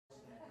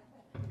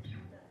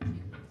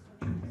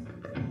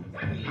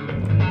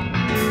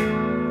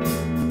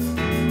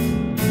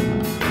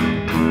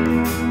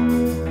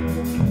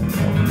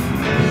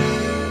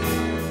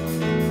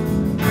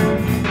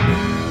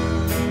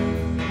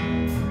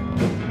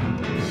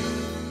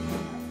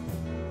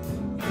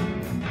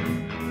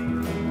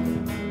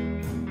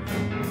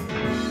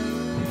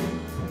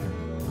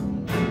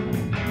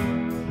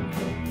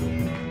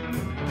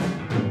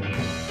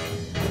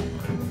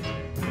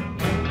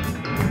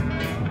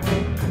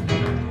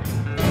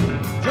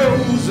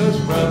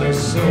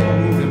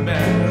sold him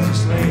as a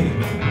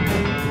slave.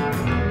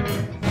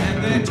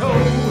 And they told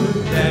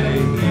him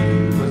daddy he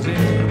was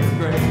in the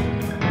grave.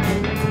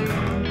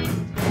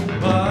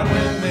 But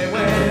when they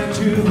went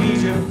to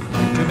Egypt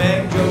to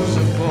beg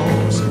Joseph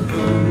for some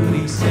food,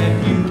 he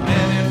said, you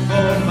meant it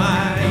for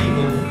my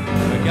evil,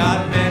 but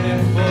God meant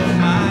it for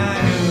my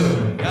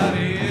good. God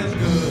is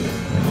good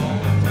all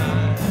the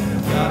time.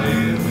 God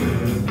is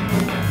good.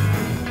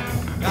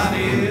 God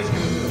is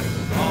good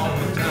all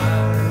the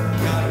time.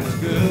 God is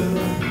good.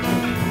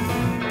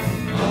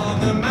 On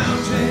the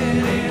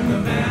mountain, in the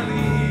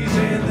valleys,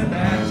 in the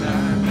bad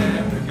times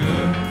and the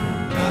good.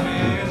 God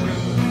is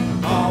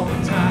good all the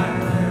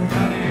time.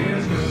 God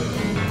is good.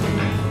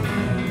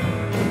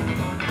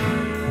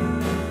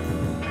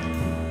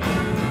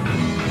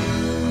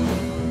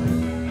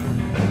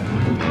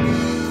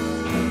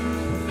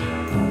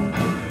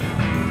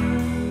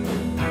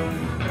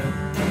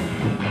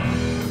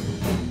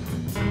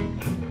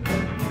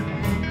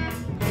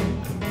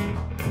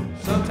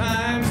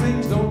 Sometimes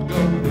things don't go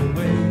the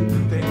way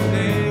you think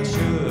they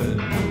should,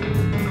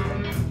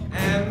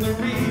 and the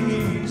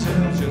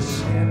reasons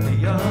just can't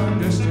be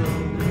understood.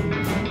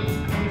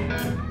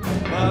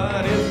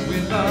 But if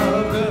we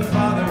love the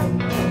Father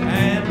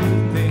and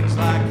do things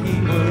like He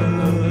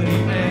would, He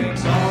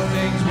makes all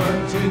things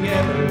work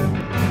together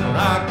for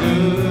our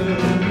good.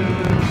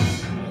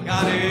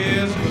 God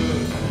is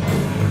good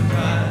all the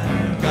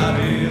time. God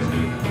is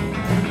good.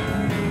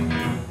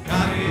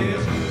 God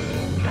is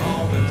good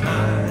all the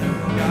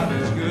time. God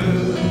is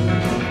good.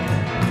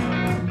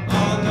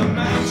 On the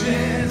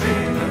mountains,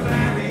 in the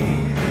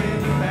valleys, in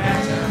the bad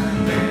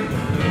times, and the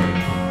good.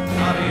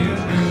 God is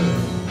good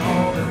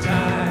all the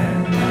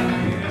time. God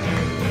is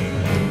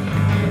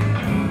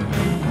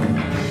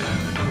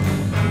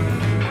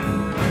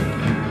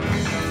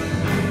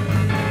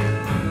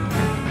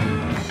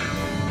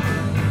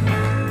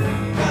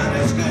God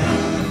is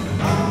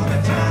good all the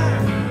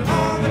time,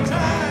 all the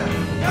time.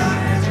 God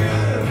is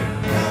good.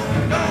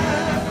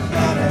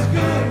 God is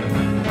good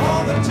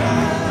all the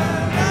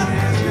time. God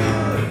is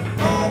good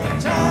all the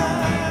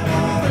time,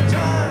 all the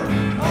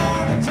time,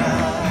 all the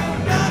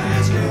time. God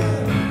is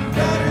good.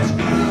 God is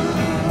good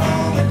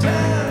all the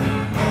time,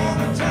 all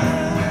the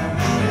time.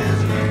 God is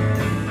good.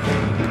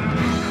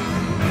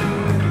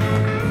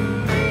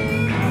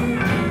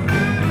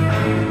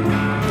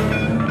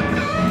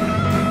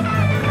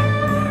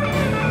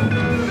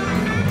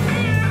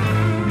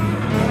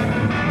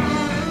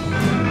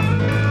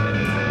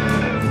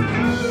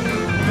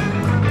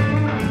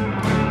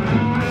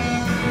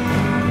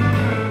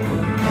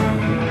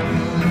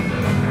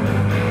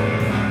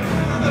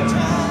 All the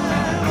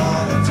time,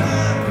 all the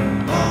time,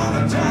 all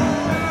the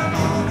time,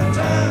 all the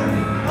time,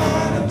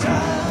 all the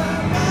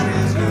time. God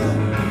is good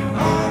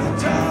all the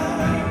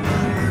time.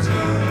 God is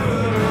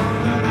good on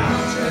the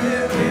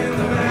mountains, in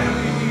the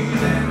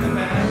valleys, and the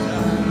bad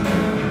times.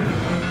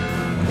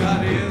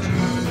 God is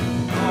good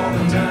all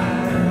the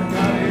time.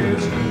 God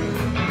is good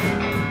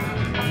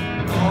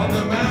on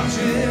the mountains,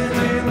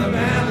 in the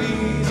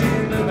valleys,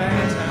 in the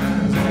bad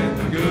times, and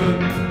the good.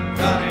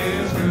 God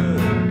is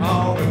good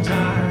all the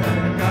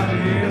time. God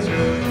is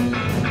good.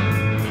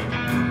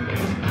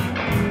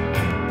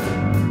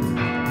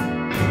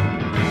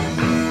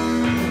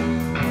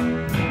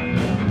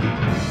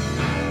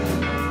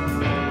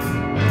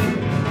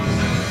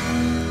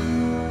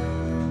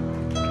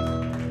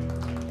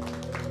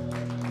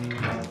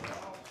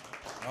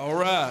 All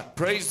right.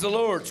 Praise the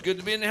Lord. It's good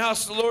to be in the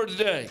house of the Lord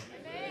today.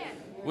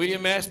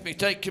 William asked me to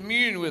take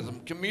communion with him.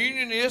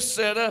 Communion is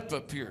set up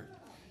here.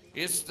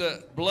 It's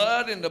the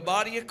blood and the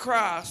body of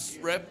Christ.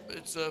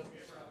 It's a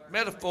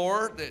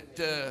metaphor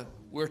that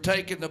we're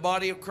taking the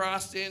body of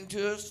Christ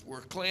into us.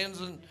 We're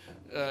cleansing.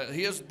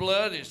 His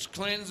blood is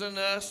cleansing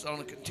us on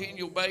a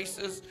continual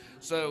basis.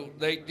 So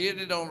they did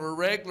it on a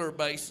regular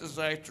basis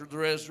after the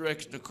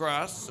resurrection of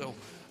Christ. So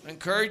I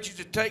encourage you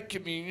to take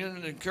communion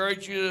and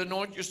encourage you to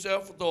anoint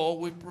yourself with oil.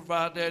 We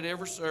provide that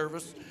every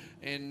service.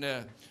 And,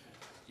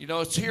 you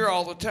know, it's here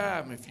all the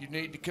time. If you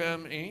need to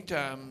come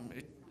anytime,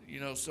 you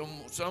know,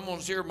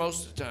 someone's here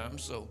most of the time.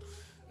 So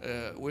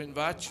we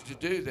invite you to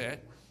do that.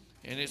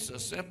 And it's a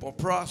simple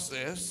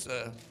process.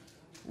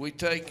 We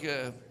take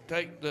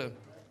the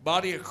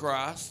body of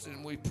Christ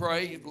and we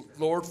pray,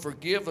 Lord,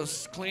 forgive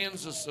us,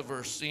 cleanse us of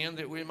our sin,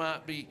 that we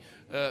might be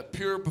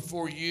pure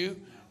before you.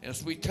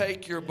 As we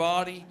take your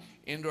body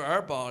into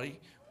our body,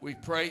 we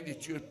pray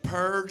that you would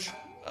purge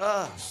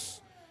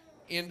us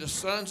into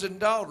sons and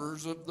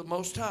daughters of the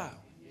Most High.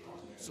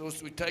 So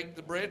as we take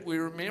the bread, we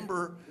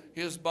remember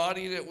his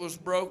body that was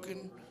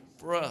broken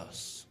for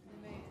us.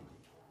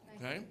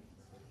 Okay?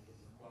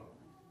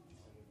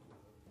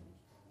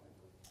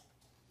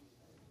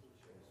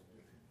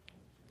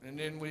 And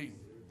then we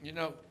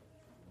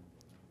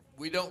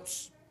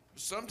don't,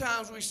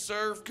 sometimes we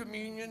serve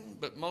communion,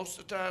 but most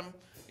of the time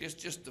it's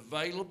just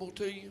available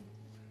to you.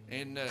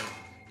 And,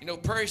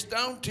 Perry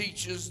Stone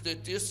teaches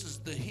that this is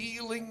the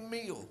healing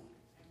meal.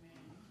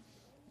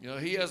 You know,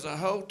 he has a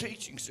whole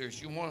teaching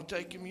series. You want to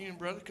take communion,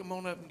 brother? Come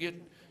on up and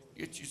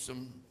get you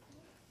some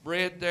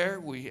bread there.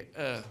 We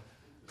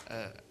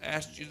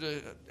asked you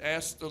to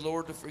ask the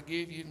Lord to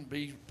forgive you and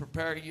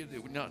prepare you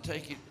that we not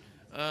take it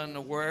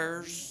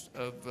unawares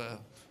of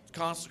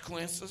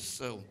consequences.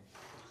 So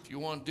if you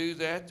want to do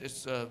that,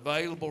 it's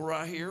available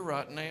right here,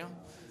 right now.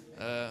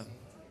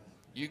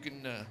 You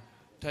can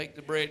take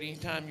the bread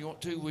anytime you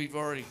want to. We've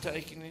already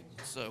taken it,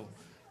 so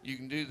you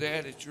can do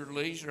that at your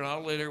leisure. And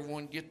I'll let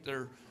everyone get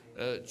their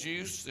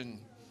juice, and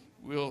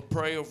we'll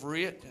pray over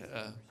it.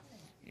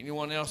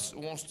 Anyone else that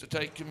wants to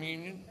take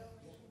communion?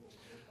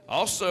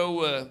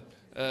 Also,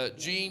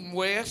 Jean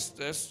West,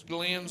 that's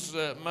Glenn's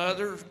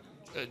mother.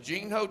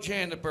 Jean, hold your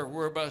hand up there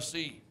where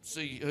everybody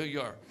see who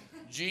you are.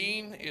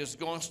 Jean is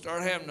going to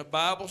start having a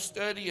Bible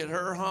study at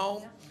her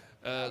home.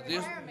 A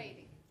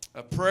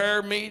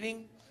prayer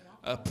meeting.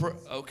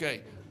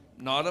 Okay,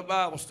 not a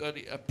Bible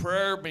study, a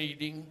prayer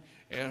meeting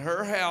at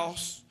her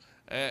house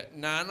at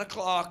 9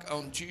 o'clock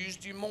on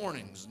Tuesday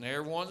mornings, and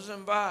everyone's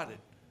invited.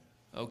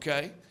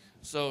 Okay,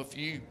 so if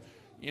you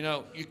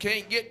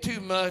can't get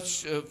too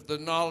much of the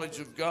knowledge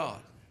of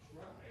God.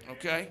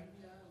 Okay,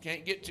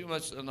 can't get too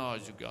much of the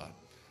knowledge of God.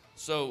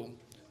 So,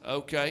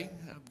 okay,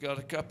 I've got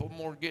a couple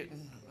more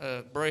getting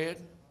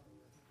bread.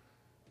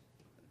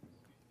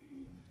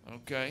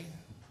 Okay.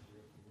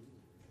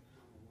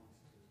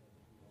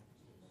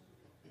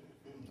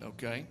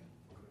 Okay.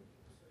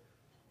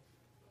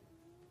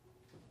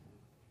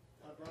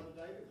 Brother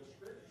David, the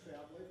scripture said,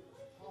 I believe it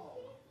was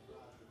Paul,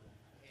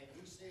 and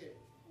he said,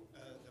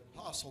 the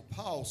Apostle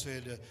Paul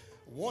said,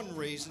 one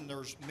reason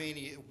there's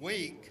many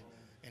weak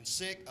and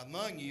sick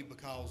among you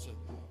because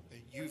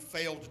you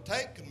failed to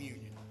take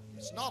communion.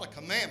 It's not a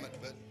commandment,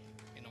 but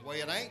in a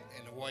way it ain't,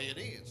 in a way it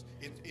is.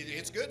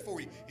 It's good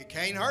for you. It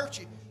can't hurt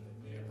you.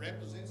 It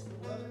represents the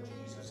blood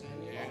of Jesus.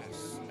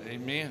 Yes.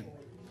 Amen.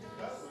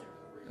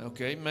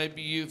 Okay,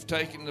 maybe you've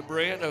taken the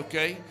bread.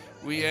 Okay,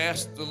 we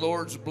ask the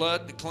Lord's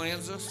blood to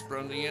cleanse us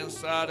from the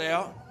inside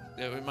out,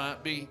 that we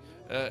might be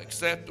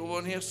acceptable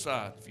in His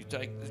sight if you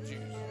take the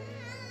juice.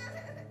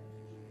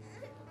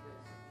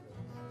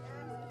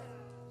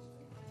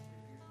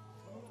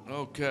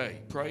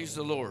 Okay, praise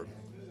the Lord.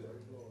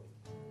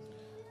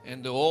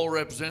 And the oil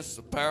represents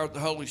the power of the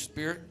Holy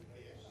Spirit.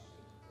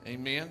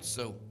 Amen.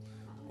 So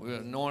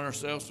we'll anoint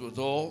ourselves with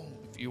oil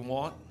if you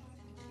want.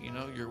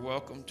 You're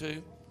welcome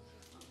to.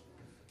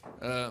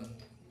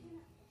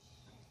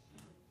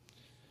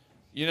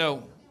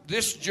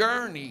 This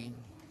journey,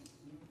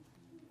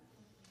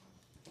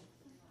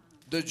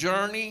 the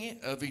journey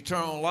of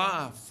eternal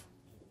life,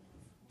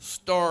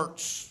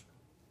 starts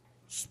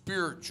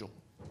spiritual.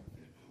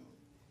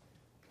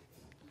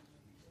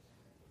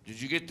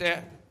 Did you get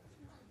that?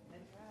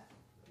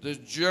 The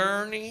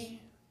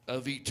journey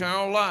of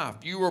eternal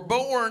life. You were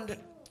born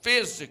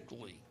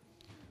physically.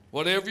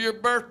 Whatever your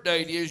birth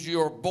date is,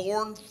 you are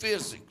born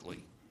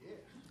physically.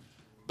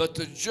 But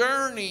the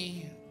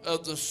journey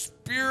of the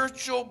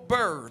spiritual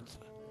birth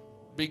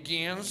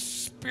begins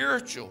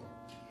spiritual.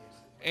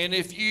 And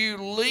if you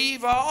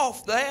leave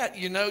off that,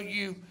 you're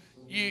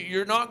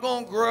not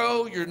going to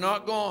grow. You're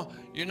not going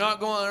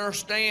to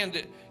understand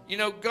it.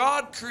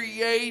 God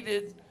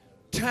created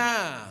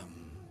time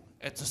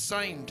at the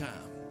same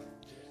time.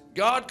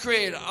 God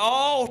created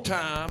all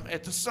time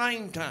at the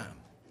same time.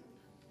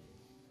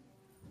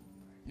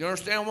 You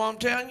understand what I'm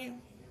telling you?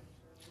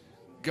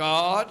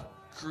 God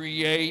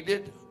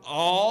created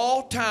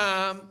all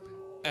time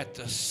at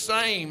the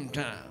same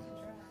time.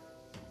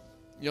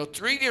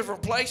 3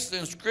 different places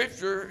in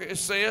Scripture it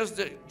says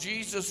that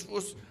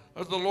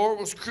the Lord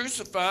was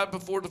crucified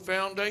before the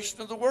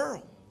foundation of the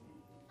world.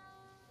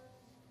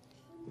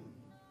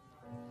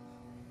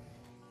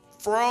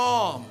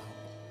 From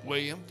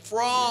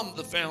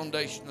the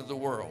foundation of the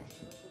world.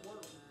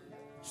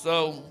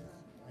 So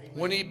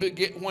when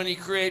he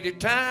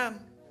created time,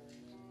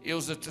 it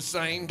was at the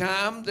same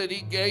time that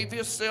He gave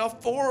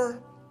Himself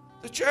for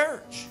the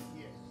church,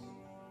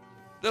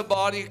 the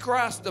body of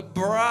Christ, the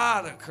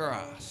bride of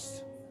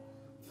Christ.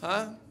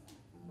 Huh?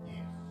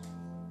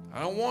 I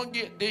don't want to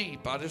get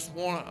deep. I just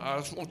want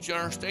you to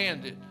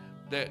understand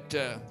that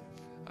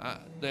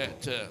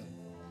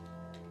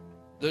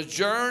the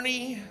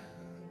journey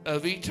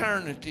of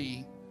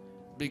eternity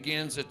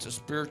begins at the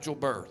spiritual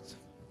birth.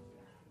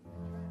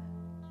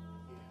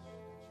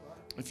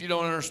 If you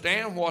don't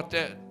understand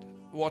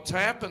what's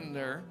happened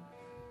there,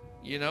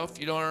 if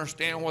you don't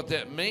understand what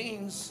that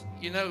means,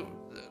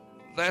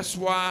 that's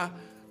why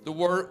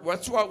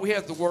we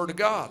have the Word of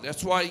God.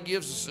 That's why He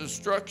gives us an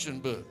instruction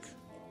book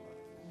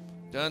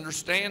to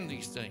understand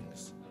these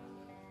things.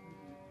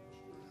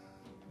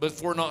 But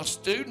if we're not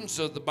students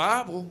of the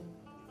Bible,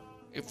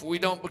 if we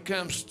don't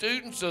become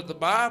students of the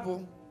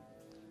Bible,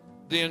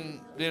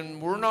 then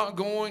we're not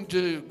going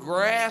to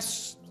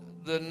grasp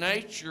the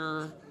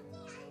nature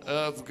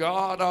of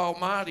God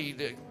Almighty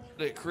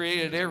that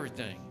created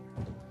everything.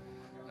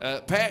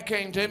 Pat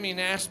came to me and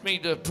asked me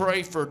to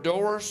pray for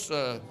Doris,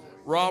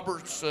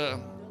 Robert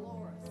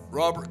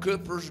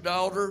Cooper's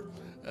daughter.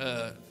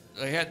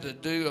 They had to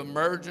do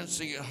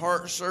emergency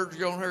heart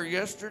surgery on her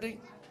yesterday,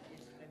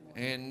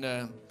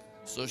 and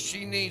so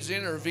she needs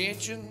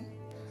intervention.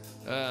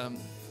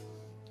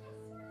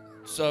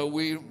 So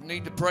we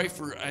need to pray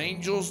for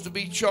angels to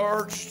be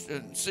charged.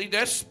 And see,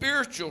 that's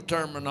spiritual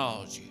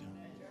terminology.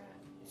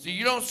 See,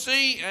 you don't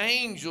see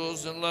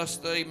angels unless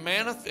they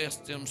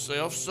manifest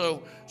themselves.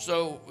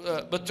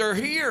 But they're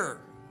here.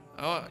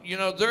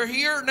 They're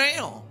here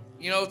now.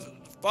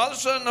 Father,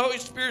 Son, and Holy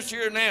Spirit's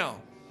here now.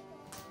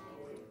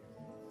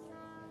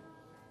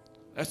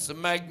 That's the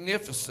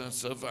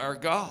magnificence of our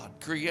God,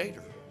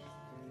 Creator.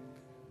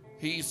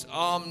 He's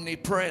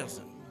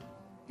omnipresent.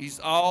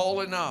 He's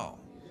all in all.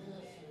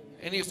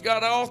 And He's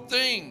got all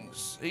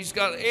things. He's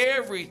got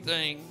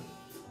everything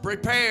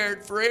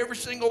prepared for every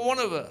single one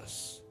of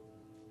us.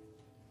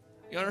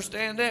 You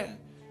understand that?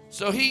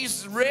 So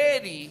He's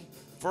ready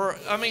for,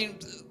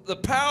 the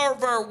power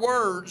of our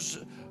words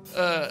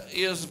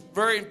is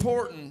very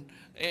important.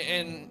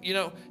 And,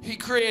 He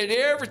created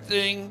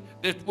everything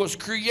that was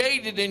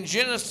created in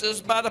Genesis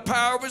by the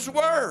power of His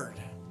word.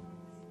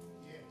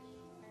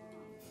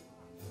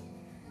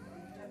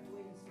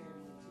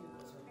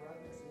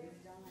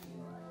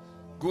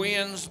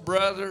 Gwen's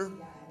brother,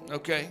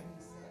 okay.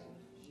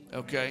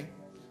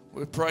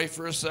 We pray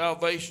for his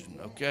salvation,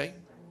 okay.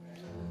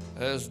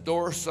 Is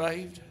Doris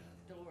saved?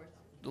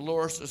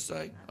 Dolores is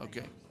saved,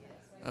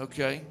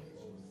 okay.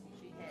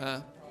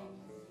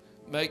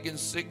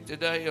 Megan's sick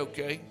today,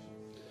 okay.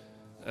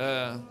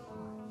 I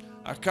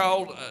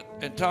called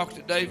and talked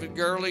to David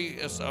Gurley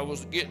as I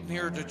was getting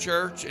here to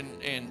church,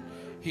 and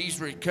he's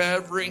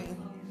recovering.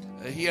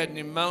 He had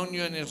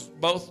pneumonia in his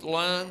both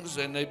lungs,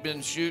 and they've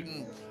been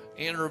shooting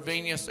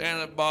intravenous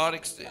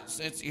antibiotics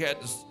since he had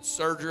the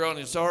surgery on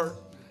his heart,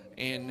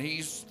 and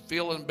he's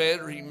feeling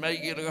better. He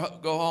may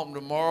go home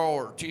tomorrow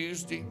or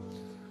Tuesday,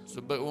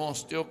 but we want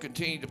to still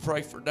continue to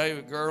pray for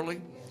David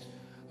Gurley.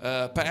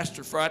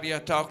 Pastor Friday, I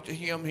talked to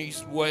him.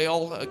 He's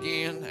well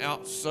again,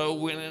 out soul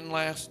winning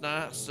last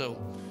night,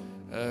 so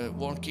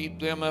want to keep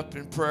them up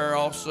in prayer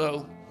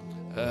also.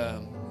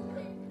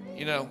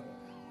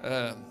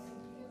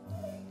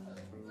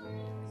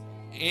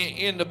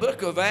 In the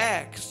book of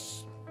Acts,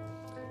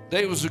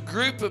 there was a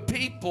group of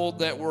people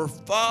that were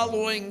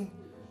following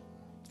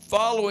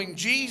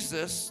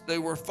Jesus. They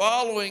were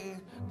following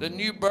the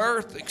new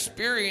birth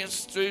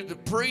experience through the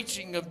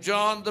preaching of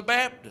John the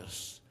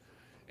Baptist.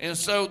 And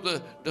so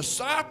the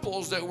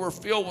disciples that were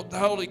filled with the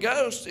Holy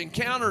Ghost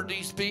encountered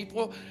these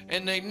people,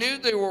 and they knew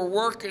they were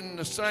working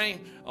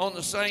on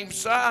the same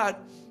side.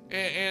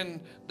 And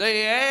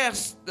they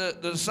asked, the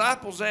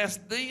disciples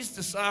asked these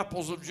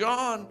disciples of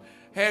John,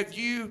 have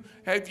you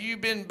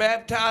been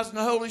baptized in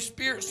the Holy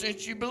Spirit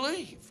since you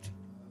believed?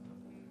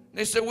 And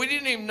they said, we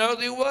didn't even know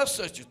there was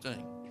such a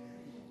thing.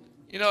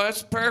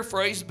 That's a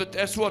paraphrase, but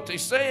that's what they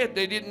said.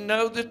 They didn't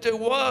know that there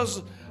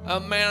was a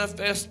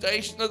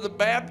manifestation of the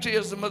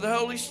baptism of the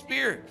Holy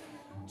Spirit.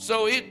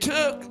 So it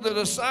took the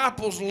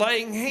disciples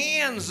laying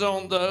hands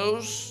on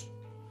those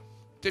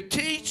to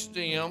teach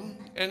them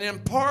and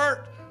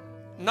impart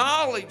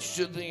knowledge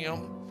to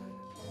them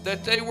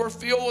that they were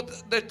filled,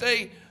 that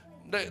they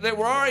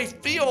were already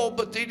filled,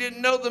 but they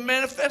didn't know the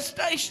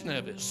manifestation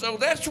of it. So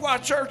that's why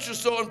church is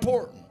so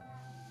important.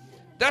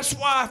 That's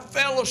why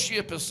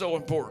fellowship is so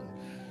important.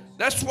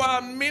 That's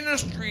why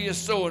ministry is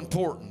so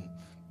important.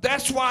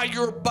 That's why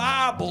your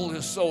Bible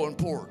is so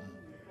important.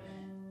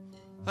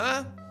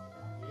 Huh?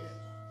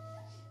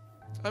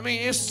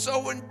 It's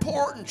so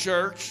important,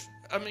 church.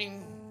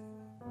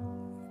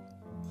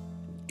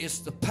 It's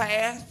the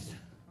path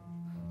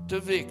to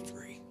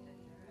victory.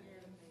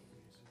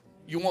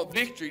 You want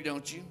victory,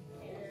 don't you?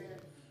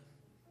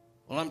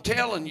 Well, I'm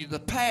telling you, the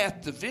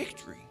path to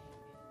victory.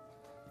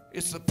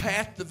 It's the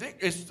path to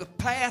victory. It's the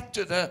path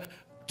to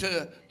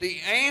the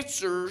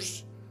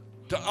answers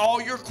to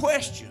all your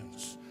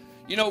questions.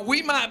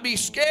 We might be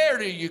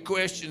scared of your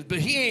questions, but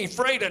He ain't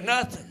afraid of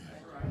nothing.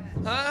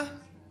 Huh?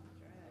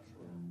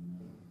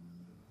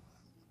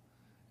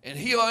 And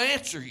He'll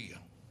answer you.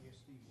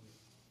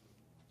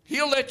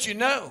 He'll let you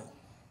know.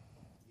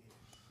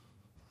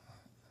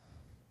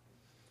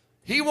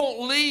 He won't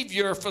leave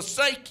you or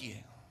forsake you.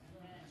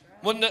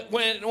 When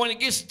it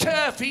gets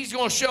tough, He's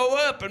going to show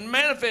up and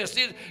manifest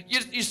it.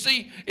 You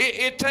see,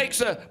 it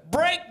takes a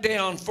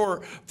breakdown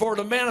for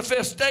the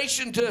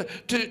manifestation to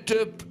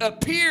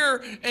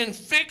appear and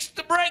fix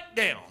the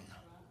breakdown.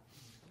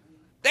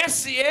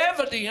 That's the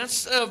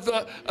evidence of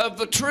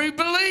a true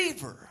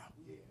believer.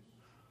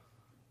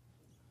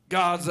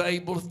 God's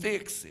able to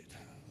fix it.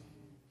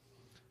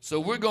 So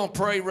we're going to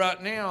pray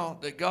right now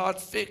that God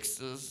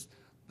fixes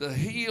the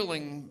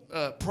healing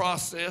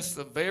process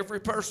of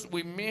every person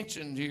we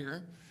mentioned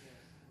here,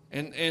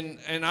 and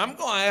I'm going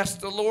to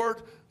ask the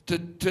Lord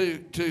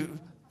to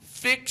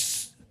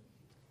fix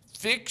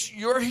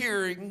your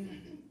hearing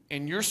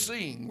and your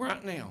seeing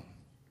right now.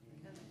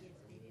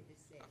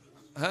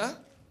 Huh?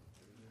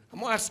 I'm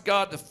going to ask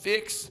God to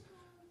fix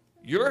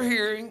your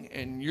hearing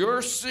and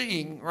your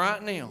seeing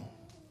right now.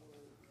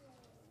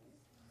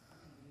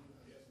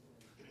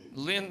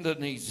 Linda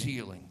needs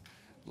healing.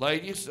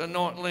 Ladies,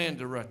 anoint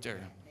Linda right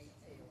there.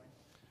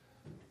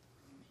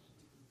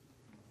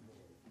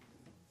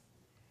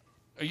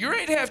 Are you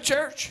ready to have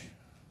church?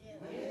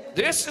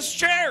 This is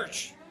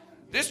church.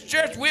 This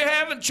church, we're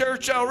having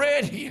church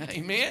already.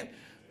 Amen.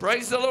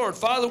 Praise the Lord.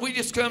 Father, we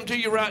just come to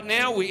you right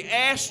now. We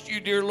ask you,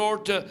 dear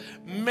Lord, to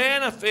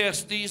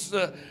manifest these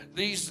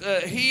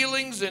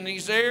healings in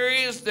these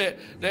areas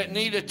that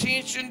need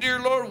attention, dear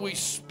Lord. We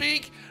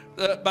speak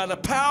by the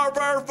power of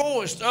our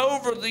voice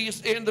over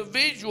these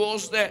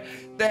individuals that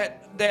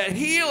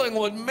healing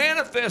would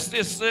manifest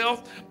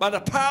itself by the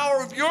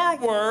power of your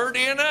word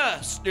in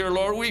us, dear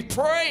Lord. We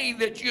pray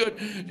that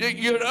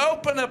you'd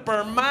open up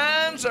our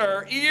minds,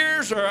 our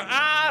ears, our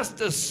eyes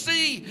to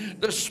see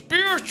the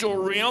spiritual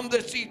realm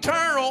that's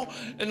eternal.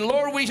 And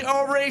Lord, we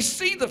already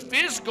see the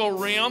physical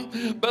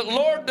realm, but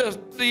Lord,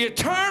 the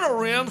eternal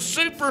realm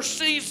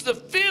supersedes the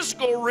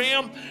physical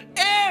realm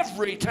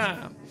every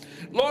time.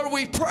 Lord,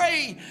 we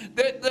pray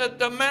that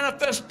the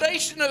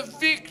manifestation of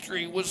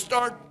victory would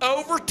start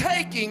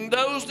overtaking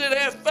those that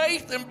have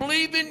faith and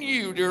believe in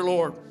you, dear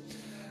Lord.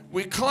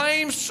 We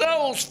claim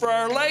souls for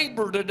our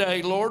labor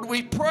today, Lord.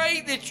 We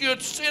pray that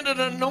you'd send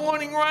an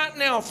anointing right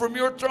now from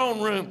your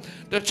throne room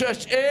to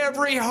touch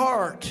every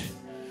heart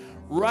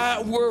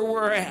right where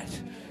we're at,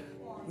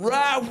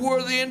 right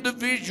where the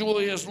individual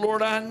is.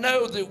 Lord, I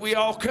know that we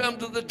all come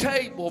to the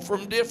table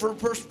from different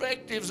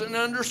perspectives and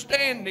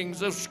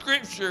understandings of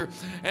Scripture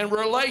and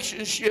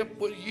relationship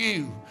with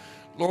you.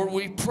 Lord,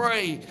 we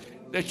pray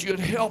that you'd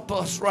help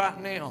us right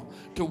now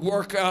to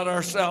work out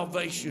our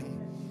salvation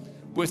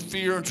with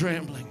fear and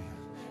trembling,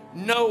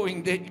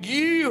 knowing that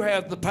you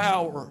have the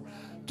power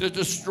to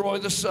destroy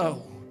the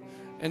soul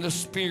and the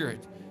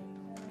spirit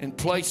and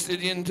place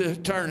it into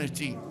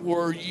eternity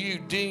where you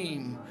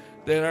deem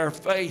that our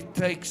faith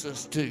takes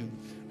us to.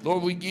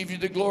 Lord, we give you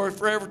the glory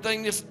for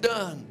everything that's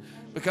done,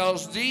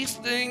 because these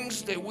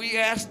things that we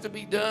ask to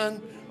be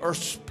done are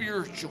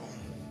spiritual.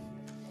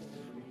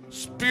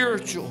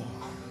 Spiritual,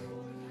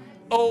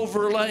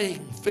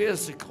 overlaying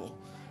physical.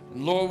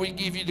 And Lord, we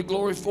give you the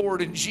glory for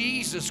it in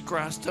Jesus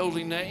Christ's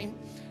holy name.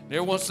 And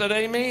everyone said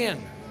amen.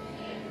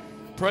 Amen.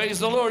 Praise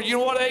the Lord. You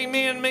know what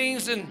amen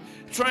means in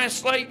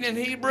translating in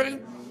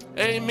Hebrew?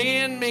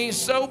 Amen means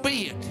so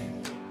be it.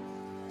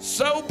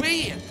 So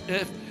be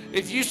it.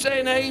 If you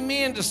say an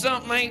amen to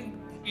something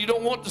you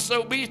don't want to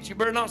so be it, you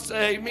better not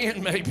say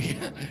amen maybe.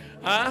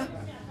 Huh?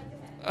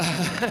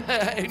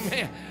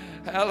 Amen.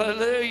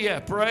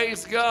 Hallelujah.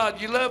 Praise God.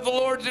 You love the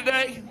Lord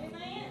today?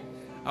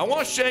 I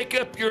want to shake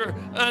up your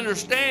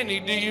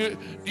understanding. Do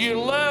you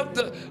love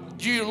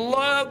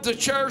the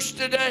church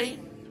today?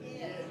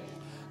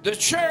 The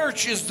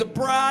church is the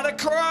bride of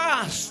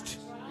Christ.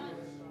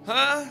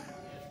 Huh?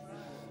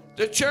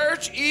 The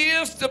church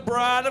is the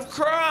bride of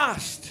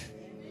Christ.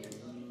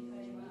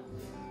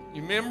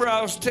 You remember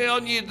I was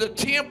telling you the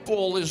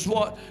temple is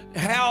what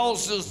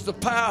houses the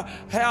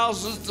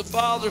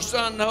Father,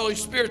 Son, and the Holy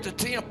Spirit, the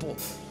temple.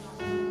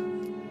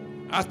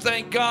 I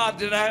thank God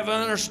that I have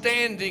an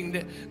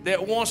understanding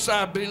that once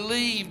I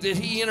believed that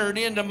He entered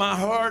into my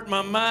heart,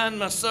 my mind,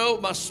 my soul,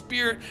 my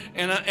spirit,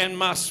 and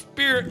my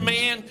spirit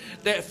man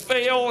that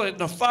fell in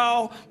the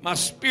fall, my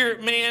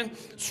spirit man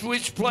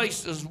switched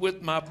places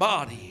with my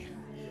body.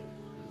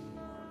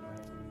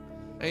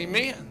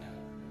 Amen.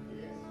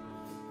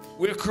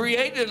 We're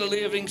created a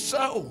living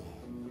soul,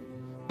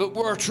 but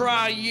we're a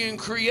triune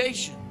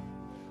creation.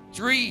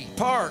 3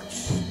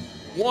 parts,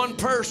 1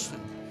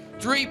 person.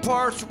 3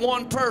 parts,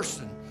 1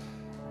 person.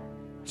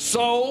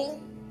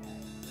 Soul,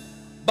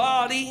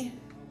 body,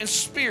 and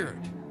spirit.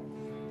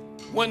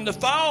 When the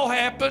fall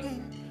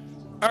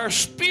happened, our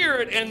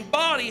spirit and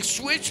body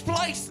switched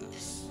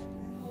places.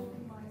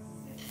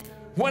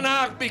 When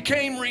I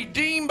became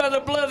redeemed by the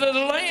blood of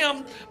the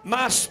Lamb,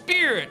 my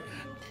spirit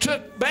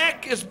took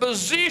back its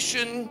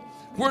position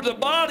where the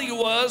body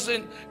was,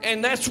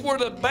 and that's where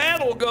the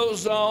battle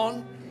goes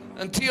on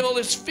until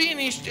it's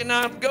finished and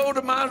I go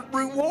to my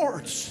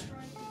rewards.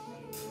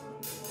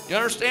 You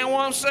understand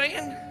what I'm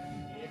saying?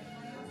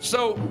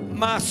 So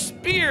my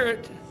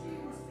spirit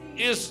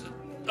is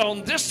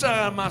on this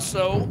side of my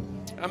soul.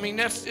 I mean,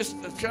 that's just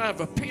kind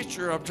of a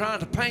picture I'm trying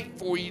to paint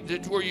for you,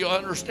 that where you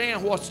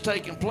understand what's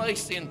taking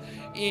place in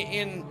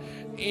the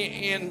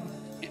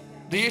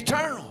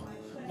eternal,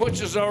 which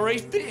is already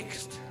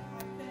fixed.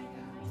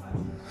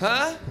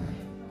 Huh?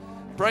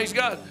 Praise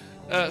God.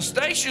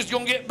 Stacia's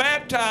going to get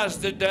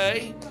baptized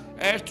today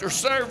after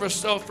service.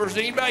 So if there's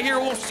anybody here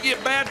who wants to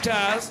get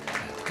baptized,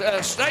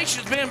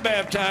 Stacia's been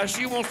baptized.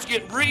 She wants to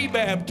get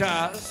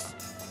re-baptized.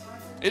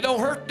 It don't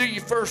hurt to do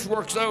your first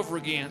works over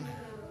again.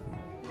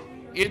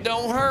 It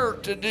don't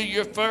hurt to do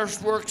your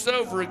first works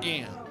over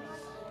again.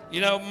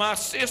 You know, my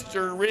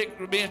sister, Rick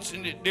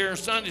mentioned it during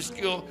Sunday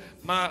school,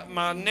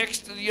 my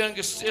next to the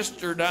youngest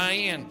sister,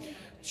 Diane,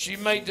 she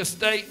made the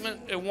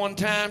statement at one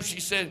time.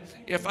 She said,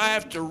 if I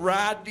have to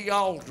ride the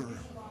altar,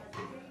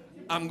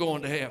 I'm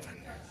going to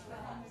heaven.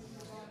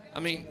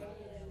 I mean,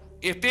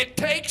 if it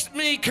takes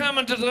me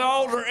coming to the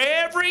altar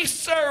every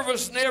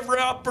service and every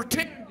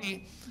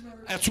opportunity,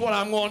 that's what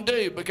I'm going to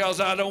do,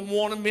 because I don't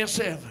want to miss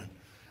heaven.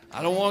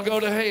 I don't want to go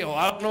to hell.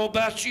 I don't know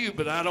about you,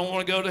 but I don't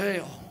want to go to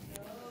hell.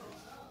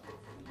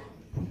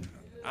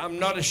 I'm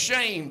not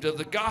ashamed of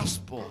the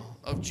gospel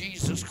of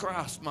Jesus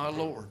Christ, my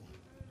Lord.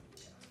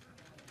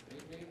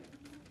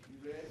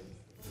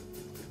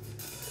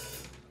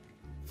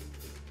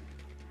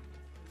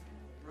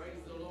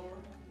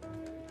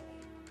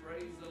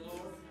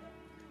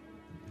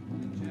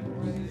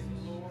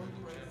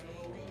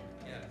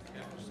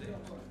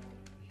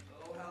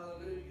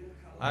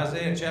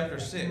 Isaiah chapter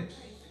 6.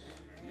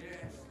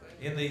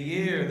 In the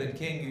year that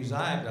King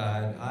Uzziah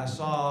died, I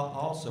saw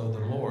also the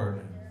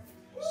Lord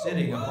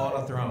sitting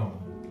upon a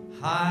throne,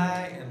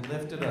 high and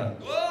lifted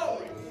up,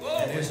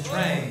 and his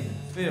train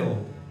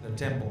filled the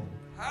temple.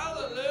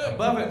 Hallelujah.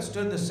 Above it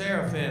stood the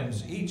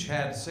seraphims. Each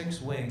had 6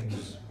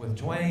 wings. With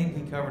twain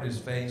he covered his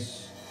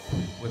face,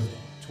 with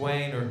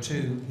twain or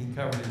 2 he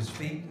covered his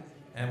feet,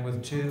 and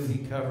with 2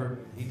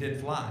 he did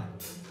fly.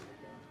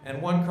 And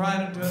one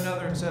cried unto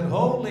another and said,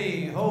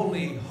 Holy,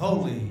 holy,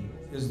 holy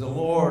is the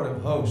Lord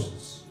of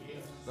hosts.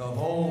 The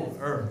whole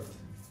earth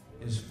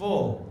is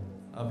full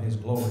of his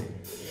glory.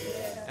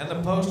 And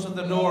the posts of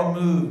the door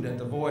moved at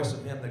the voice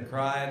of him that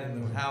cried,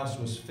 and the house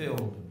was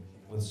filled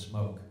with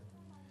smoke.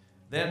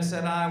 Then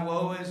said I,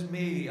 Woe is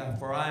me,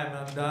 for I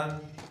am undone,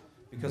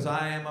 because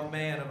I am a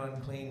man of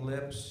unclean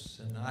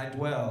lips, and I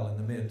dwell in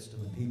the midst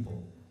of a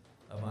people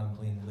of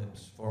unclean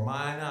lips. For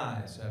mine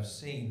eyes have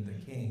seen the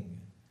King,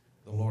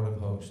 the Lord of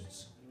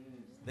hosts.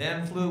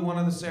 Then flew one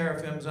of the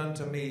seraphims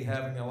unto me,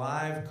 having a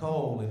live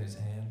coal in his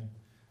hand,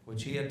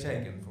 which he had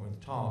taken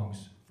with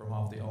tongs from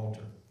off the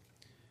altar.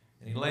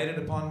 And he laid it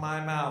upon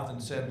my mouth,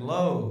 and said,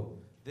 Lo,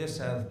 this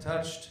hath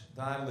touched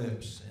thy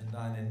lips, and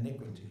thine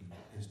iniquity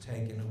is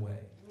taken away,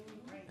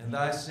 and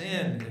thy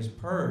sin is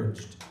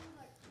purged.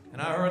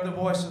 And I heard the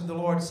voice of the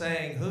Lord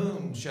saying,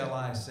 Whom shall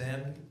I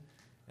send?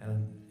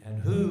 And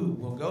who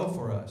will go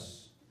for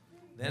us?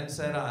 Then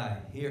said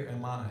I, Here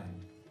am I,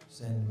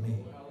 send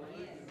me.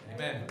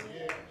 Amen.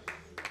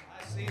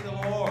 I see the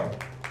Lord.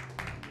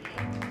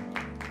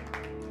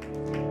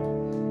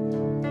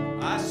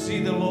 I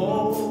see the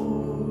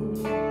Lord,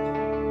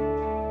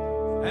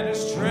 and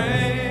his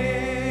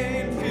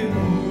train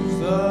fills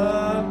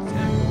the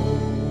temple.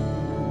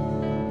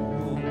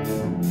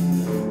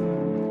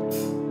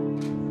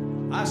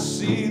 I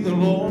see the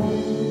Lord,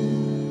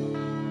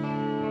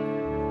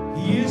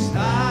 he is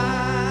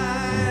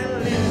high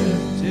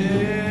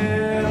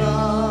lifted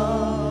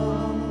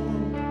up.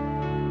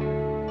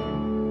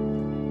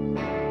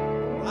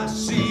 I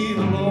see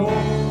the Lord,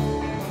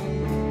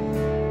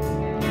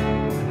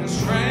 and his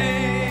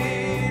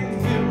train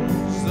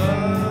fills the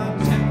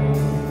temple.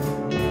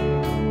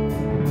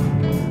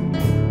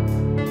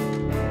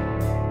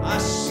 I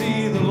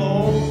see the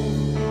Lord,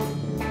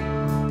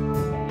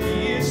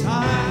 he is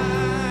high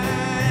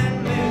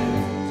and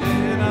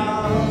lifted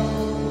up.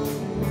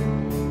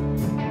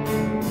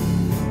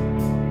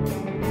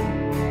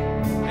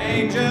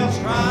 Angels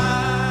cry,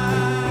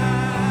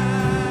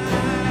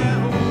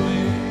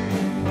 Holy,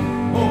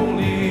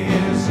 holy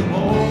is the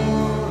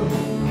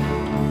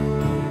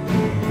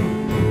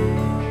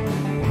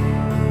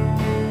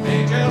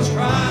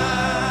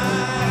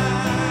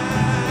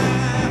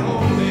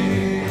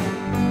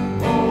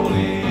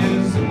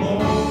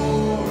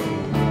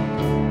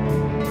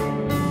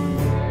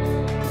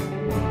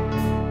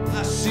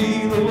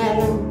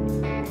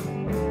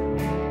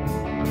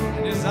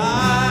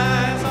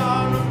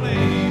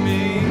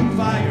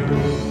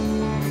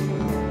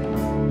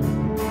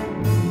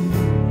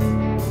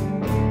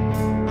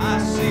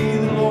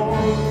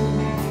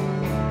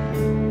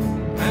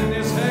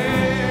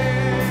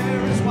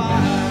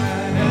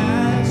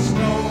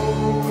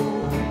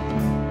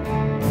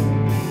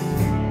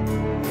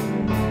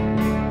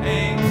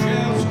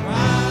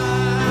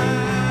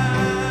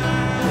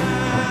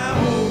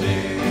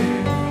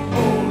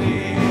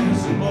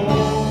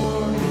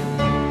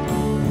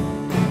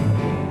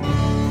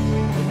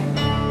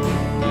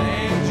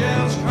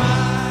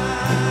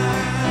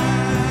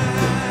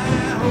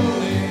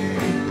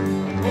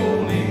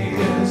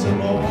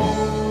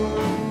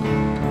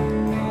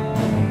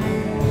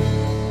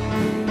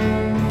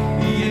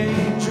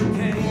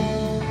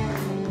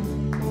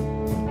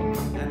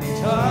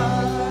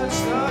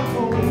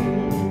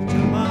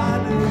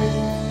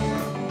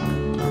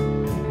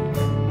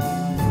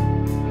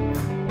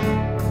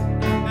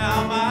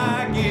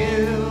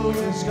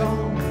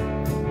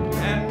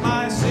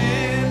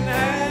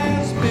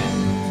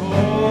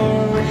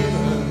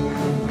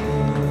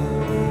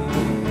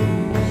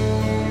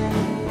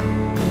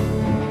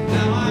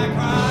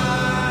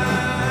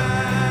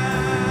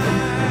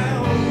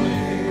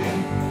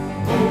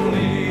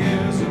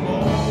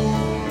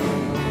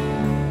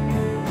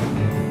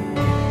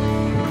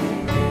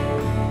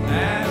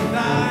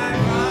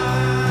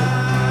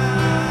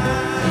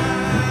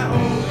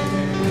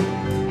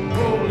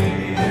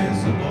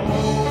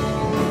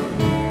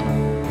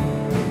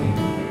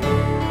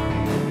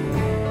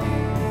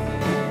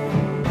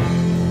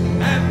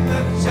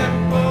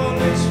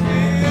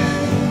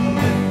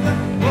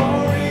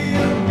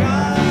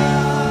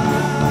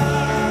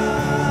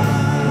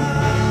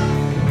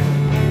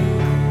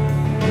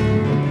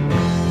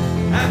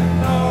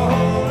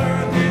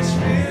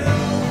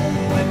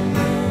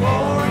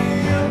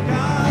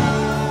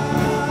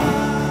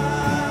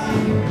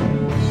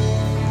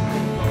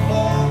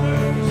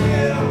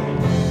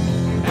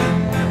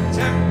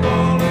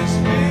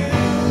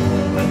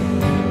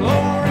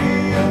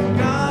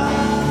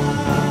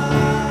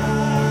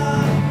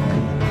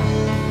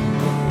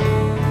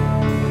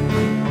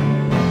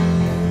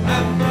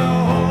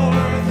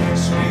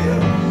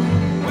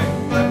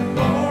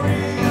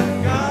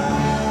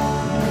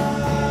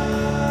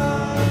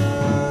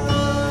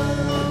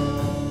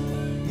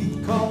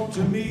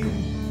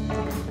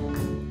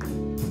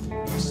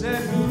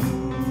said, who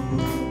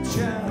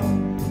shall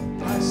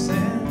I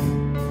send?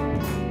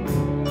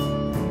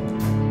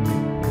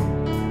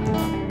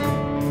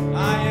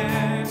 I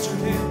answered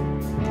him.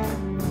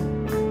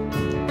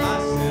 I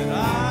said,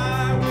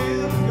 I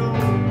will go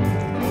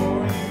for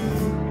you.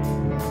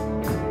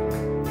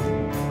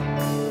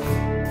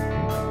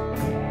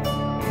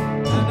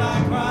 And I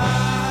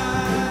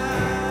cried,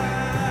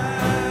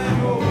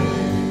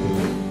 holy,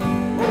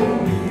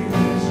 holy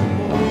is the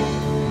Lord.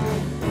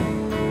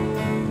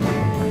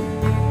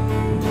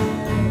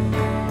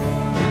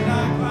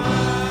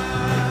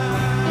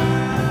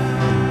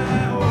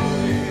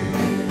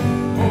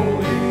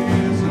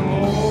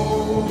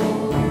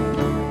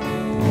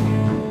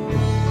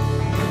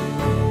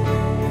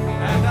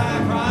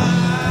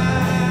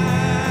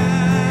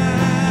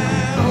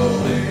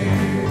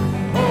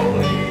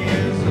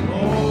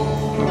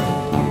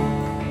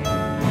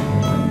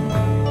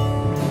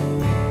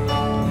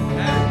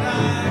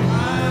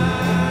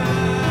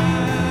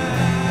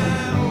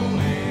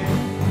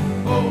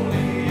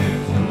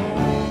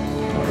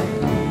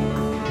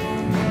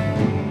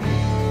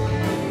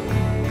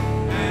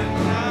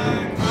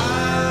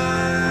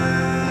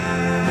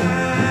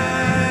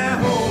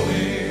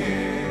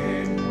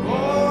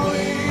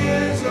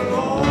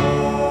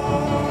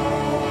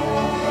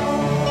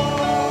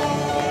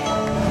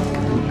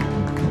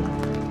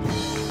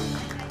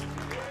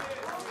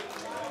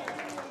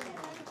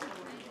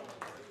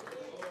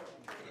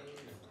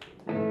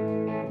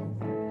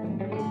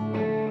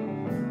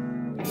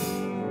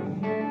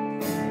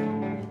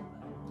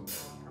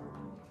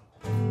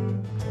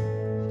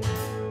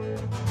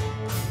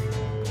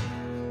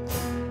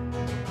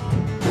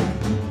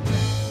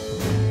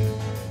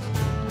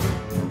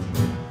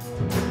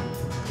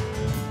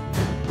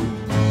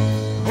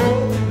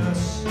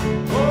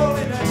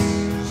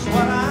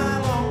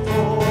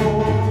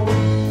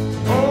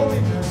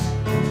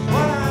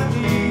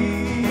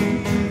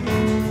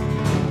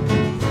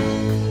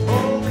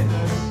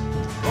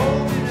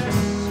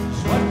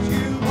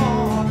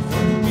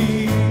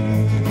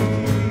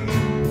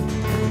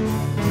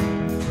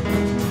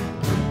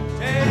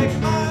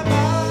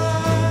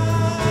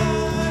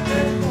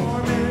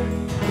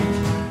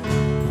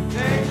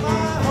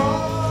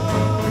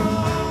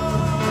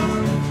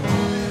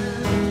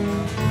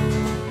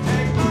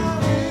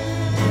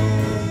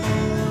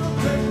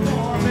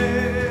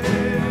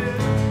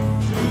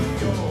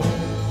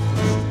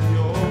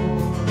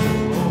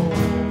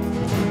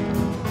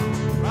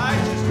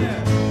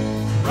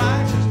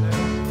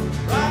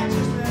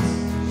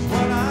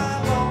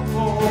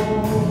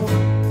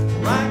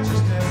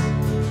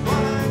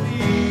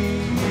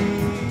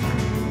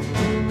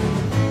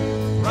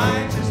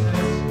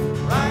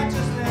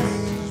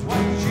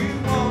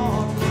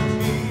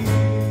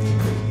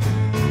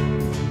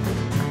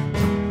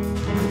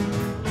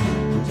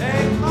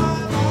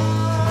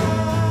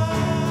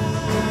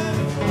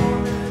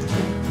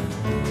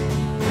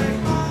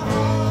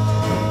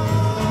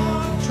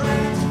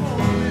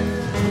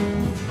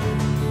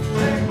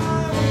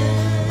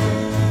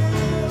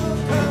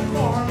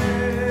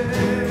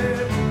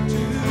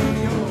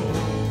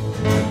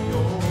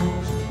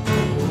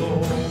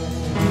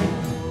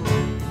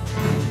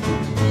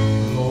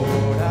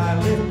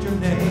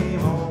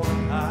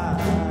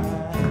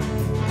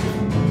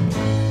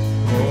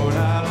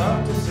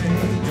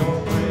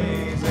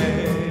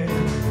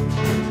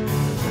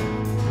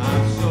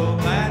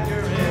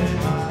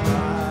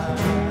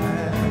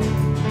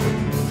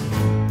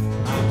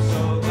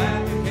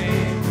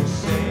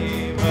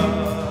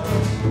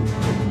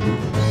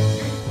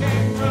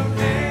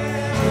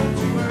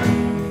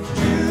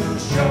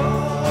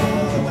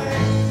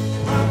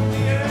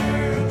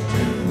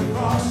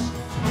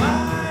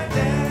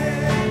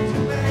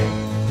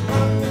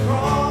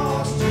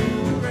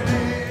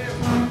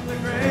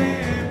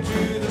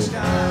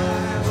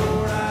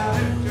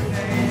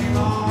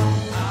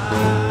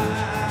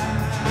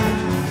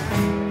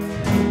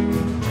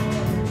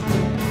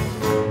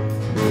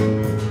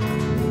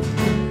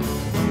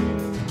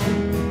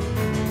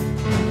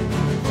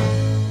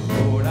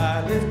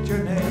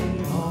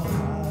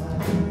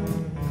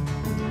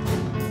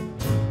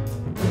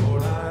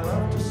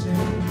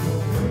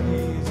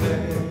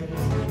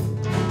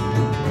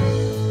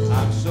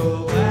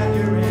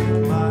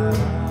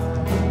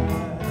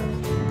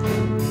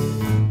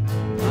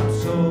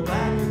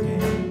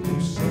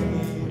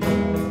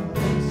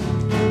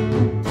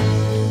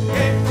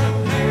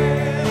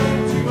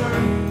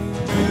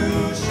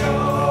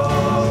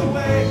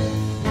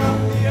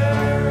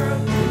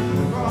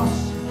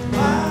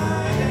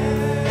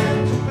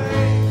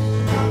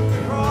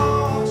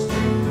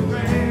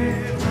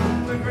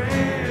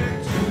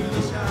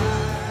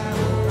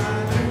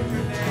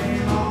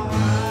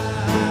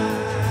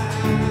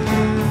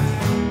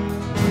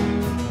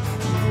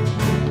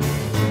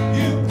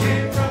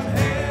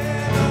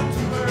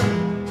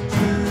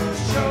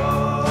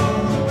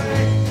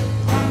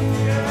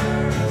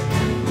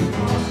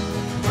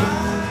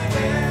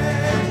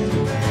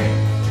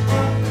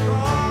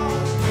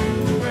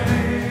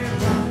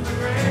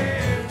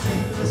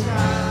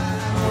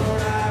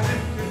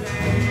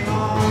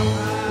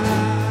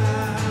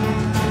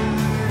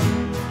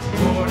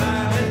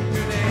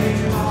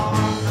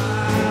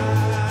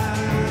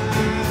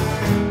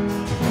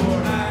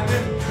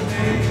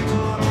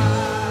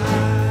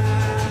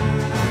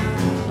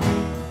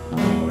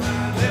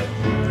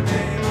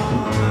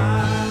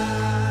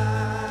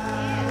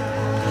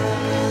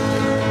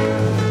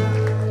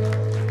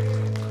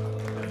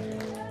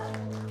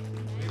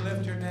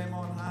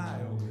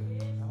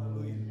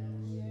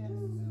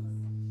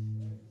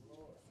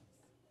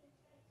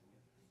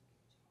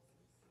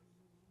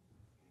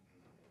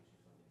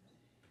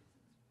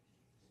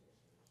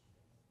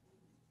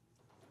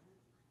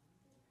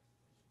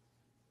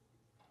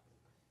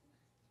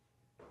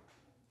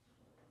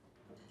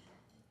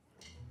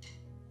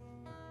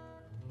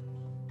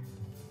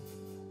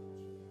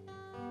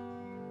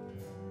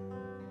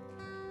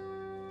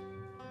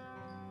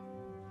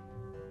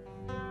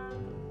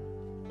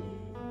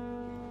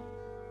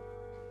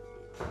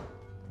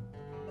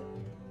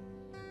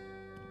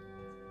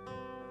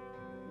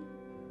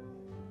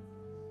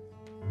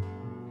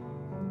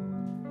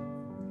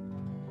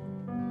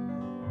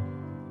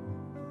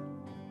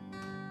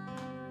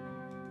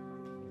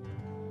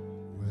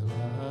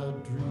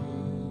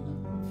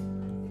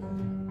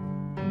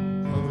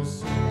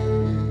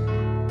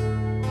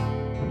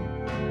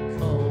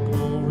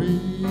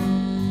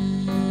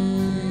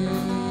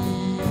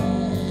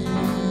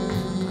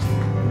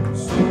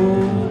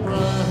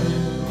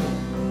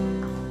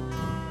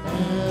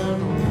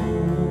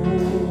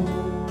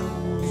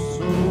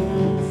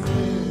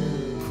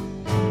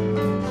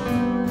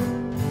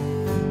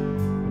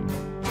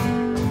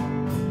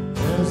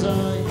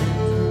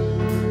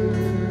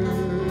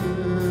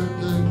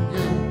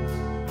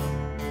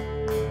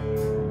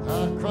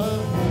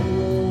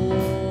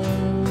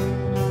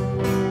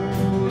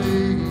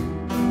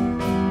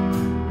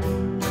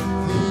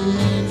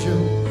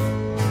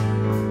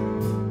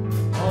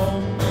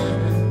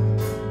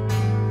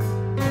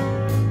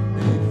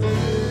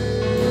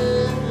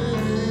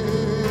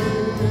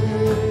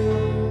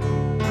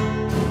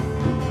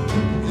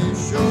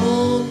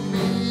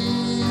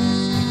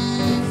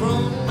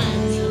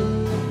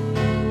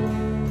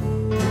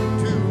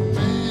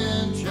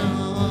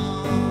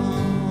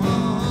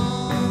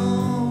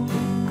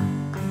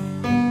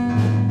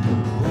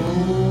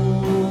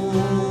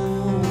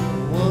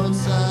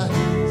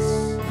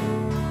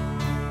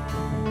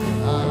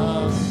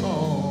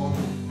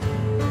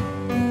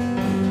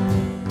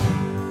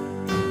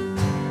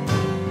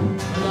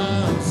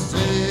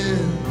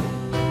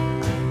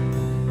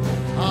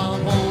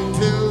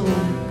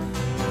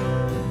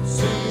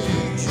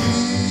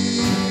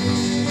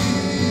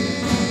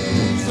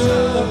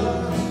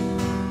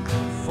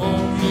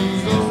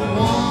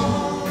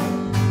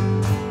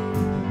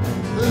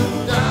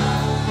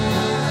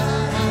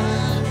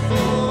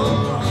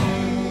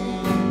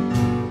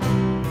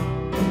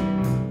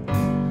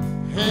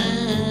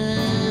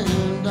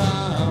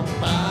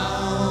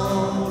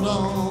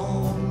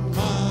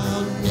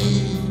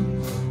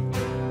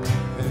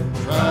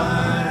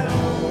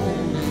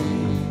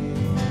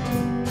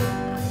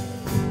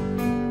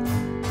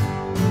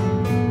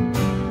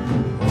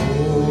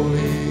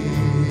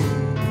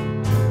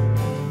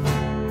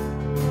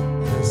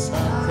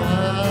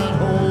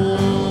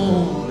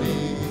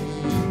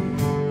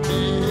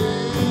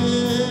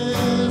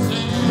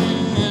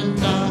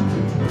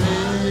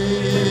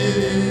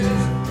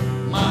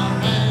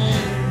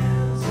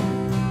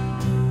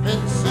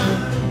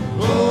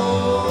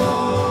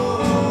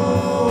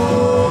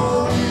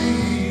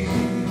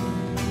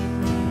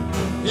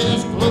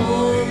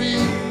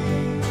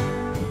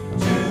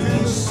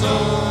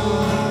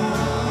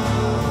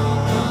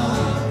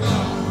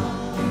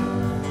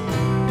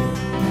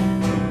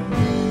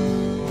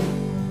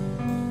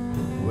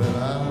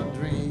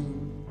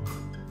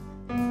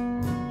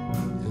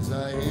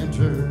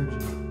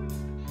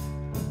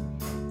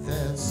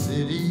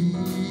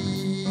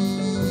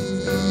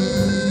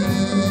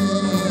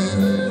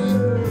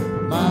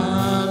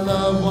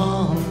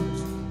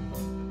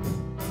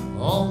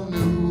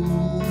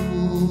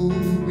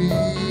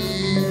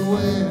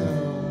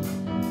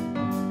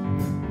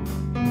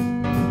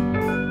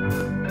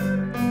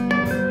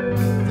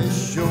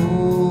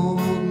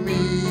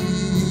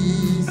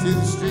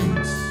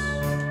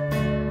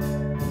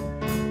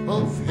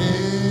 of heaven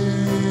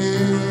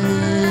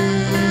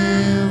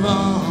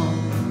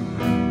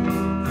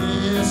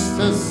is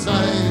the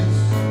sight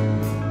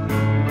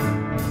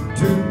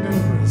too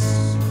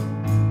numerous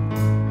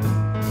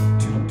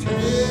to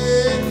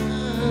tell.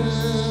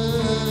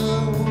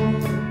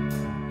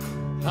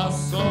 I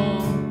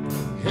saw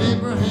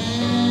Abraham,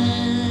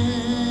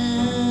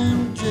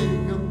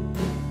 Jacob,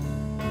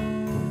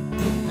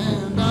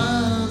 and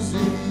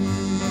Isaac.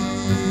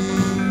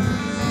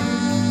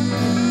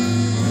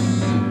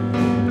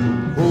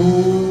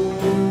 Oh,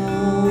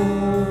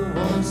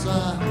 once I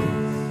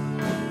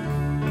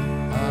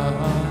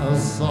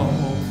saw,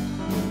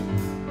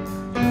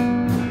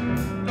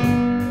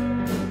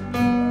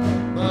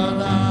 but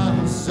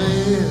I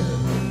said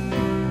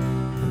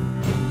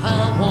I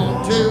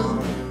want to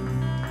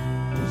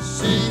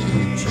see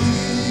Jesus,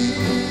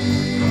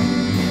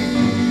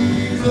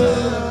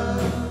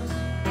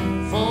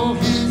 for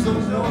he's the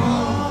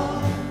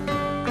one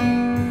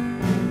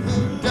who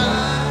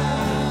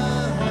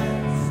died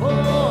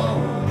for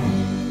me,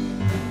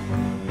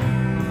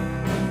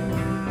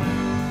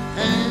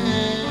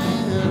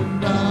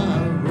 and I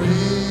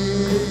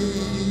raised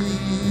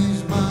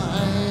my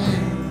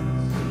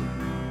hands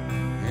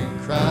and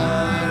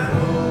cried,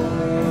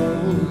 holy,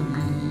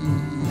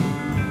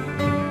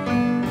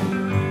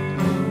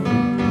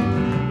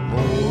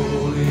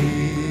 holy.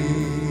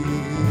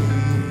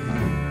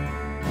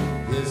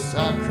 Yes, I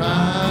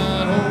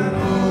cried,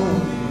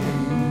 holy,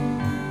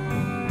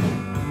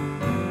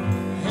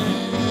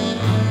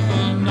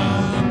 and I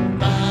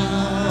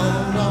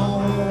bowed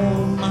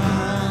on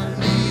my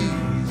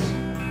knees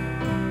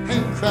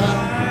and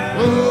cried,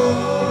 holy,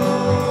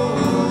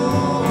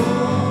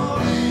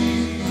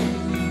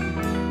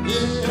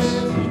 yes,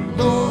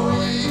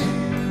 glory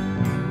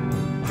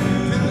to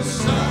the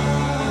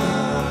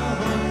Son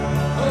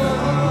of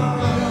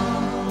God.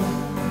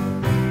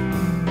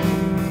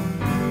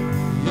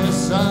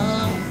 Yes, I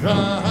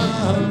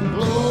cried,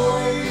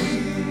 glory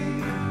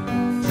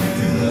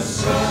to the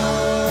Son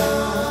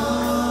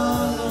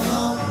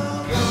of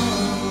God.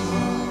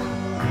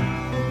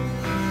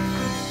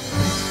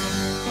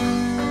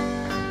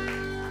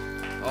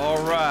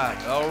 All right,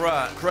 all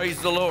right.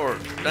 Praise the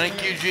Lord.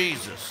 Thank you,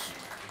 Jesus.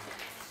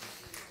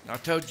 I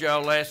told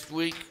y'all last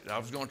week I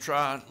was going to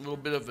try a little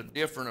bit of a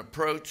different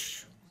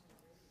approach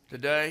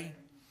today.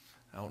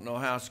 I don't know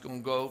how it's going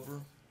to go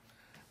over,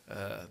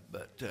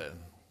 but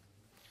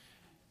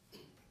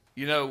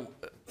you know,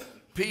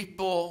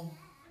 people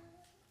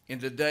in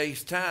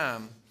today's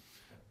time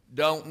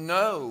don't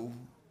know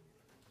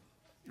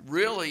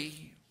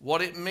really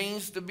what it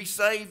means to be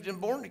saved and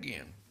born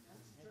again.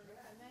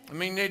 I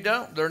mean, they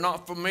don't. They're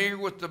not familiar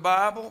with the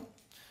Bible.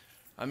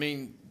 I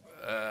mean,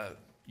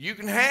 you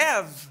can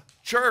have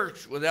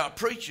church without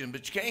preaching,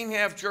 but you can't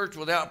have church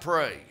without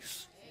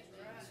praise.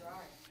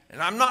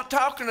 And I'm not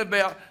talking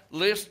about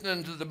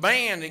listening to the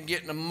band and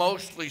getting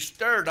emotionally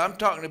stirred. I'm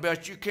talking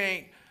about you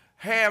can't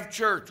have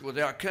church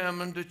without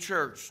coming to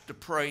church to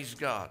praise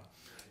God.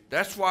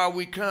 That's why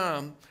we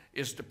come,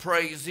 is to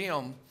praise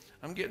Him.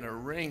 I'm getting a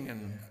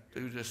ringing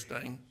through this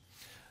thing.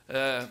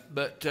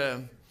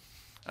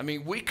 I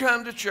mean, we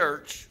come to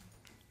church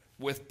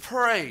with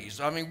praise.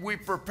 I mean, we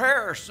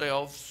prepare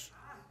ourselves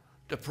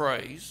to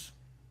praise.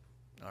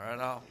 All right,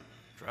 I'll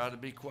try to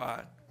be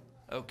quiet.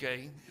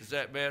 Okay, is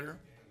that better?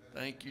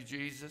 Thank you,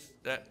 Jesus.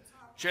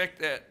 Check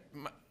that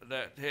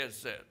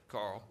headset,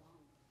 Carl.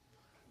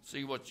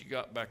 See what you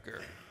got back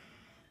there.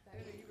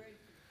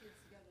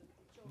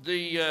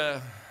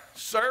 The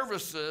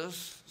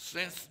services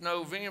since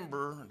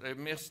November, they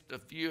missed a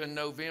few in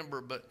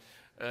November, but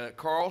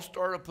Carl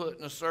started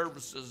putting the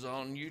services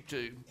on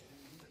YouTube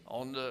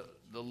on the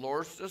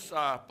Lord's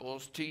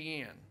Disciples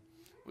TN.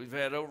 We've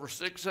had over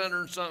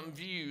 600 and something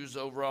views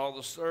over all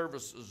the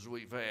services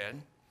we've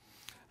had.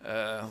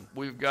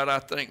 We've got, I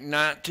think,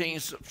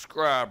 19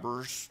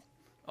 subscribers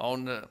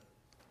on the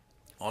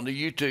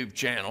YouTube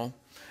channel,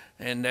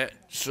 and that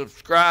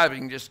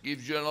subscribing just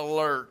gives you an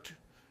alert.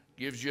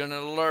 Gives you an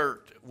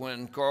alert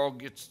when Carl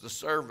gets the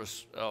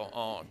service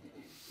on.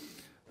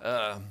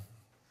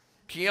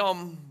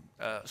 Kim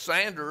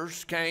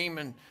Sanders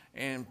came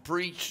and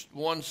preached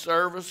one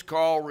service.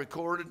 Carl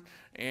recorded,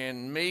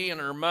 and me and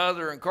her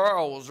mother and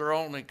Carl was her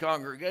only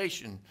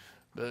congregation.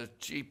 But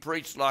she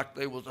preached like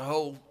there was a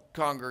whole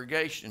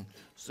congregation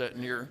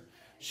sitting here.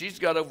 She's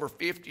got over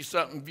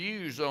 50-something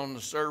views on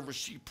the service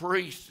she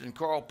preached, and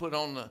Carl put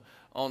on the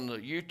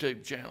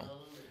YouTube channel.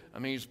 I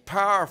mean, it's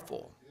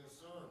powerful.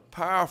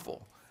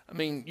 Powerful. I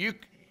mean,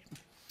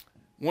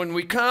 when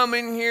we come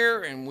in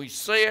here and we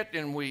sit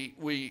and we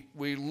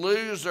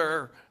lose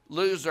our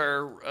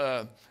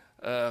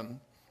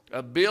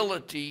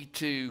ability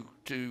to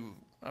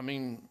I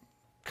mean,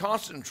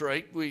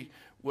 concentrate.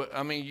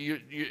 I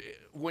mean,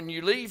 when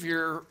you leave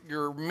here,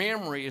 your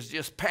memory is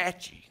just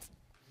patchy.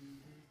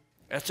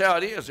 That's how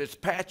it is. It's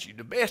patchy.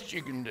 The best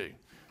you can do.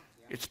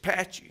 It's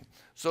patchy.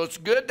 So it's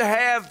good to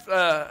have.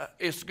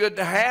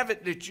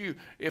 It that you.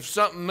 If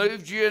something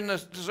moved you in the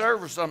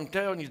service, I'm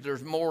telling you,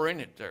 there's more in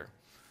it there.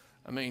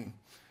 I mean,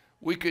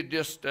 we could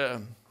just,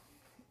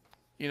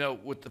 you know,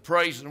 with the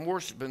praise and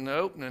worship in the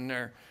opening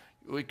there,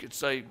 we could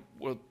say,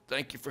 well,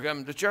 thank you for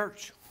coming to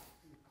church.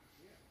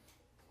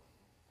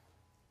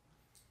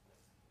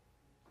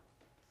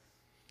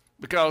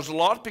 Because a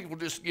lot of people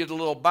just get a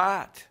little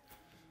bite.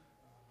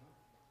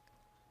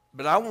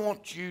 But I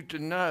want you to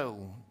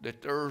know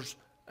that there's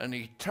an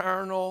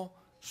eternal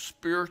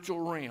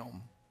spiritual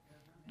realm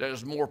that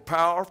is more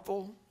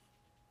powerful,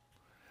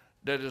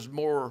 that is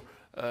more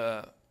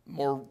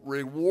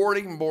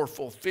rewarding, more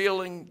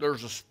fulfilling.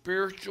 There's a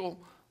spiritual,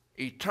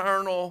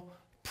 eternal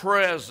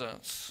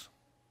presence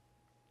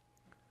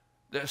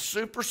that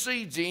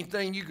supersedes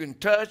anything you can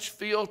touch,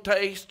 feel,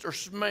 taste, or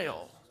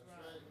smell.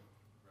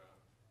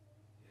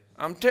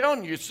 I'm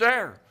telling you, it's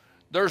there.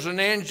 There's an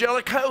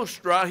angelic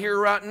host right here,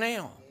 right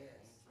now.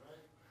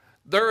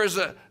 There is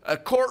a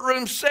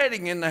courtroom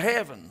setting in the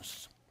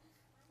heavens.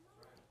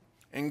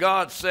 And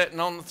God's sitting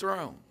on the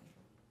throne.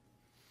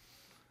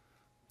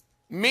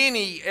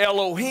 Many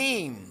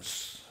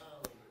Elohims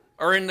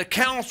are in the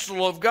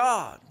council of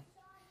God.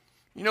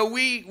 You know,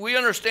 we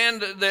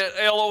understand that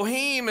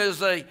Elohim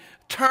is a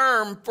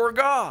term for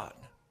God.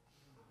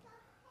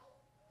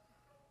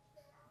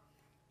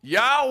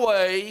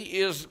 Yahweh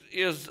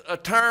is a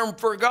term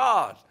for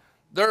God.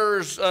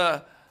 There's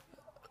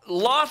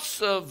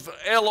lots of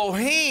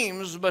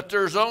Elohims, but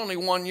there's only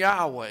one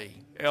Yahweh,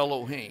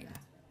 Elohim.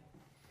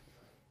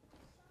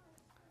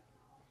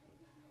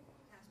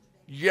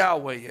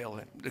 Yahweh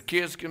Elohim. The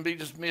kids can be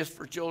dismissed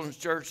for children's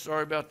church.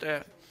 Sorry about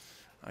that.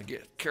 I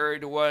get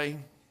carried away.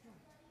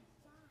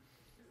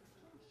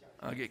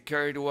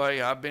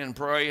 I've been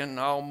praying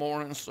all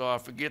morning, so I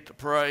forget to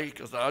pray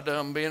because I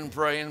done been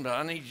praying, but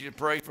I need you to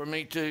pray for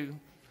me too.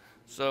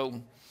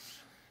 So,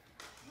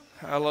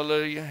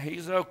 hallelujah.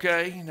 He's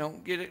okay.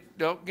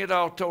 Don't get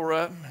all tore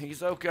up.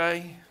 He's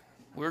okay.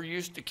 We're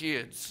used to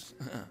kids.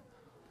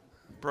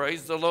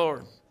 Praise the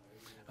Lord.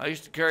 I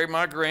used to carry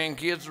my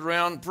grandkids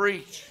around and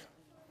preach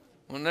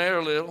when they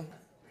were little.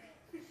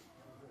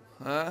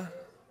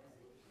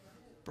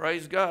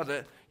 Praise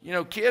God. You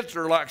know, kids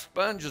are like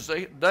sponges.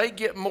 They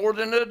get more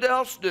than the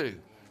adults do.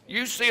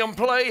 You see them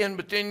playing,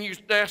 but then you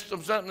ask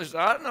them something, they say,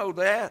 I know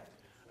that.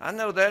 I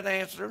know that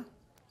answer.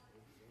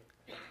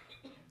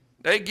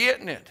 They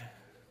getting it.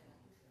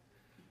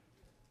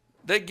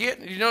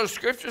 You know, the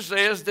scripture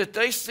says that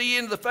they see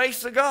in the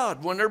face of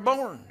God when they're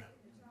born.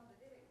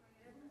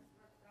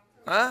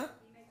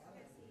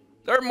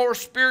 They're more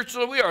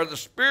spiritual than we are. The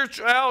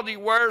spirituality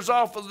wears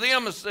off of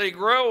them as they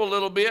grow a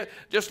little bit,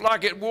 just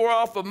like it wore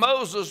off of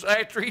Moses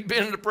after he'd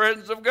been in the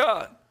presence of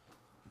God.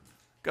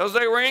 Because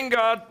they were in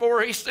God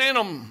before he sent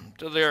them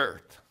to the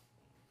earth.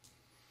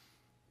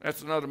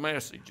 That's another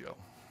message, y'all.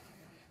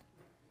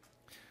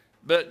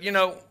 But, you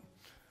know,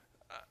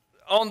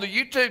 on the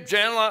YouTube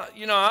channel,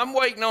 I'm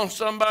waiting on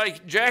somebody.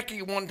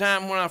 Jackie, one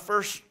time when I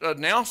first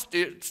announced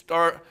it,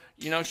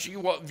 she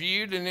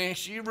viewed and then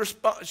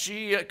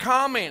she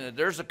commented.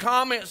 There's a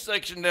comment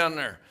section down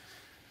there.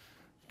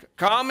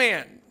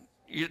 Comment.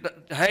 You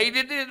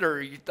hated it, or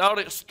you thought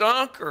it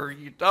stunk, or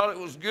you thought it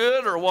was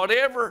good, or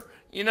whatever.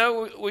 You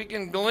know, we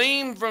can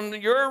glean from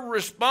your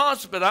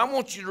response, but I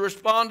want you to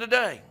respond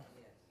today.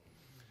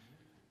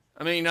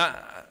 I mean,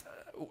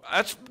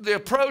 that's the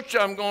approach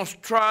I'm going to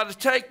try to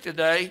take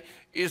today,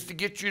 is to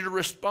get you to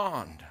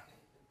respond.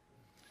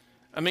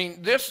 I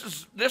mean,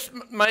 this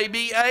may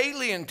be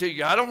alien to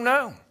you. I don't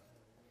know.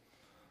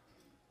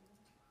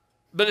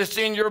 But it's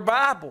in your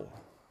Bible.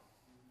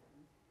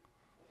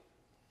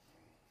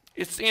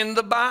 It's in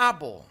the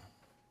Bible.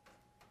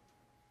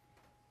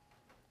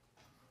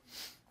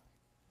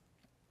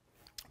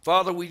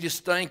 Father, we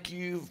just thank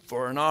you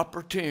for an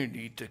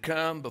opportunity to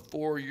come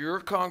before your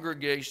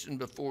congregation,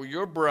 before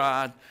your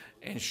bride,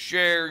 and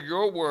share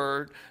your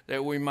word,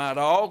 that we might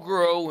all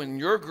grow in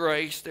your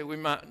grace, that we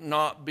might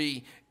not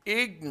be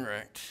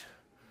ignorant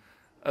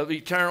of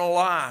eternal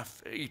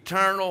life,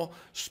 eternal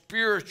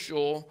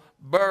spiritual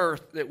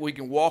birth that we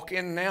can walk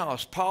in now.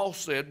 As Paul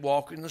said,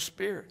 walk in the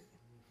Spirit,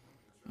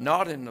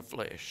 not in the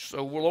flesh.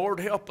 So, Lord,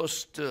 help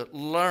us to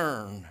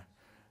learn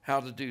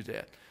how to do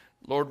that.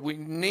 Lord, we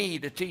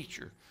need a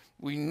teacher.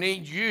 We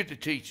need you to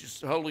teach us.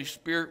 The Holy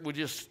Spirit will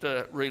just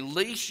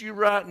release you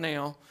right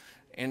now,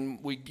 and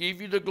we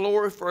give you the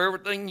glory for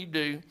everything you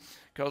do,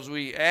 because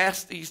we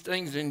ask these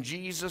things in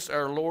Jesus,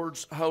 our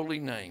Lord's holy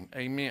name.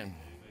 Amen.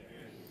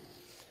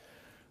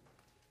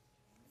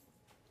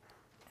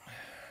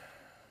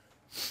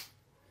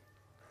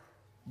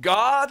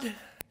 God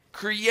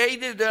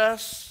created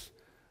us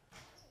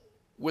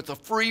with a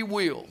free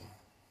will.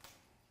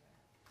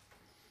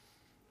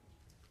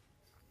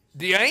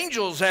 The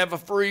angels have a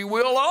free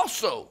will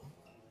also,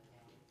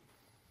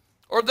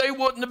 or they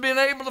wouldn't have been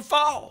able to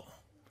fall.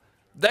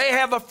 They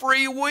have a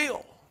free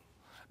will.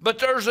 But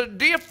there's a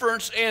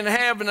difference in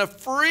having a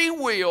free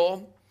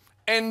will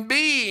and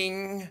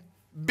being,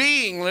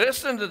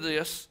 listen to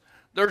this,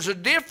 there's a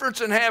difference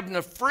in having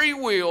a free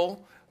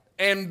will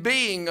and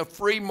being a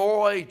free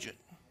moral agent.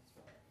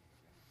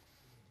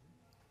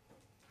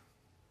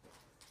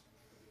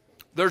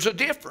 There's a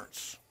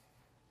difference.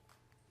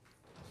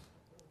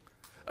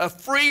 A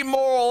free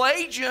moral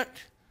agent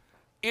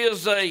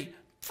is a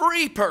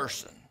free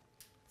person,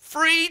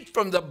 freed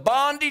from the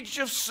bondage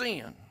of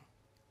sin.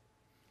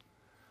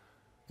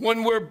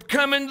 When we're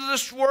coming to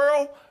this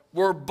world,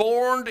 we're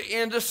born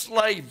into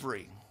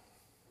slavery.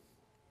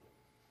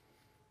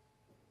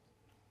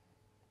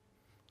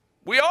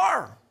 We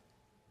are.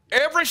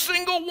 Every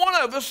single one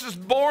of us is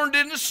born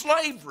into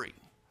slavery.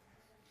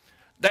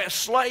 That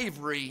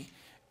slavery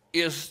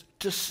is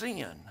to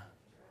sin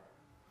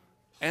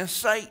and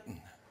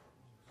Satan.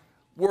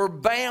 We're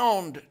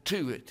bound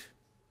to it.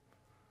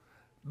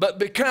 But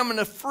becoming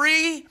a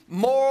free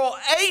moral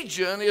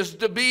agent is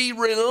to be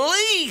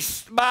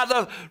released by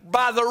the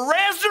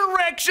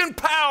resurrection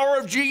power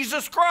of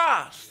Jesus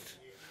Christ.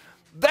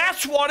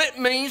 That's what it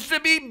means to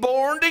be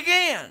born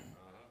again.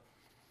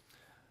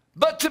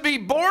 But to be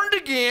born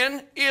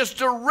again is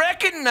to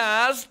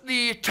recognize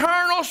the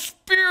eternal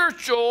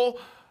spiritual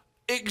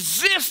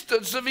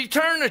existence of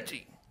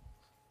eternity.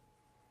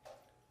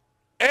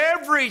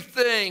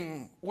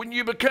 Everything, when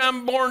you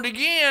become born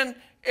again,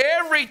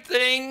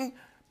 everything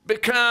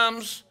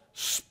becomes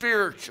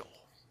spiritual.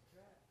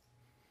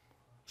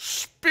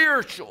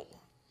 Spiritual.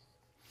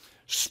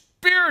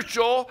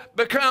 Spiritual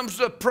becomes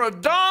the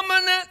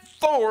predominant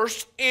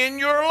force in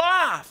your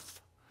life.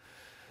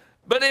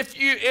 But if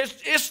you,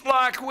 it's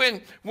like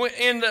when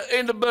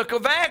in the book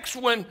of Acts,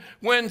 when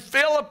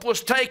Philip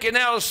was taken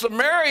out of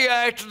Samaria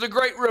after the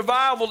great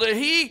revival that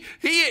he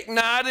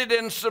ignited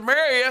in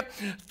Samaria,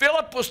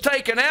 Philip was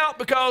taken out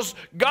because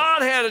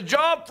God had a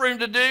job for him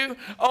to do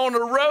on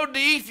the road to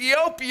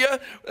Ethiopia.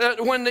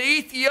 When the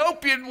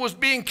Ethiopian was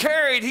being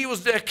carried, he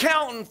was the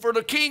accountant for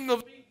the king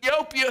of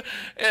Ethiopia,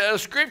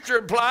 scripture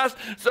implies.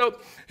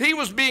 So he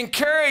was being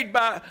carried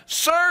by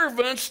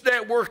servants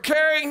that were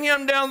carrying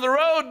him down the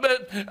road,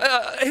 but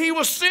he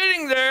was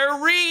sitting there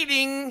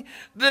reading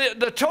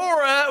the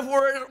Torah,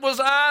 where it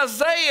was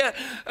Isaiah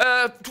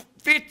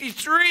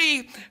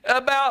 53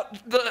 about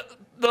the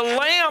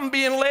lamb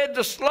being led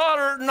to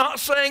slaughter, not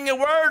saying a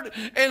word.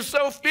 And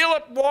so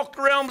Philip walked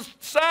around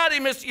beside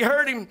him as he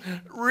heard him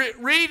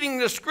reading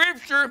the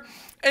scripture,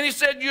 and he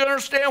said, "You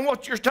understand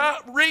what you're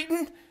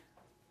reading?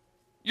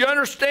 You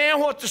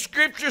understand what the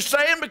scripture's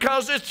saying?"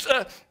 Because it's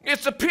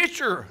a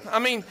picture. I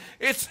mean,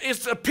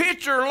 it's a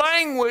picture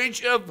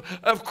language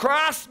of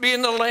Christ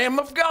being the Lamb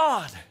of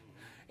God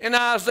in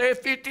Isaiah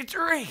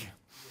 53.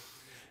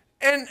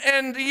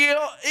 And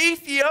the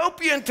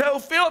Ethiopian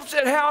told Philip,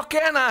 said, "How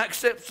can I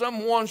except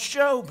someone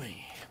show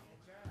me?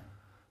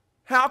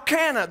 How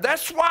can I?"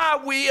 That's why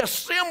we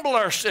assemble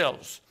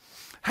ourselves.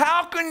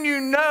 How can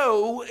you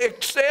know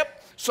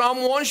except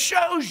someone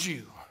shows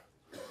you?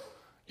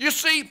 You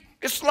see,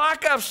 it's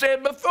like I've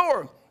said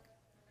before.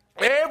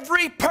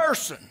 Every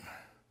person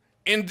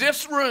in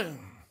this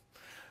room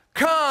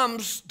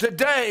comes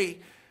today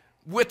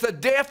with a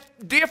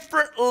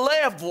different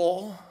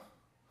level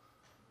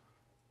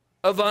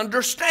of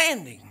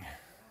understanding.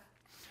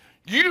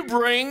 You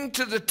bring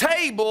to the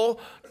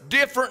table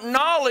different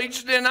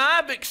knowledge than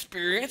I've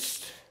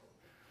experienced.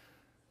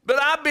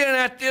 But I've been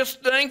at this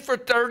thing for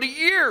 30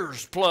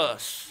 years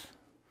plus.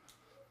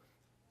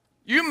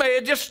 You may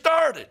have just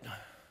started.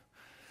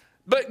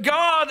 But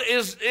God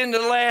is, in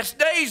the last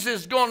days,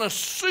 is going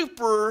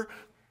to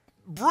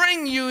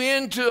bring you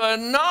into a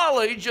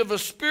knowledge of a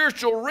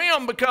spiritual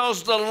realm,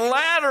 because the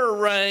latter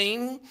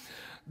rain,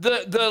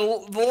 the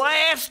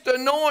last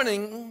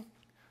anointing,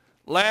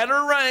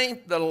 latter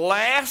rain, the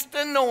last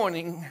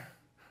anointing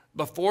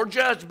before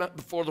judgment,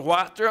 before the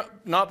white throne,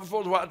 not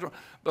before the white throne,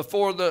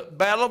 before the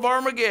battle of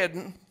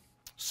Armageddon,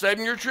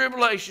 7-year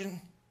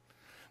tribulation,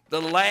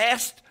 the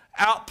last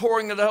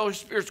outpouring of the Holy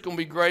Spirit is going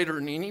to be greater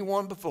than any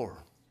one before.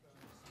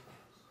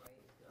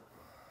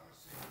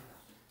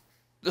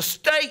 The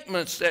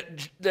statements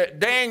that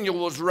Daniel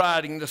was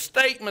writing, the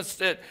statements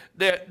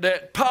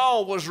that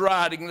Paul was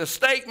writing, the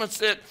statements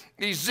that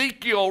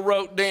Ezekiel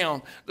wrote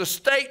down, the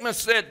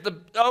statements that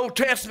the Old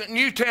Testament,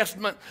 New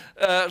Testament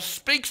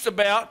speaks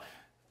about,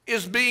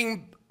 is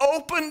being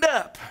opened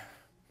up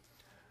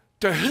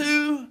to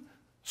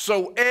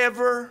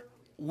whosoever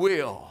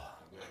will.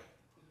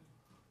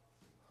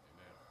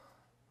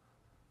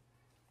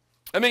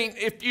 I mean,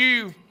 if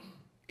you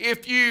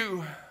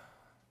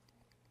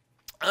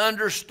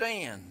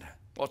understand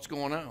what's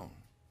going on,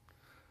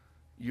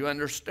 you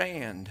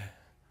understand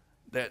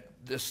that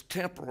this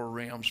temporal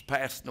realm's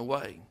passing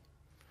away,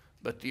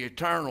 but the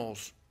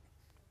eternal's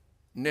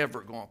never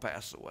going to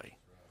pass away.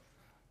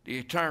 The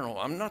eternal,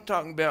 I'm not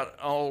talking about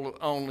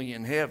only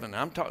in heaven.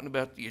 I'm talking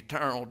about the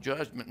eternal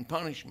judgment and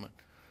punishment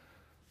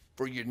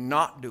for you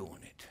not doing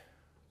it.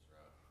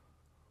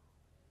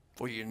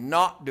 For you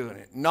not doing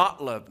it,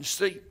 not loving.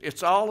 See,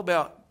 it's all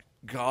about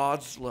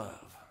God's love.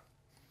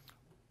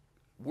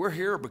 We're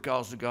here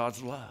because of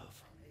God's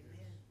love.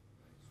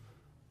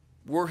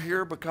 We're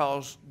here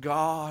because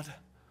God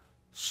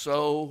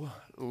so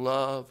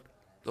loved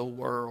the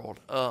world,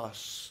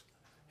 us.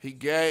 He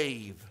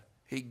gave.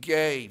 He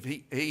gave.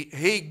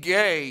 He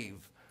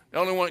gave. The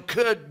only one that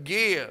could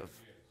give.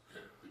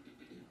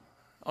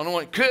 The only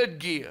one that could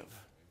give.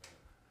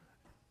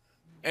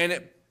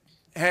 And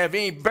have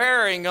any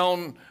bearing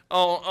on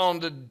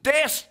the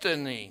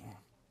destiny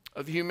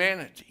of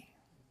humanity.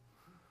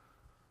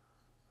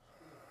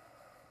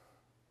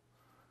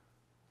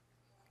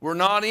 We're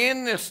not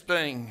in this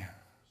thing.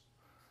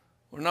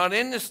 We're not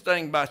in this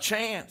thing by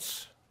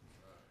chance.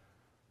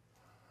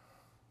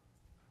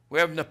 We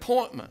have an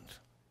appointment.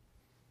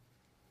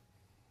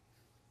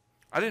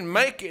 I didn't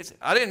make it.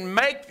 I didn't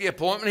make the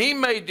appointment. He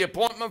made the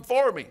appointment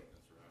for me.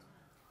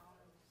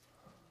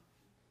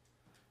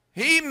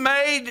 He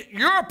made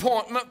your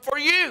appointment for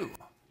you.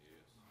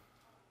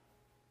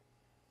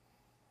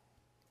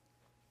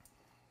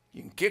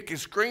 You can kick and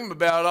scream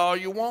about it all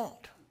you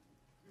want.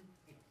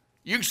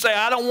 You can say,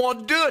 I don't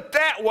want to do it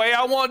that way.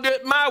 I want to do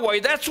it my way.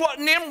 That's what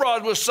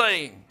Nimrod was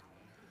saying.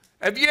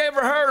 Have you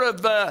ever heard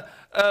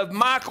of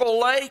Michael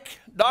Lake,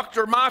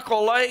 Dr.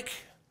 Michael Lake?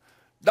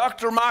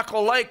 Dr.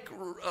 Michael Lake,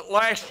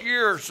 last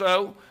year or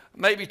so,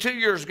 maybe 2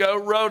 years ago,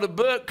 wrote a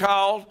book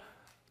called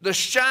The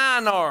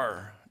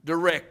Shinar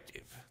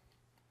Directive.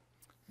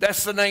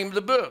 That's the name of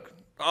the book.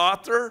 The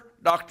author,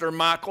 Dr.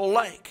 Michael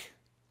Lake.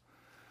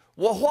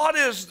 Well, what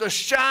is the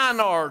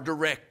Shinar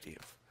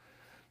Directive?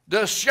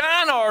 The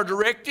Shinar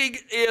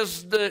Directive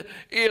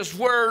is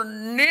where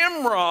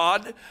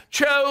Nimrod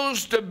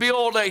chose to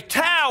build a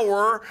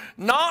tower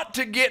not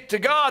to get to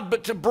God,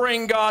 but to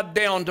bring God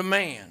down to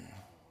man.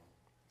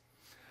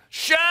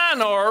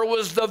 Shinar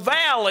was the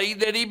valley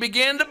that he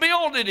began to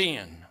build it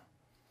in.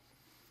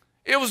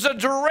 It was a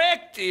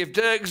directive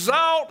to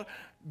exalt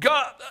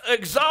God,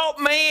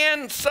 exalt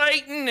man,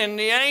 Satan, and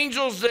the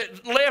angels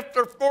that left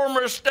their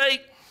former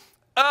estate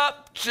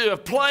up to a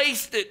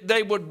place that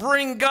they would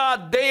bring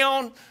God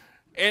down,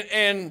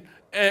 and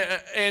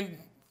it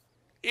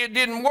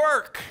didn't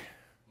work.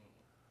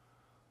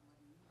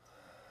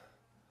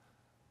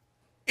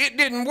 It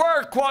didn't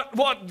work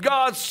what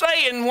God's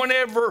saying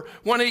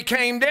when he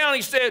came down.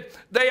 He said,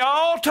 they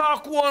all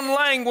talk one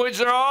language.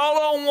 They're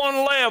all on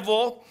one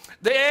level.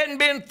 They hadn't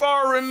been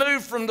far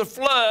removed from the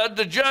flood,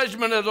 the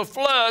judgment of the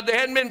flood. They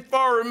hadn't been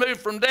far removed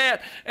from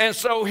that. And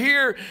so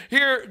here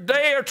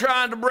they are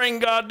trying to bring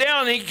God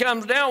down. And he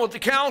comes down with the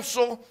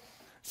council,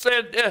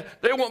 said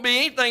there won't be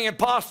anything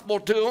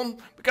impossible to them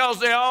because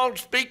they all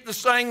speak the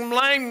same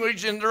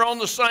language and they're on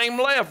the same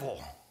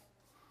level.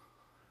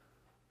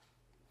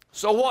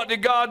 So what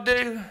did God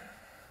do?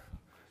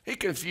 He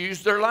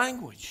confused their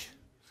language.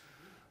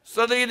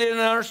 So they didn't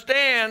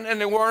understand, and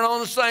they weren't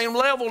on the same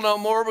level no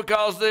more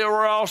because they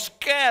were all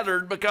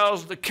scattered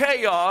because the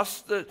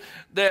chaos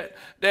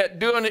that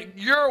doing it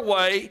your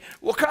way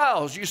will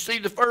cause. You see,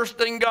 the first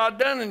thing God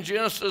done in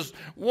Genesis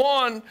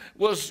 1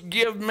 was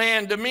give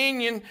man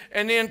dominion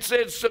and then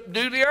said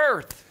subdue the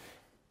earth.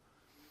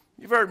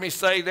 You've heard me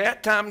say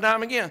that time and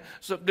time again.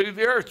 Subdue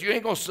the earth. You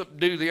ain't going to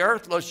subdue the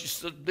earth unless you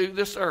subdue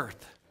this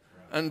earth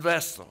and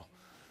vessel.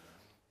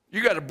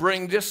 You got to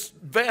bring this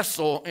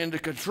vessel into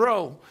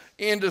control,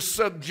 into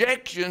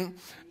subjection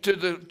to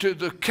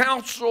the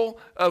counsel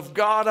of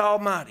God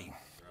Almighty.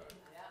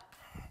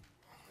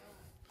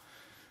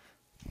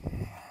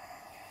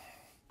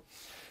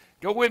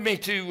 Go with me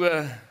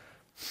to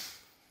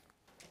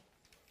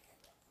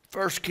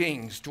 1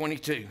 Kings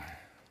 22.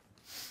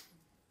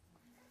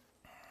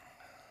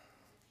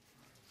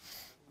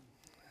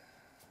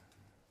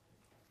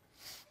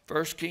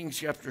 First Kings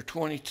chapter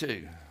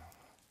 22.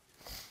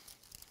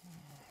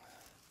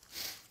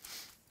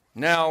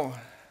 Now,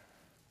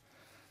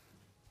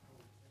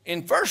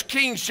 in 1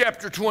 Kings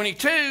chapter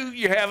 22,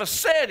 you have a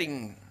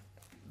setting.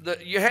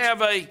 You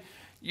have a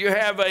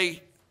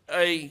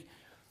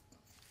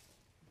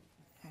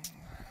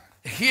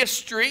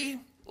history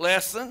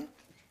lesson.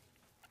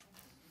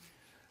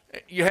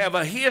 You have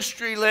a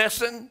history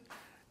lesson.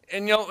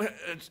 And you know,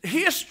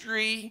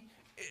 history,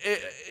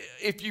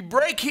 if you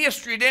break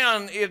history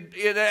down,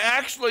 it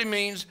actually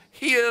means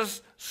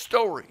his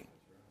story.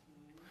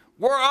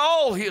 We're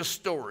all his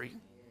story.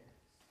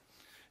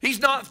 He's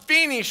not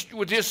finished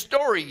with his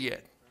story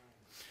yet.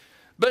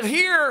 But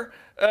here,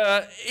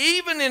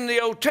 even in the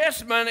Old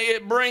Testament,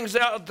 it brings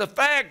out the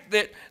fact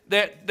that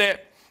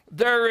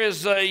there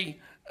is a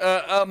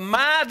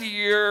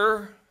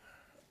mightier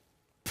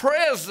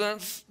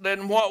presence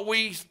than what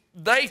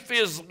they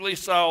physically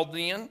saw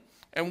then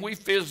and we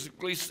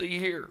physically see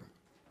here.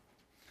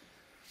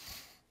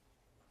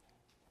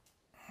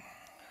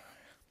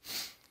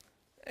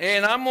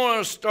 And I'm going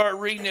to start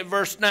reading at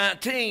verse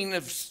 19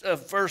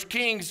 of 1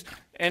 Kings,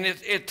 and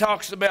it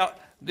talks about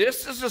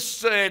this is a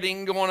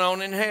setting going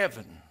on in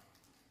heaven.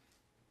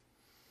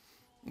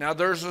 Now,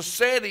 there's a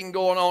setting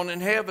going on in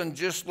heaven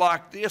just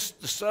like this.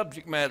 The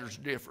subject matter's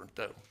different,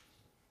 though.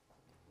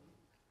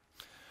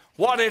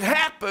 What had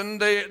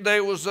happened,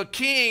 there was a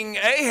king,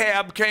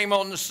 Ahab, came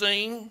on the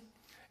scene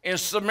in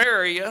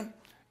Samaria,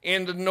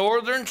 in the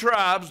northern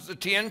tribes, the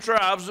 10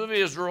 tribes of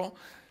Israel.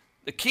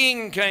 The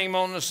king came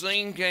on the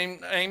scene,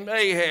 named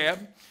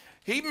Ahab.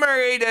 He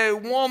married a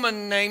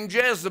woman named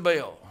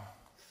Jezebel.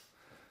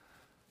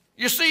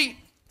 You see,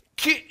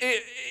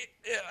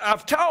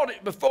 I've taught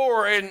it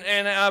before,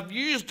 and I've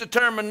used the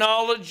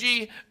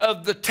terminology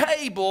of the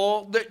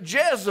table that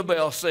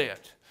Jezebel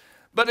set.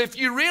 But if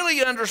you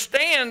really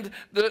understand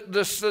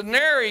the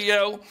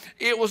scenario,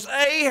 it was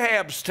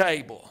Ahab's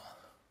table.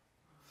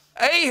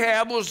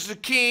 Ahab was the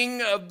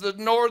king of the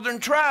northern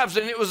tribes,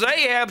 and it was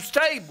Ahab's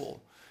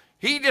table.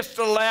 He just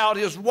allowed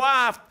his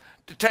wife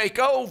to take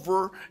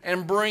over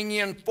and bring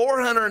in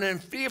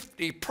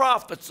 450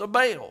 prophets of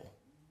Baal.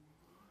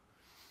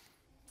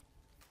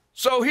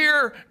 So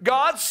here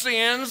God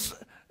sends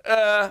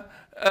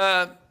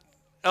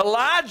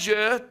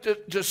Elijah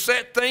to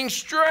set things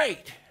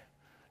straight,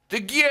 to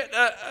get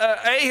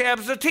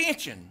Ahab's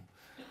attention.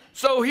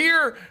 So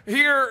here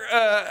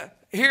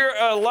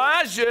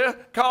Elijah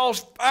calls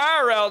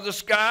fire out of the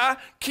sky,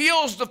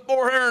 kills the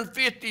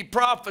 450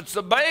 prophets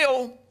of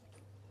Baal,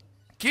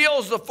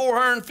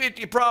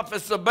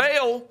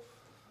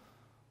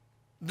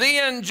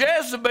 Then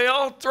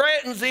Jezebel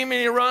threatens him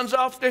and he runs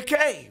off the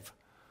cave.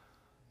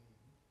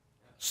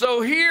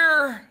 So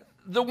here,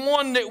 the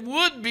one that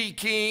would be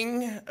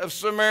king of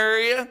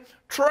Samaria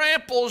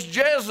tramples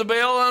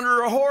Jezebel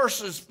under a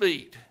horse's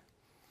feet,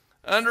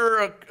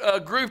 under a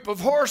group of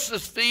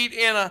horses' feet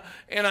in an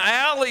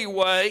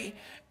alleyway,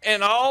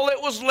 and all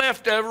that was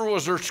left of her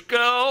was her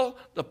skull,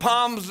 the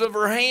palms of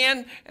her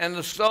hand, and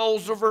the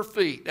soles of her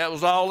feet. That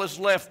was all that's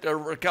left of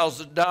her because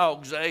the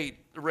dogs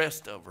ate the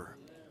rest of her.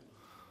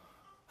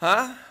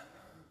 Huh?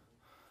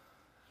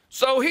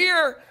 So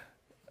here,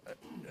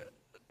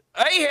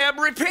 Ahab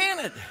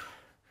repented.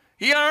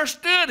 He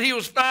understood he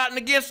was fighting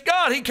against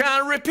God. He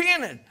kind of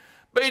repented,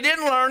 but he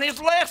didn't learn his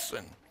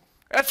lesson.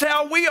 That's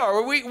how we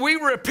are. We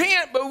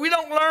repent, but we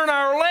don't learn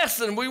our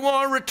lesson. We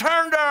want to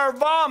return to our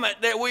vomit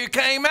that we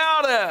came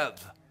out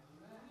of.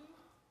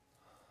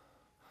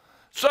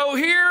 So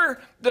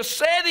here the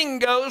setting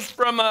goes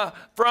from a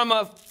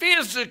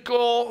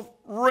physical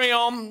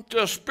realm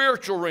to a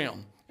spiritual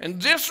realm.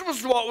 And this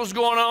was what was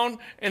going on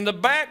in the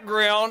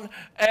background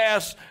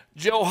as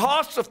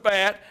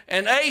Jehoshaphat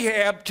and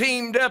Ahab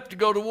teamed up to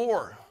go to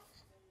war.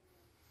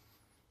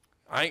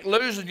 I ain't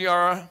losing you,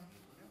 are I?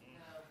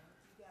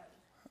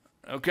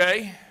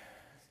 Okay?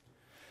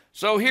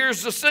 So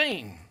here's the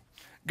scene.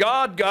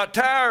 God got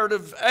tired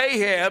of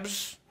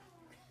Ahab's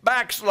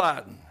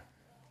backsliding.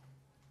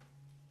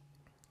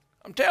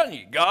 I'm telling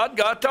you, God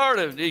got tired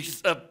of it. He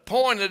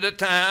appointed a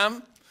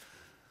time.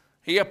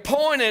 He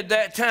appointed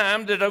that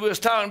time that I was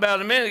talking about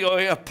a minute ago.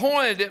 He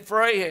appointed it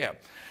for Ahab.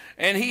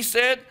 And he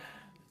said,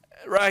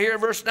 right here,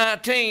 verse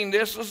 19,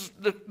 this is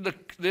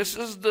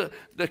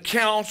the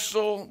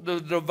counsel,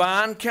 the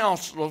divine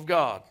counsel of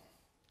God.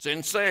 It's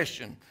in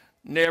session.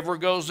 Never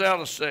goes out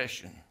of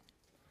session.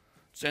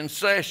 It's in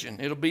session.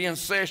 It'll be in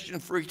session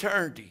for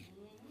eternity.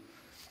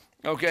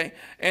 Okay?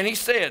 And he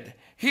said,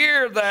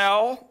 hear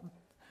thou,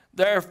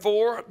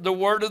 therefore, the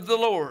word of the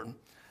Lord.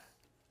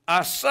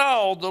 I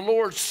saw the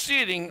Lord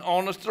sitting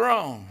on a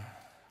throne.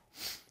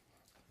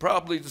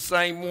 Probably the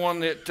same one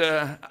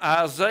that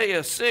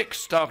Isaiah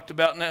 6 talked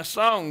about in that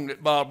song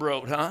that Bob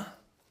wrote, huh?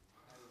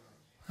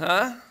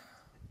 Huh?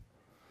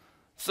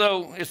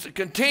 So it's a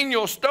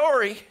continual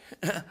story,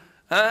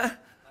 huh?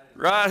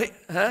 Right?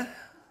 Huh?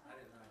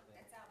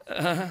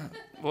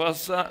 Well,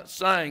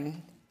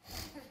 sang.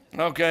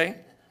 Okay.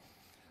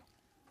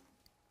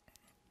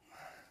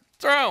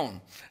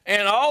 Throne.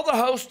 And all the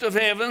host of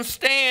heaven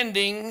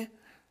standing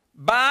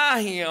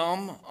by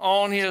him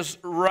on his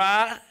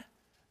right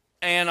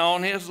and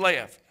on his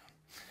left.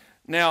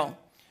 Now,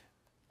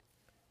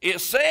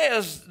 it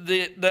says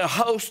the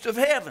host of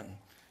heaven.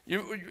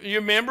 You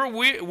remember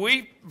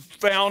we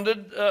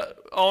founded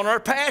on our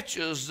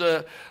patches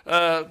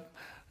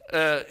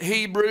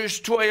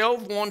Hebrews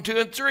 12, 1, 2,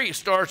 and 3. It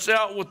starts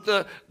out with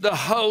the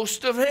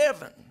host of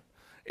heaven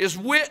is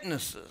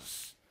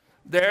witnesses.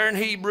 There in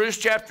Hebrews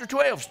chapter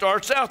 12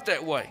 starts out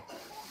that way.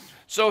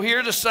 So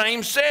here the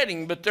same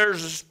setting, but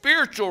there's a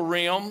spiritual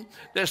realm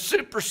that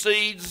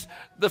supersedes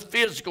the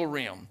physical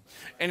realm.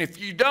 And if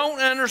you don't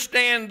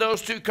understand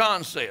those two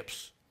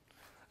concepts,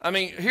 I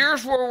mean,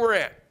 here's where we're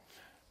at.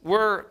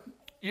 Where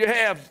you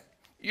have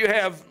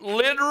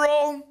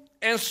literal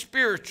and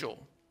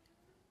spiritual.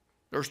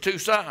 There's two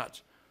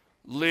sides.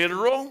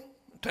 Literal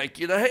will take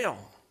you to hell.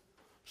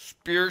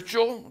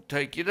 Spiritual will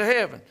take you to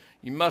heaven.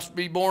 You must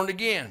be born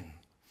again.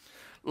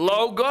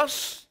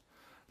 Logos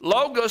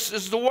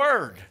is the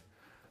word.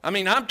 I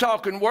mean, I'm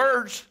talking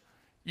words.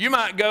 You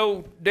might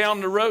go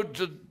down the road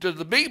to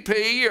the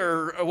BP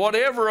or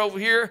whatever over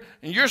here,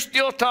 and you're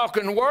still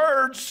talking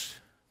words.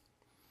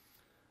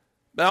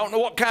 But I don't know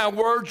what kind of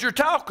words you're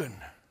talking.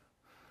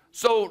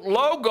 So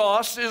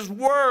logos is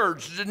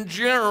words in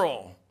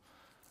general.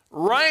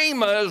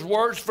 Rhema is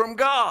words from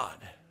God.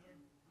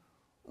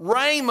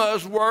 Rhema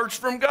is words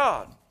from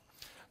God.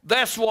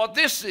 That's what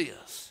this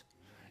is.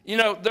 You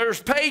know,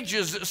 there's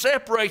pages that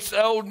separates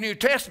the Old and New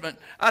Testament.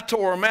 I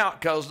tore them out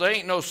because there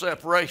ain't no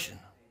separation.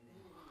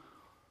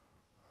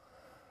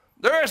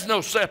 There is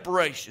no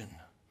separation.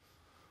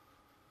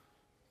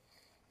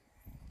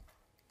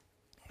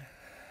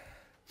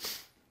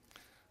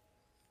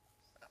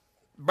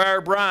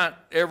 Bear Bryant,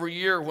 every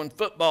year when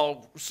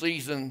football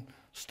season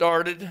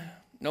started,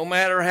 no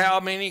matter how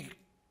many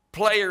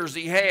players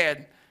he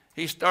had,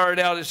 he started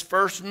out his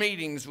first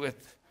meetings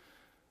with,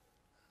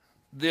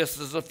 "This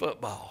is a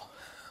football."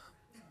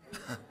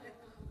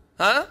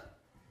 Huh?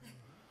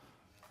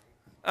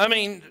 I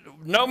mean,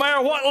 no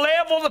matter what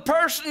level the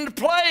person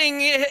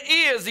playing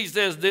is, he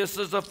says, "This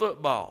is a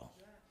football."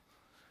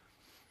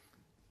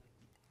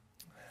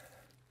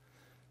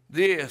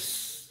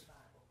 This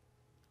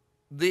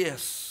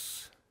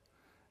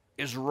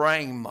is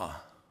Rhema.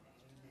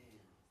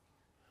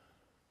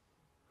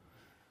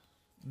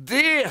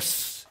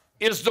 This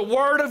is the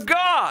Word of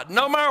God.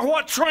 No matter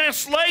what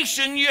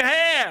translation you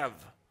have,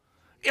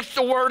 it's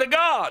the Word of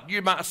God.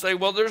 You might say,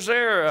 "Well, there's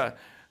there a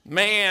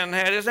man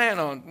had his hand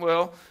on."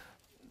 Well,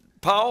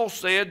 Paul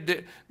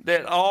said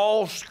that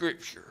all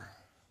Scripture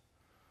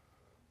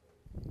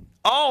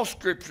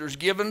is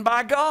given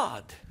by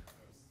God.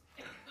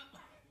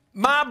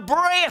 My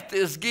breath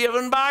is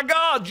given by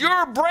God.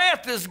 Your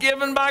breath is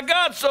given by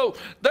God. So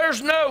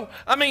there's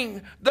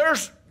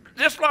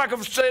just like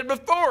I've said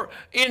before,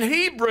 in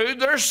Hebrew,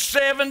 there's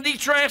 70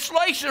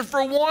 translations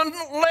for one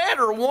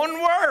letter,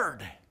 one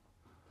word.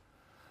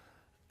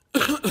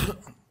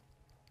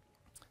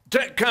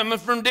 Coming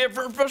from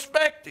different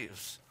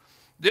perspectives.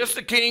 This is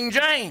the King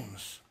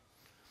James.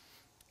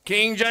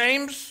 King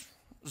James,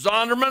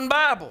 Zondervan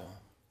Bible.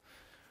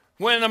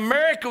 When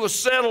America was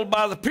settled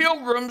by the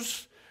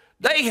Pilgrims,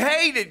 they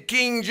hated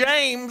King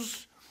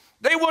James.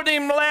 They wouldn't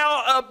even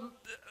allow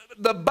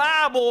the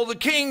Bible, the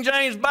King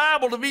James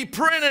Bible, to be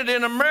printed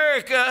in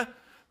America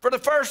for the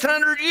first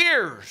 100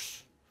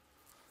 years.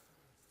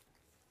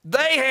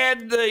 They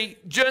had the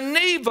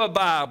Geneva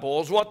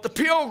Bibles, what the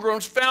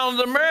Pilgrims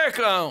founded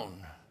America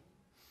on.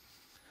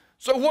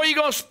 So what are you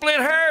going to split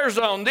hairs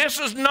on? This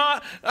is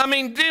not,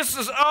 this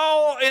is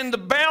all in the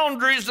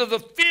boundaries of the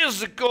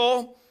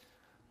physical,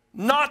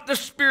 not the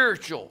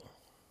spiritual.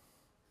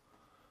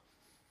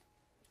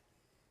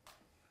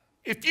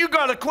 If you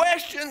got a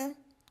question,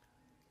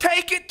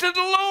 take it to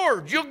the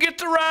Lord. You'll get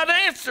the right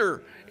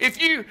answer.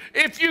 If you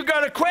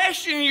got a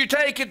question, you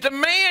take it to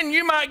man,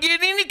 you might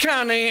get any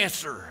kind of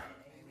answer.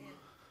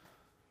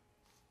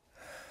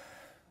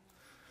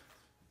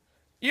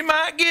 You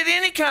might get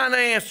any kind of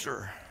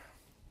answer.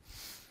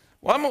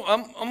 Well,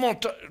 I'm going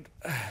to.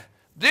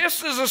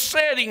 This is a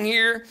setting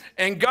here,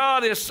 and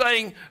God is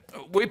saying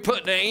we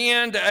put an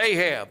end to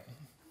Ahab.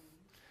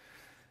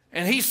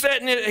 And he's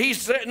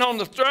sitting on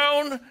the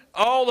throne.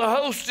 All the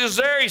host is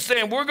there. He's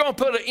saying, we're going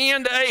to put an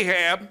end to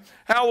Ahab.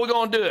 How are we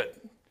going to do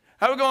it?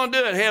 How are we going to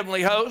do it,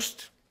 heavenly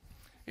host?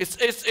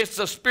 It's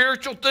a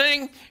spiritual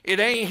thing. It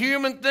ain't a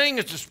human thing.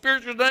 It's a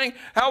spiritual thing.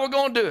 How are we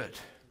going to do it?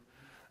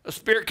 A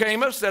spirit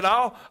came up and said,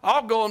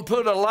 I'll go and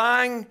put a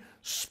lying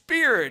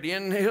spirit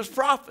in his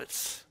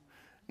prophets.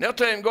 And they'll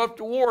tell him to go up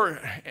to war,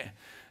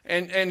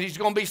 and he's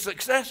going to be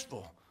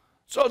successful.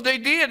 So they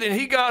did, and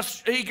he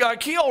got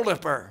killed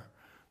up there.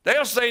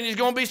 They're saying he's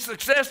going to be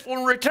successful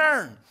in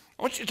return.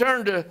 I want you to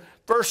turn to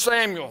 1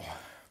 Samuel.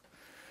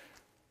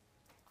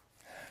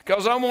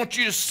 Because I want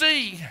you to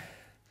see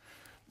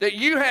that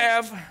you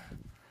have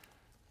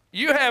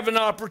an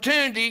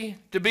opportunity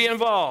to be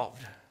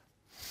involved.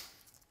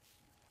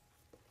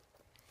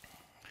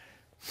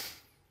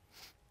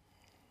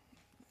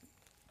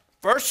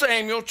 First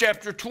Samuel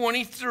chapter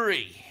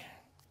 23.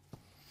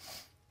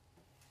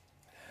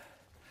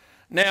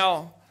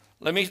 Now,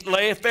 let me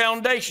lay a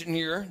foundation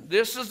here.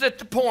 This is at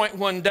the point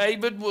when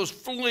David was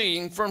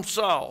fleeing from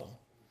Saul.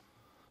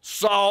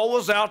 Saul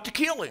was out to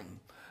kill him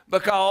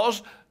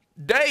because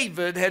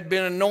David had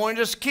been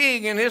anointed as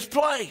king in his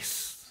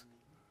place.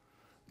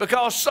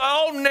 Because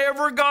Saul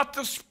never got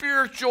the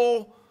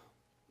spiritual,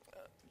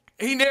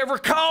 he never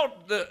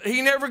got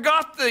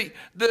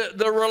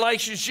the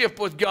relationship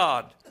with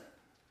God.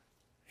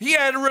 He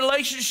had a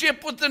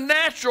relationship with the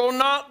natural,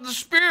 not the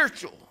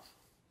spiritual.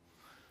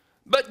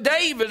 But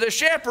David, a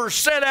shepherd,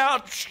 set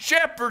out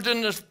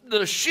shepherding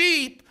the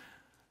sheep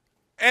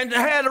and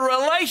had a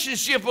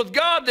relationship with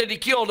God that he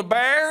killed a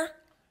bear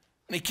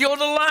and he killed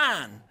a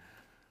lion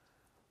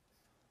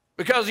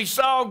because he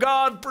saw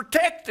God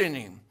protecting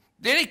him.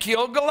 Then he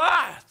killed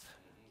Goliath.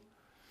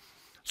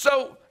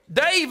 So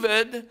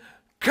David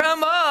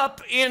come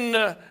up in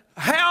the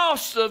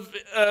house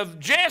of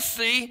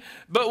Jesse,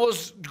 but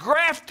was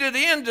grafted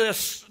into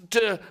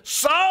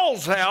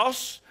Saul's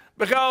house.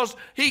 Because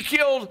he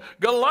killed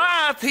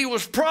Goliath, he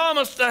was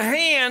promised the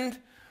hand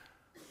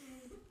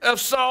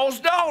of Saul's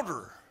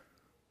daughter.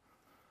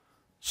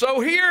 So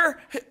here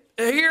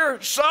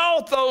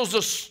Saul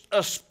throws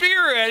a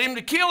spear at him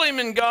to kill him,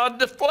 and God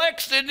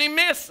deflects it and he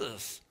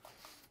misses.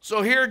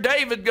 So here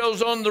David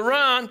goes on the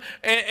run,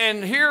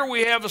 and here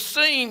we have a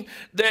scene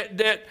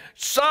that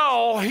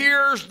Saul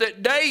hears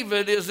that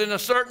David is in a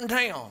certain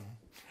town.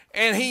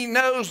 And he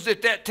knows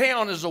that that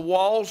town is a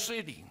walled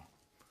city.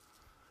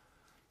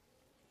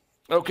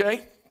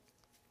 Okay?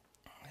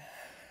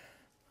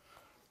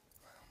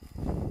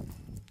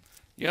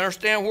 You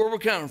understand where we're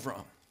coming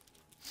from?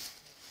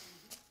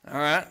 All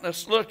right,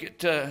 let's look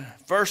at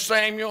 1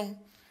 Samuel.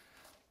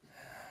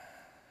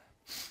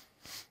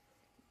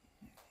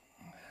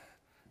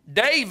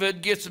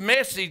 David gets a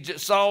message that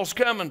Saul's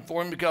coming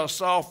for him because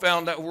Saul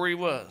found out where he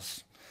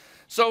was.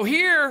 So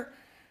here,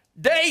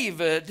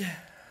 David,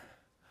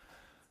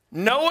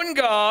 knowing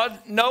God,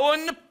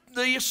 knowing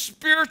the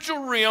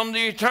spiritual realm,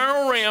 the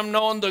eternal realm,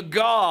 knowing the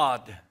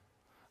God.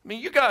 I mean,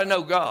 you got to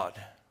know God.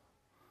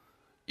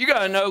 You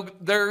got to know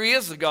there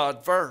is a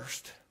God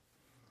first.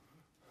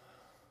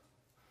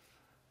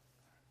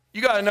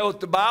 You got to know what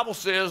the Bible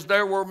says.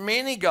 There were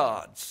many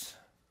gods,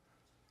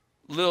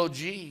 little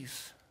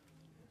g's.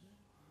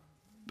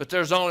 But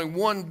there's only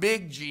one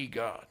big G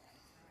God.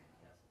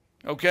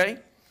 Okay?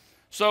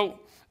 So,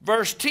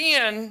 verse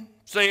 10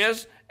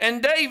 says,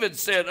 and David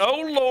said,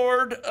 O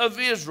Lord of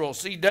Israel.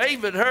 See,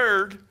 David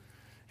heard.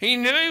 He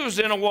knew he was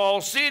in a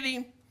walled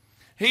city.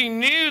 He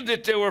knew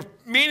that there were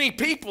many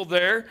people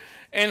there.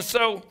 And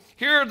so,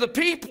 here the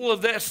people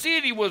of that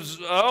city was,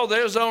 oh,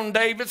 there's on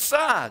David's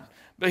side.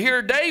 But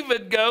here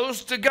David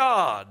goes to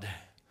God.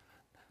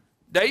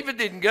 David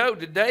didn't go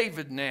to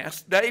David's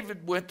nest.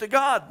 David went to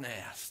God's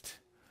nest.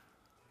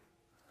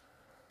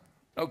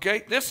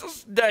 Okay, this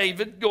is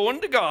David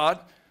going to God,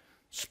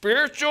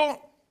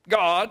 spiritual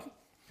God,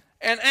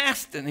 and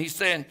asking. He's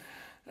saying,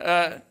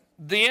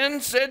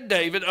 then said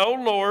David, O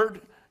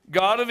Lord,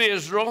 God of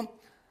Israel,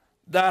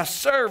 thy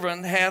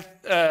servant hath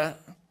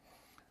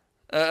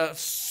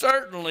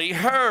certainly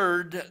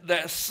heard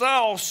that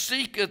Saul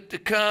seeketh to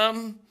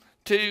come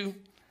to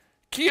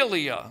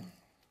Keilah,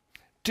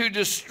 to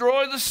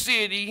destroy the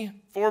city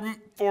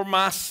for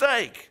my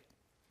sake.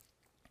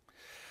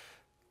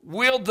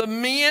 Will the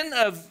men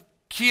of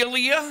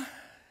Keilah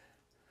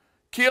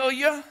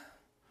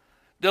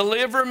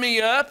deliver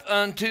me up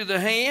unto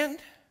his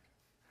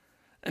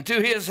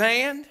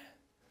hand?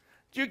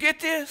 Do you get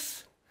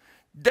this?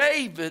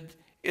 David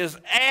is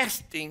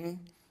asking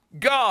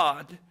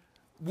God,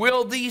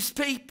 will these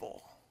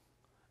people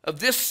of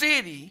this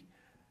city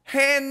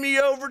hand me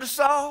over to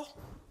Saul?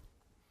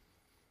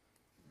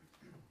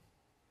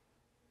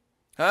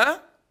 Huh?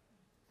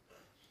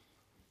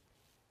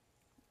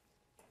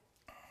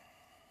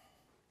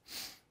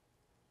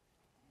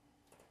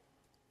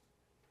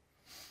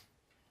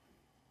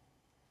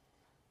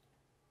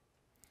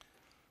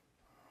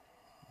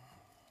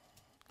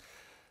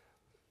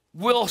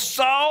 Will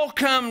Saul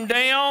come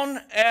down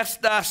as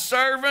thy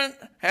servant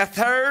hath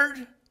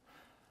heard?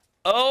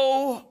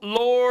 O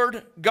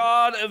Lord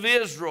God of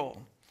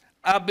Israel,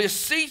 I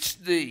beseech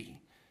thee,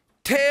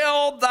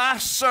 tell thy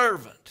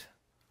servant.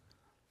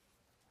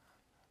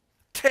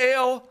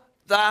 Tell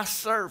thy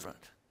servant.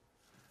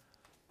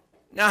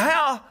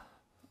 Now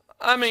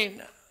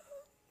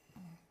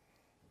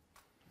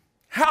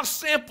how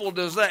simple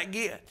does that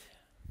get?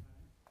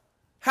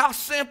 How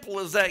simple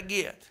does that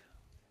get?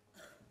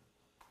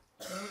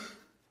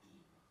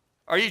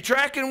 Are you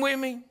tracking with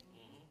me?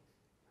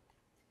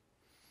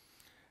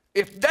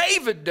 If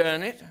David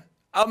done it,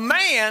 a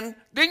man,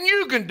 then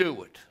you can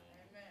do it.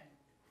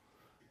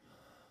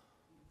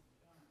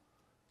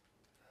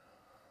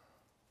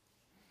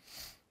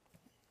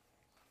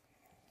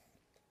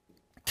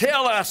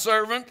 Tell thy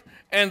servant,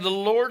 and the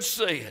Lord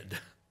said.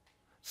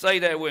 Say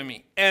that with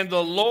me. And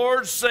the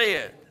Lord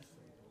said.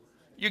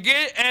 You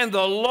get it? And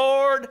the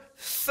Lord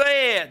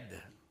said.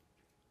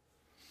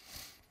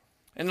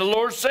 And the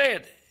Lord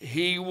said,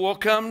 he will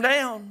come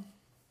down.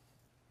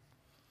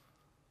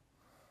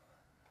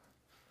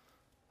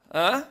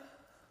 Huh?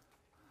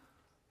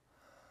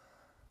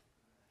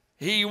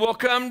 He will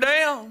come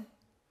down.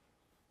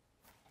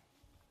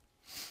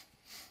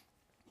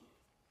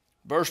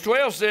 Verse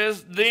 12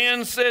 says,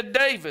 then said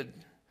David,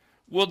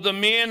 will the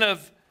men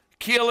of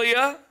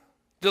Keilah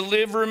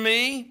deliver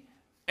me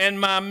and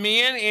my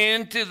men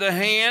into the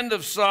hand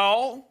of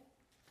Saul?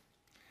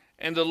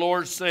 And the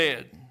Lord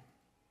said,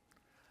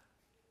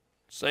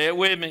 say it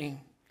with me,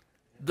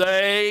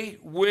 they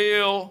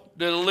will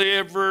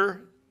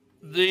deliver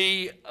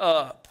thee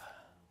up.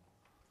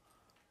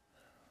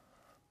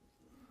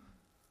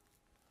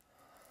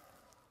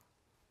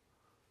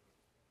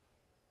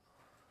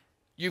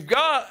 You've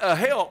got a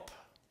help.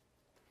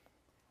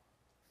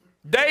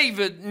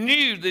 David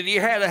knew that he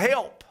had a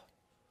help.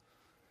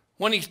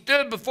 When he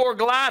stood before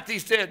Goliath, he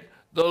said,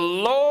 the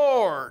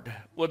Lord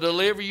will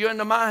deliver you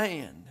into my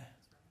hand.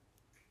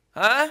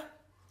 Huh?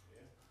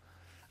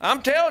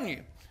 I'm telling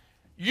you,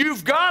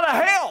 you've got a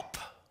help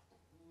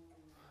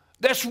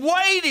that's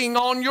waiting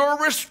on your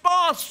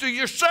response to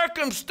your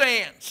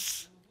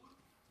circumstance.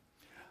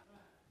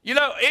 You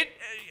know,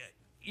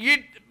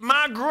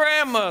 my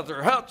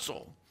grandmother,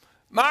 Hutzel,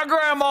 my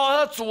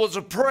grandma Hutzel was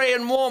a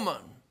praying woman.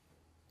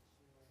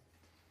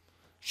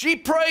 She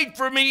prayed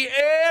for me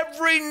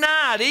every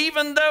night,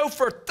 even though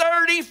for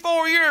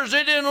 34 years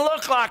it didn't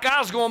look like I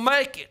was going to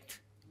make it.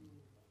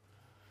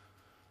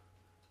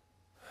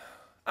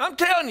 I'm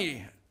telling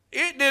you,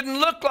 it didn't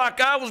look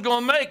like I was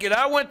going to make it.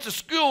 I went to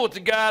school with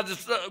the guy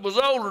that was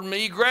older than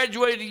me. He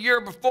graduated a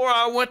year before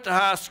I went to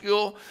high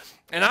school,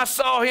 and I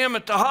saw him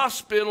at the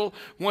hospital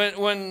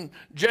when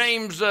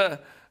James,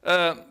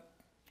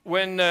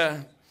 when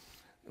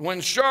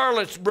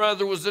Charlotte's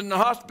brother was in the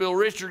hospital,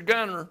 Richard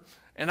Gunner.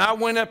 And I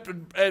went up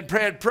and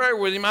had prayer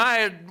with him. I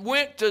had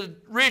went to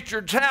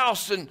Richard's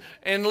house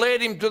and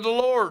led him to the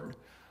Lord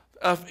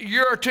a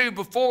year or two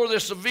before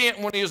this event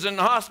when he was in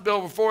the hospital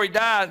before he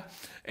died.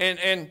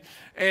 And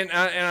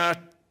I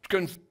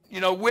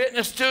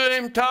witnessed to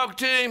him, talked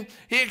to him.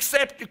 He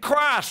accepted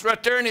Christ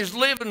right there in his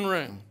living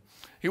room.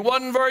 He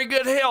wasn't very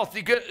good health.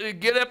 He could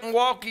get up and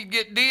walk. He'd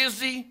get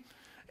dizzy.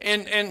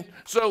 And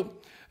so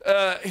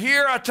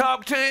here I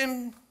talked to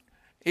him.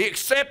 He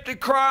accepted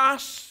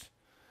Christ.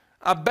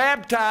 I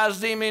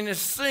baptized him in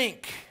his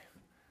sink,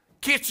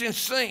 kitchen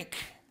sink.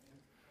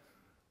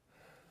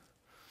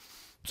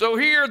 So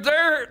here,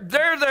 there,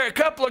 a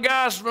couple of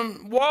guys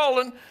from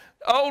Wallen,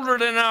 older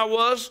than I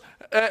was.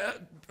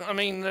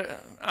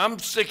 I'm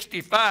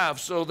 65,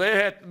 so they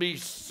had to be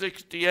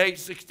 68,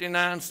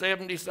 69,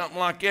 70, something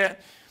like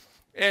that.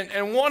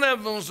 And one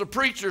of them was a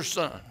preacher's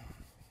son.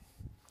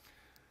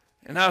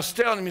 And I was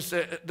telling him, he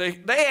said,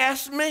 they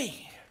asked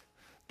me.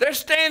 They're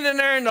standing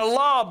there in the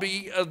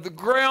lobby of the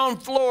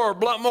ground floor of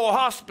Bluntmore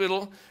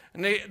Hospital,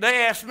 and they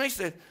asked me,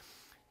 said,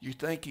 you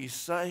think he's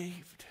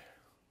saved?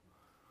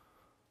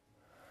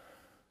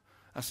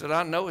 I said,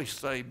 I know he's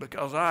saved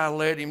because I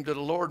led him to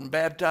the Lord and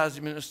baptized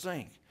him in the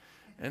sink.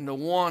 And the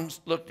one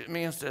looked at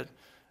me and said,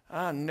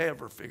 I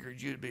never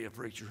figured you'd be a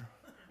preacher.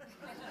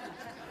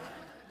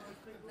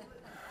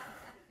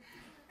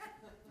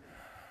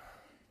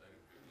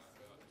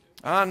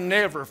 I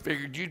never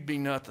figured you'd be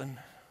nothing.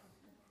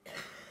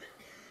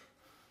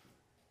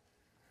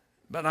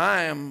 But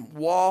I am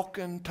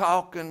walking,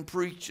 talking,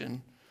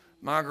 preaching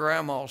my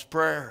grandma's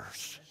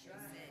prayers.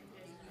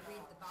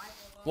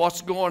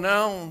 What's going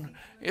on?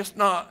 It's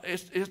not.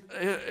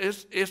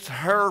 It's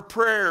her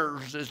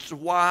prayers. It's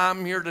why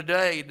I'm here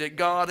today. That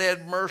God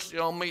had mercy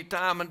on me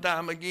time and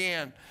time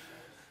again.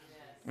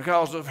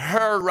 Because of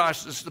her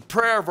righteousness. The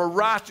prayer of a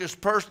righteous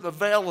person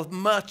availeth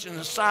much in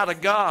the sight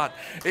of God.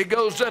 It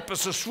goes up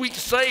as a sweet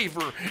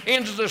savor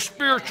into the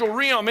spiritual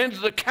realm, into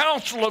the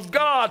counsel of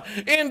God,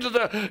 into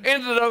the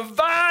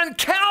divine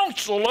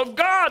counsel of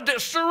God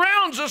that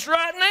surrounds us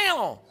right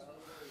now.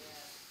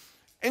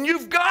 And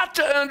you've got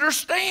to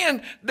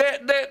understand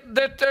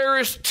that there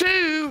is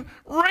two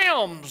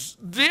realms.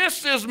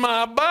 This is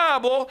my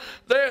Bible.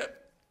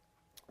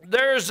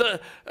 There's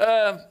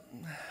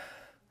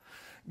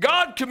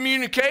God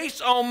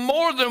communicates on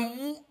more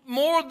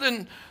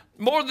than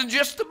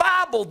just the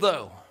Bible,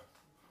 though.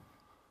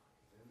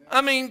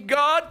 I mean,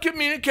 God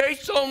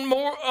communicates on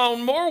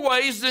more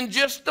ways than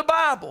just the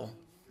Bible.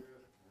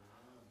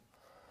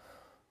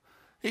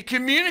 He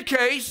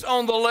communicates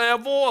on the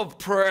level of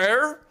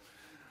prayer.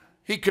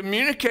 He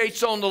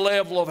communicates on the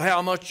level of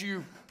how much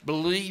you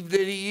believe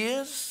that He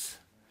is,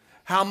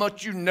 how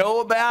much you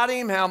know about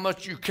Him, how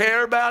much you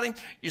care about Him.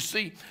 You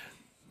see,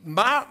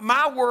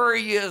 my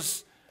worry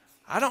is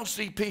I don't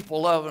see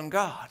people loving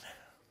God.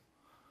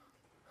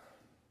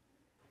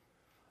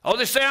 Oh,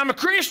 they say I'm a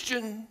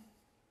Christian,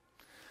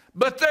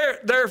 but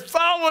they're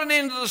falling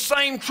into the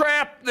same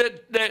trap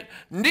that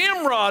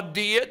Nimrod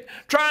did,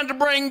 trying to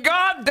bring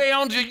God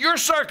down to your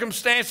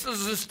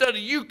circumstances instead of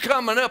you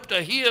coming up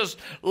to His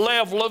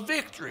level of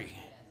victory.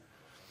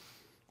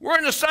 We're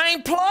in the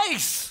same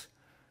place.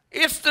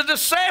 It's the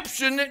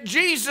deception that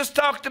Jesus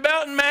talked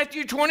about in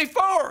Matthew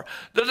 24.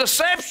 The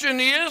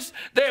deception is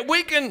that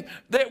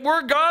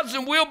we're God's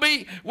and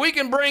we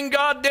can bring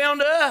God down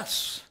to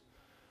us.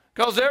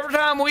 Because every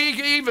time we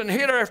even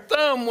hit our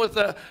thumb with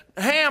a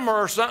hammer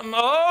or something,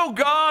 oh,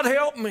 God,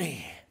 help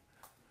me.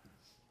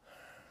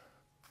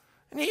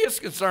 And He is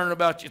concerned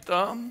about your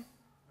thumb.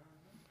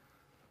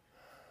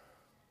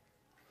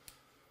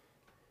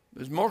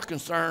 He's more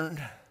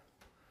concerned.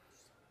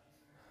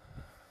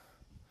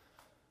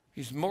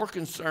 He's more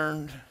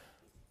concerned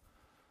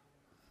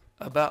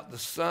about the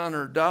son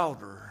or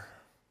daughter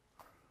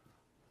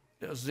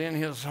that's in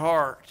His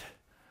heart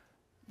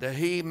that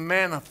He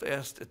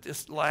manifests at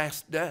this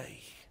last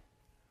day.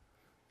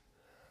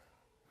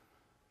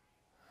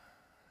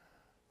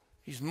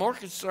 He's more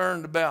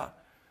concerned about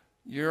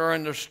your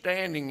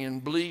understanding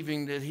and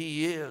believing that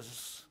He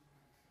is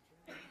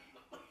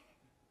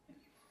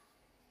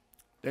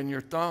than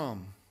your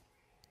thumb,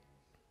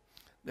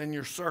 than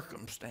your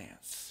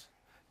circumstance.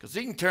 Because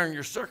He can turn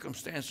your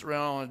circumstance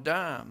around on a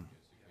dime.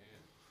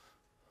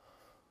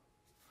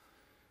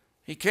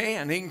 He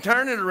can. He can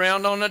turn it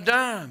around on a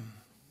dime.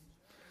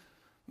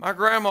 My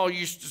grandma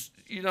used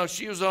to,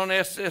 she was on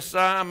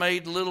SSI,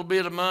 made a little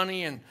bit of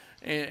money,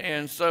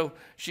 and so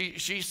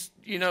she's,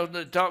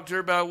 to talk to her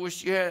about, I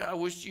wish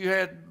you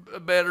had a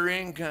better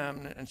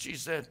income. And she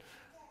said,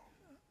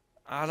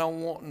 I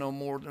don't want no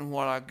more than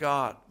what I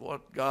got,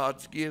 what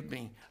God's given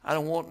me. I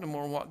don't want no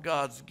more than what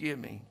God's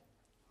given me.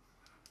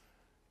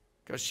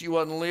 Because she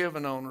wasn't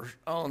living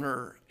on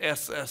her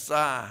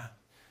SSI.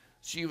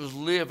 She was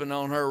living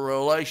on her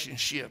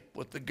relationship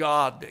with the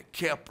God that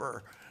kept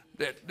her,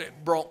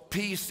 that brought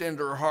peace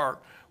into her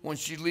heart when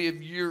she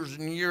lived years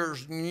and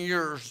years and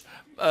years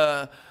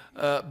by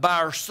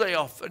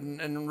herself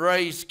and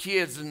raised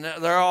kids, and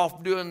they're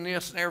off doing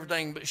this and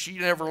everything, but she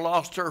never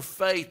lost her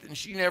faith and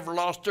she never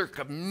lost her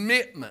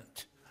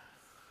commitment.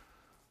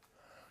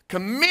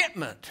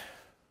 Commitment.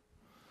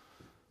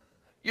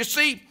 You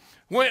see,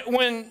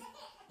 when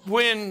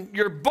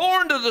you're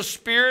born to the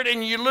Spirit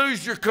and you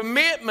lose your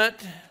commitment,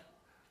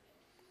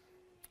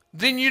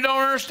 then you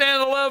don't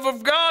understand the love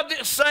of God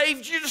that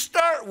saved you to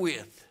start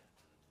with.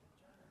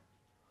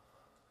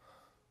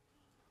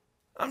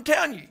 I'm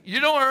telling you, you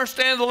don't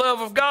understand the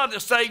love of God that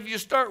saved you to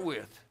start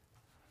with.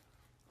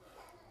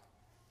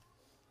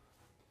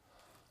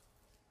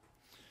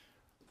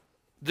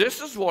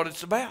 This is what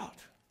it's about.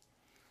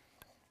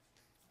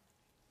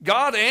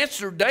 God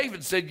answered David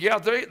and said, yeah,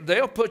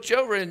 they'll put you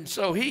over. And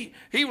so he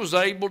was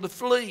able to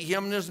flee,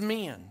 him and his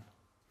men.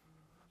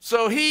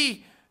 So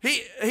he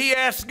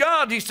asked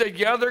God, he said,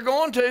 yeah, they're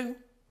going to.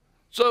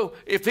 So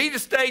if he'd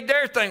have stayed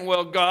there thinking,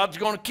 well, God's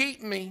going to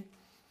keep me.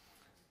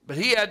 But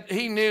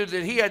he knew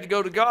that he had to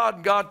go to God,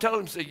 and God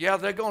told him, said, yeah,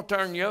 they're going to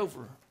turn you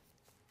over.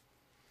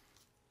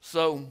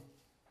 So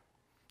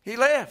he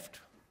left.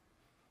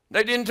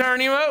 They didn't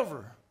turn him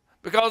over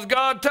because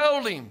God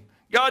told him.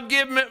 God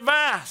gave him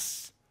advice.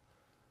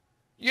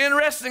 You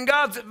interested in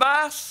God's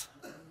advice?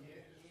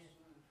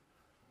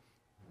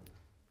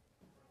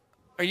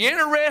 Are you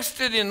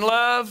interested in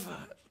love,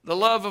 the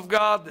love of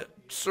God that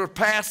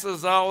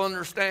surpasses all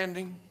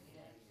understanding?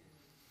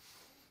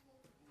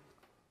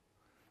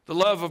 The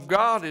love of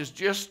God is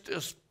just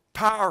as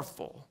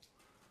powerful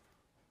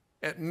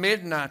at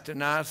midnight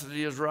tonight as it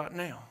is right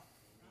now.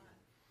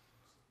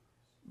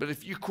 But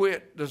if you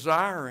quit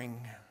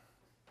desiring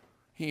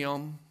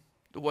Him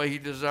the way He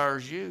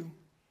desires you,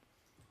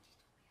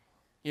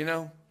 you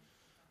know,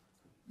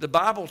 the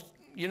Bible,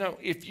 you know,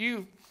 if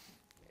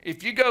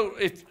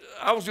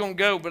I was going to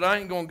go, but I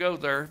ain't going to go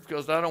there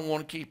because I don't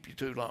want to keep you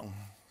too long.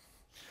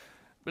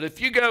 But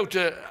if you go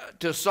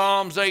to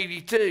Psalms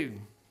 82,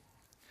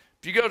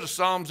 if you go to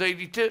Psalms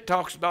 82, it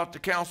talks about the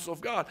counsel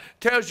of God.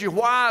 It tells you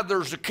why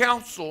there's a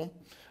counsel,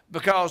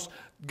 because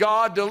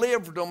God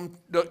delivered them.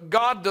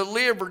 God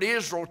delivered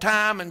Israel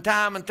time and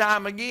time and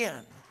time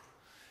again.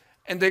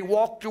 And they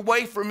walked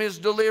away from His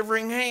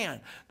delivering hand.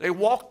 They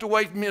walked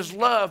away from His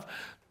love,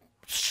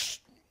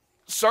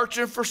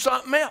 searching for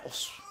something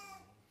else.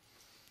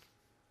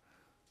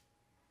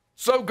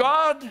 So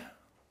God's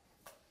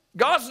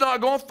not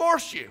going to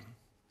force you.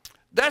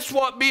 That's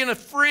what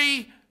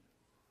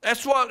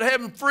that's what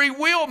having free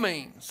will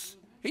means.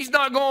 He's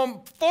not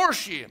going to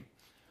force you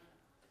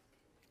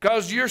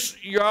because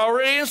you're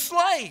already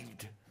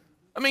enslaved.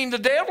 I mean, the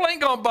devil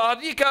ain't going to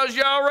bother you because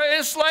you're already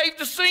enslaved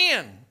to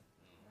sin.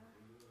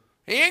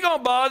 He ain't going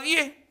to bother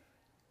you.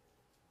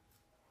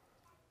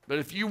 But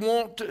if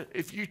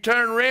you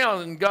turn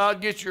around and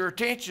God gets your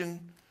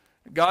attention,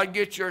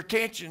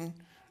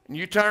 and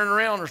you turn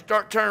around or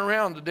start turning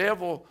around, the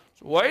devil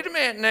says, wait a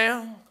minute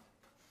now.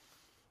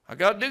 I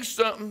got to do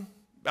something.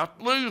 About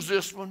to lose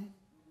this one.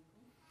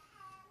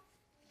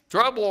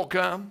 Trouble will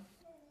come.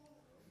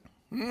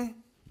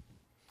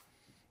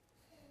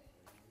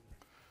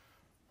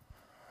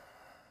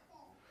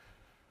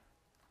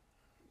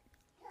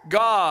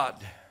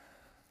 God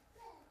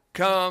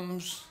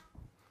comes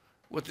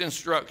with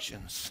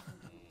instructions.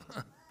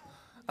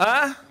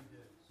 Huh?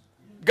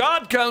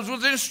 God comes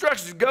with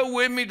instructions. Go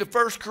with me to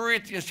 1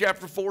 Corinthians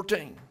chapter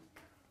 14. And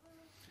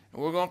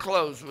we're going to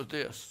close with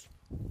this.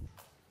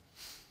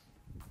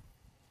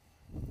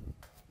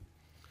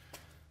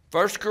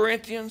 1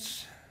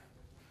 Corinthians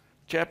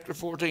chapter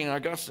 14. I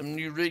got some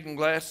new reading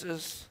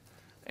glasses,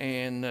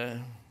 and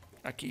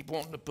I keep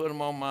wanting to put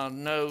them on my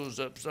nose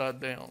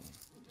upside down.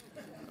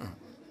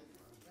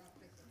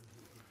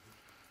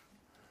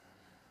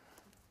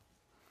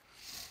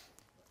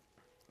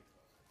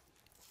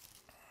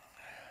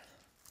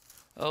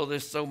 Oh,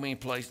 there's so many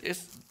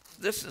places.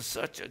 This is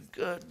such a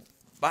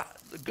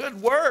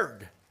good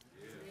word.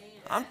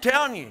 I'm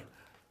telling you.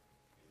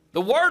 The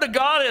Word of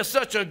God is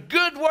such a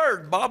good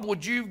word. Bob,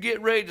 would you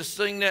get ready to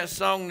sing that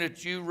song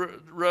that you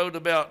wrote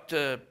about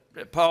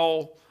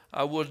Paul?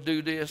 I would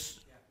do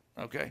this.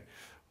 Okay.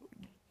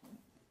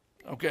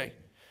 Okay.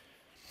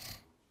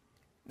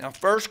 Now,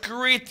 1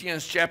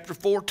 Corinthians chapter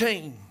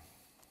 14.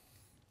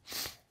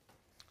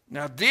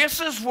 Now, this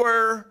is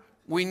where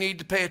we need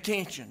to pay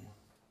attention.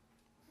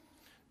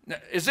 Now,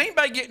 is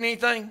anybody getting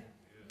anything?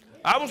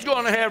 I was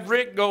going to have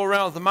Rick go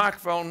around with the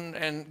microphone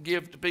and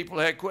give to people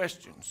that had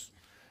questions.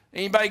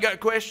 Anybody got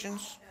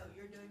questions? No,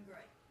 you're doing great.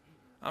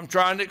 I'm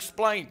trying to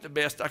explain it the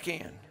best I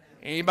can.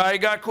 Anybody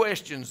got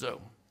questions though?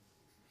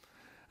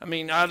 I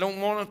mean, I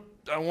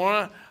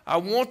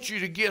want you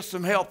to get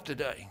some help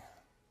today.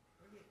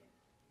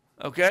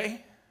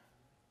 Okay?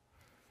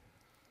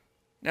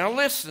 Now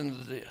listen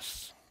to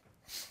this.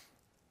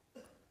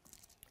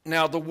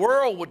 Now the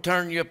world would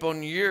turn you up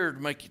on your ear to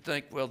make you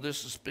think, well,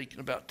 this is speaking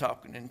about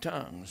talking in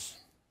tongues.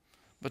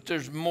 But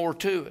there's more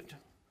to it.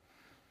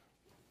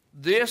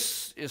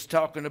 This is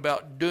talking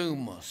about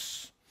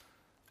dunamis.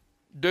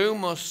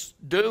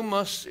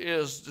 Dunamis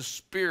is the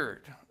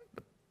Spirit.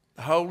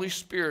 The Holy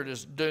Spirit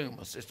is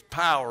dunamis. It's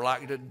power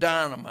like the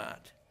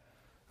dynamite.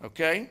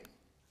 Okay?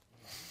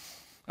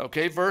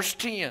 Okay, verse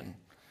 10.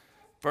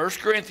 1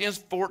 Corinthians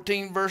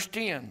 14, verse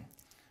 10.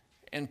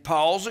 And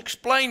Paul's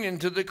explaining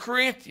to the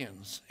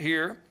Corinthians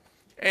here,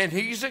 and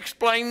he's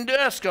explaining to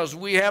us because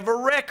we have a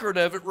record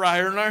of it right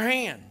here in our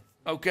hand,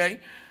 okay?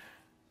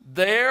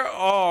 There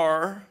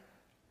are,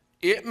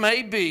 it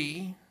may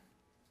be,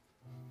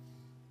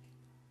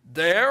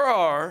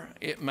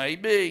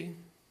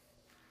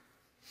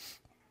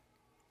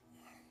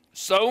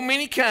 so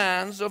many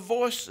kinds of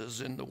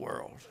voices in the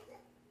world.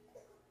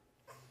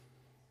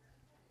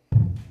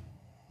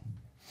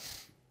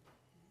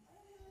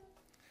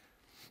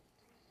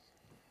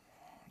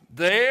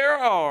 There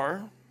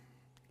are,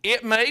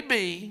 it may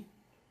be,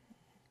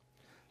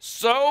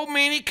 so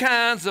many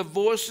kinds of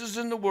voices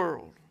in the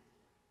world,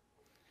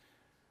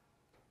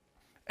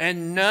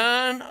 and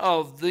none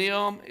of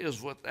them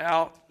is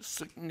without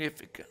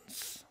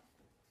significance.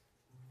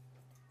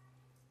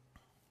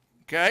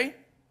 Okay?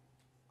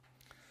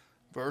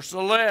 Verse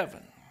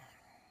 11.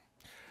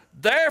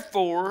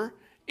 Therefore,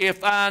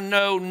 if I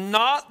know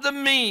not the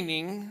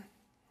meaning,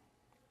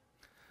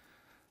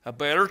 a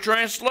better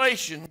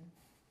translation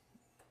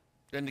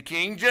than the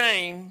King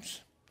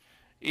James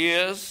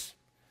is,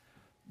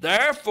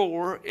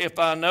 therefore, if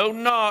I know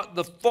not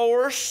the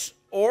force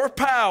or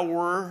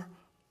power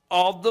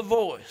of the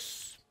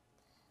voice.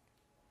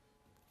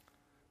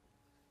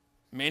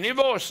 Many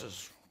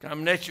voices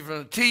coming at you from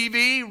the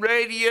TV,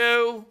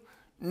 radio,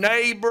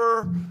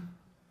 neighbor,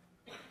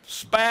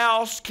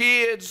 spouse,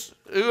 kids,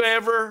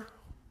 whoever,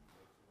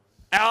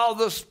 out of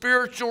the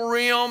spiritual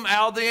realm,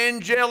 out of the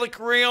angelic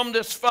realm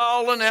that's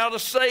fallen, out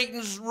of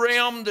Satan's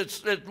realm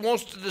that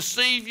wants to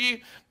deceive you.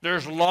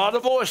 There's a lot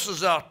of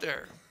voices out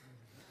there.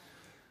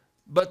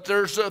 But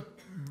there's a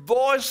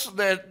voice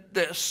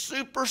that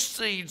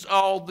supersedes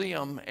all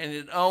them, and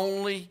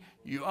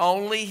you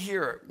only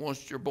hear it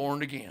once you're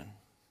born again.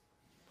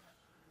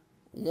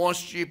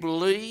 Once you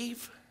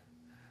believe,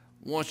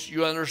 once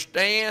you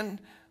understand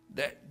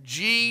that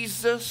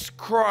Jesus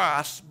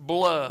Christ's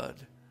blood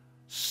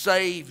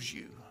saves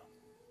you.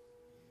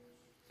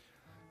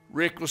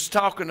 Rick was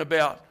talking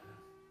about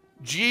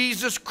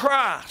Jesus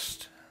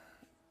Christ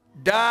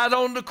died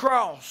on the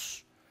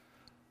cross.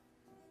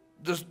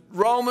 The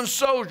Roman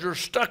soldier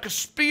stuck a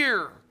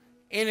spear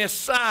in his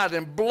side,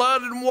 and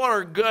blood and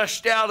water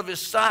gushed out of his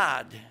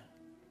side.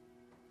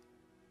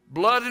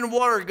 Blood and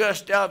water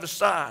gushed out of his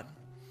side.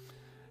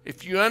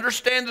 If you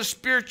understand the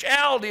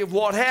spirituality of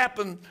what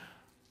happened,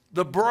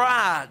 the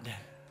bride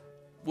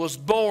was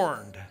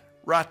born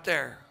right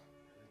there.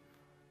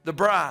 The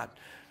bride.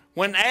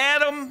 When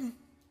Adam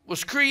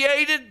was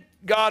created,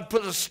 God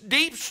put a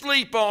deep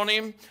sleep on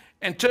him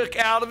and took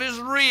out of his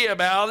rib,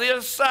 out of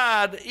his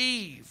side,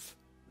 Eve,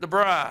 the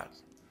bride.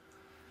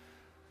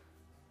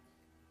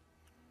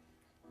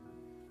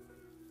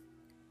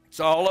 It's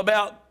all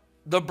about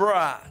the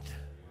bride.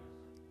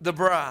 The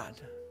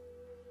bride.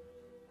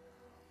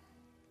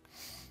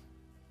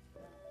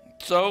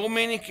 So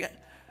many,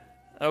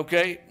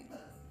 okay.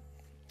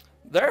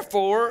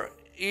 Therefore,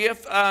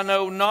 if I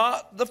know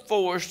not the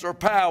force or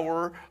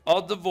power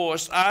of the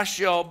voice, I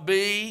shall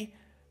be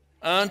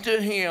unto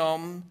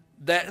him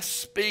that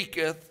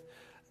speaketh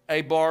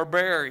a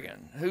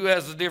barbarian. Who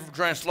has a different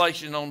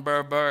translation on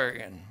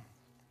barbarian?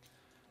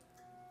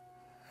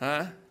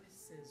 Huh?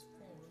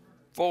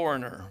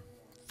 Foreigner.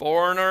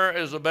 Foreigner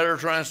is a better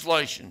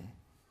translation.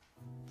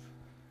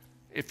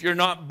 If you're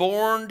not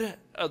born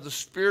of the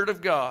Spirit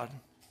of God,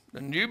 the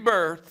new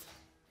birth,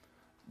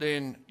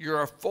 then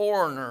you're a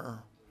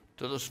foreigner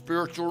to the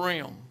spiritual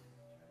realm.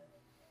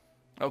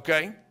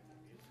 Okay?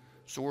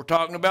 So we're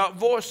talking about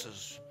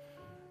voices.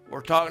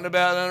 We're talking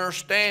about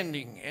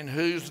understanding and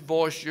whose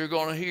voice you're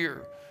going to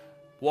hear.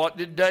 What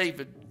did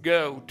David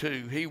go to?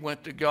 He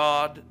went to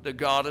God, the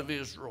God of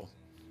Israel.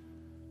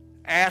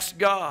 Ask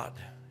God.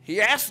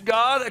 He asked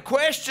God a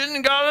question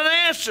and got an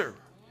answer.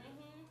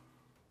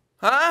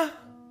 Huh?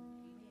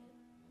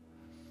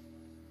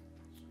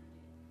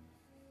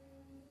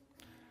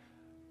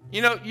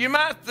 You know, you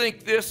might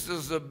think this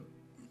is a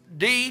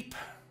deep,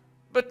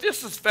 but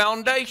this is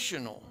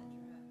foundational.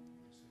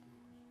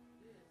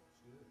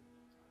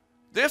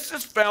 This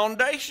is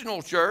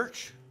foundational,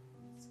 church.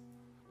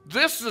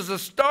 This is a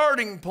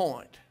starting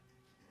point.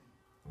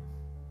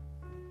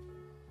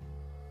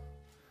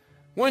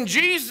 When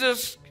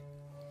Jesus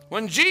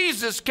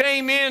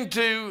came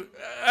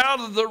out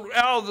of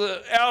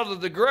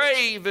the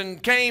grave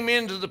and came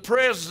into the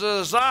presence of the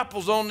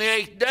disciples on the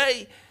 8th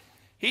day,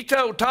 he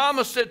told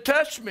Thomas, said,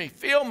 touch me,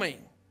 feel me,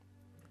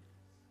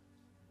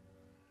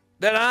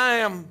 that I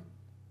am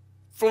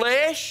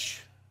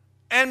flesh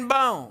and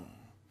bone.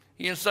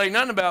 He didn't say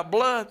nothing about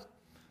blood,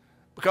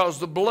 because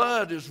the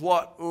blood is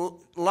what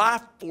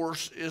life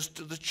force is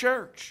to the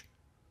church.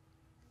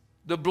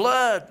 The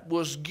blood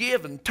was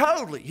given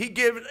totally. He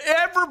gave it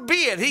every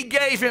bit. He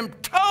gave him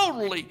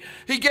totally.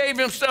 He gave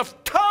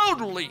himself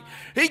totally.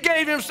 He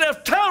gave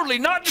himself totally,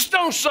 not just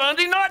on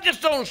Sunday, not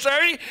just on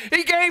Saturday.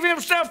 He gave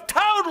himself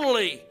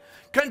totally,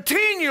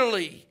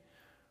 continually,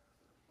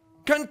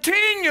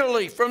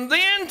 from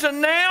then to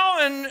now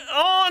and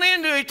on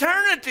into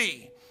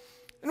eternity.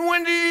 And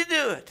when did he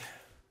do it?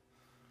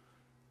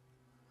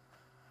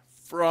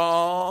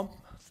 From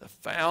the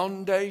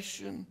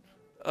foundation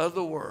of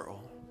the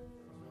world.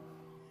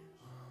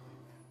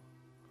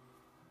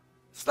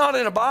 It's not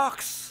in a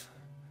box.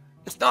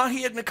 It's not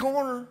hid in a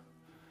corner.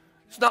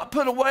 It's not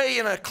put away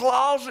in a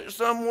closet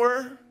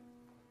somewhere.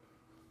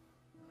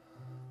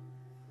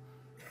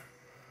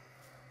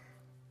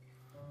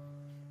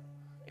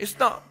 It's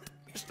not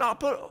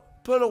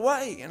put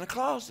away in a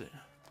closet.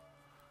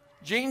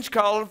 Jean's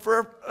calling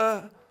for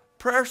a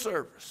prayer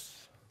service.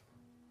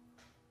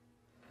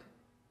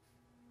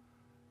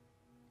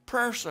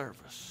 Prayer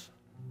service.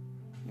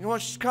 You know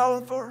what she's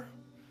calling for?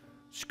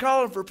 She's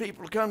calling for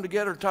people to come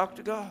together and talk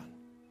to God.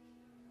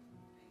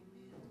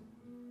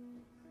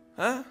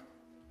 Huh?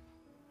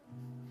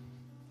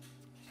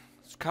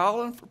 It's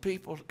calling for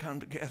people to come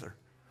together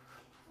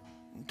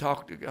and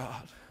talk to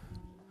God.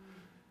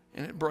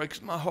 And it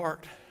breaks my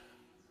heart.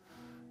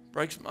 It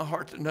breaks my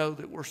heart to know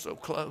that we're so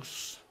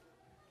close.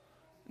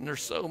 And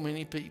there's so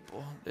many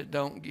people that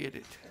don't get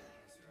it.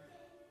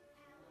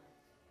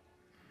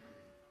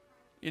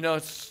 You know,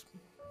 it's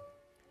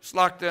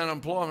like the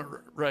unemployment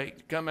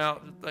rate come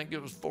out, I think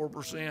it was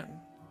 4%.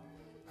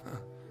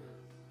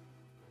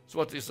 That's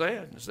what they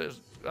said. It says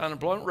the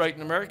unemployment rate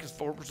in America is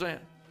 4%.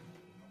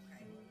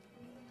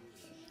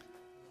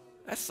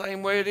 That's the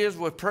same way it is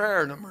with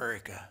prayer in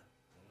America.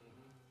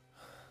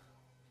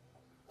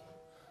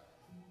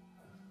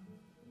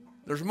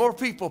 There's more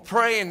people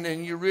praying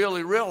than you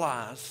really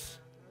realize.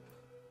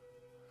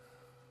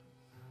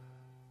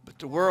 But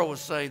the world would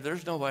say,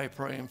 there's nobody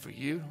praying for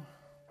you.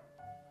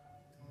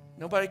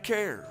 Nobody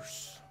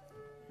cares.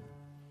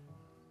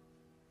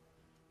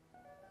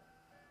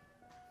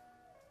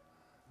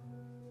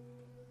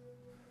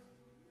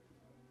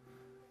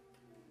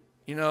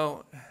 You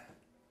know,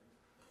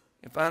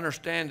 if I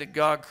understand that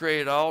God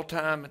created all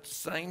time at the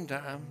same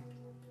time,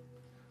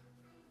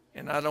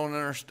 and I don't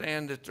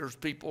understand that there's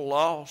people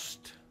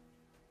lost,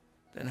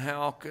 then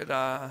how could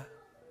I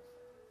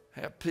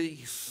have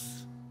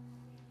peace?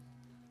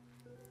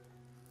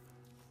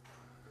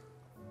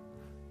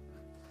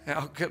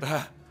 How could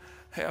I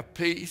have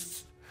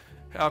peace?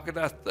 How could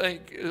I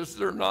think, is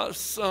there not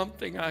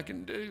something I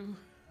can do?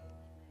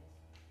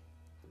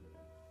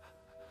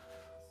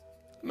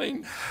 I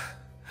mean,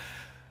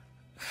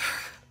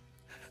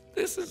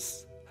 this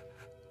is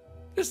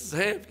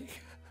heavy.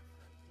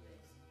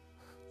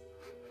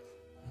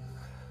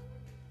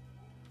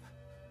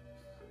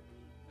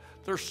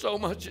 There's so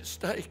much at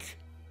stake.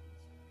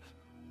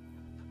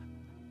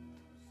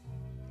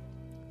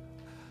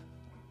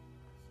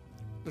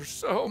 There's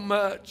so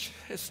much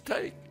at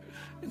stake,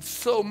 and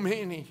so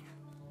many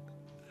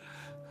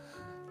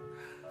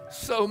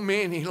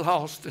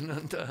lost and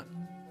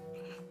undone.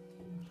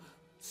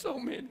 So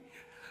many.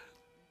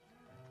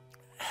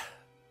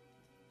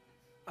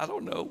 I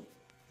don't know.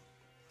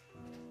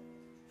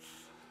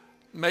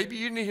 Maybe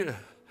you need a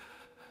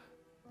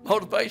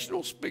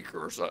motivational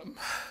speaker or something.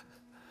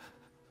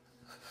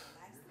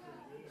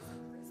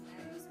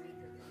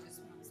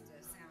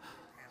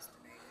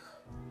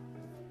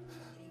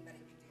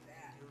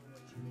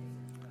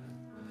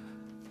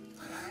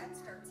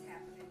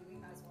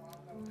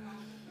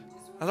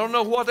 I don't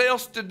know what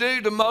else to do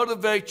to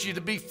motivate you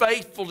to be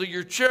faithful to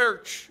your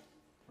church,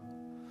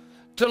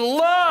 to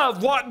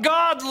love what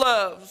God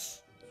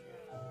loves.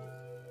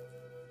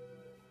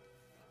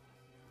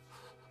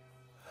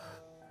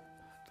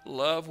 To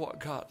love what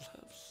God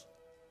loves.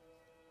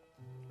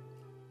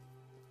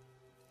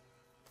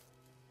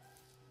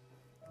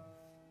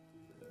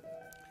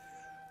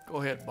 Go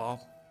ahead,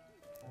 Bob.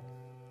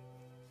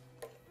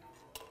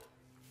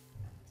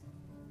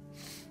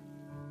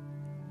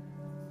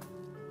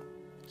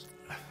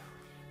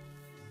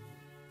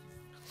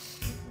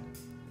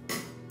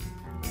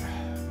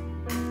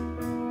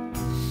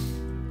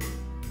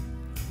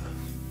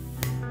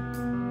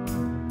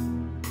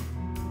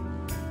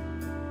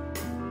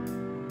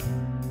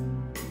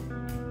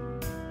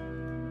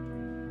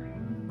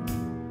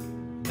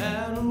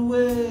 Battle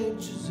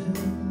wages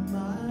in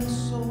my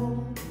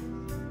soul.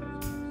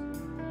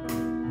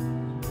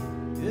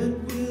 It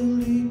will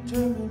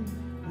determine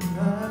the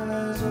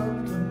rise of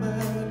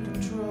ultimate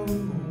control.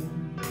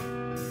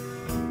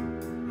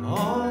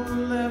 On the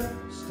left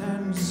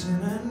stand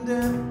sin and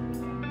death,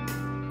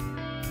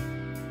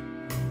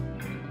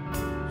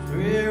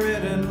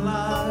 spirit and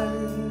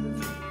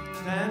life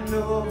stand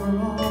over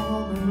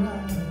on the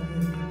right.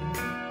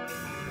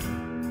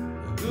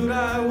 The good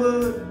I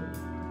would,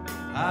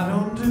 I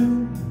don't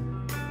do,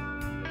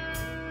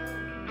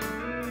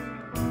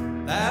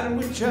 that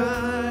which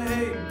I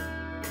hate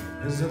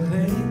is the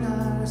thing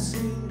I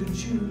seem to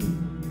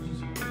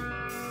choose.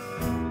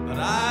 But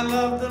I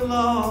love the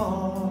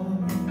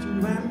Lord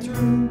through and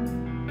through,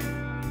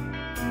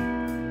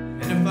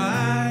 and if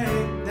I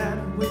hate that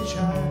which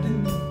I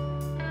do,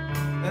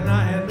 then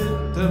I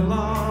admit the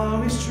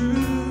law is true.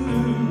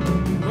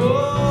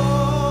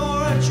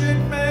 Oh, wretched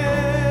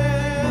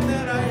man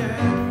that I am,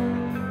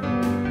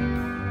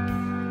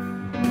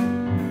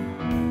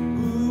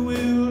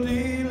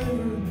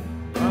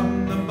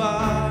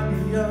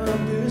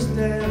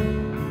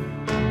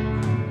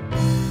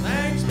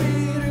 thanks be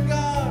to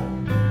God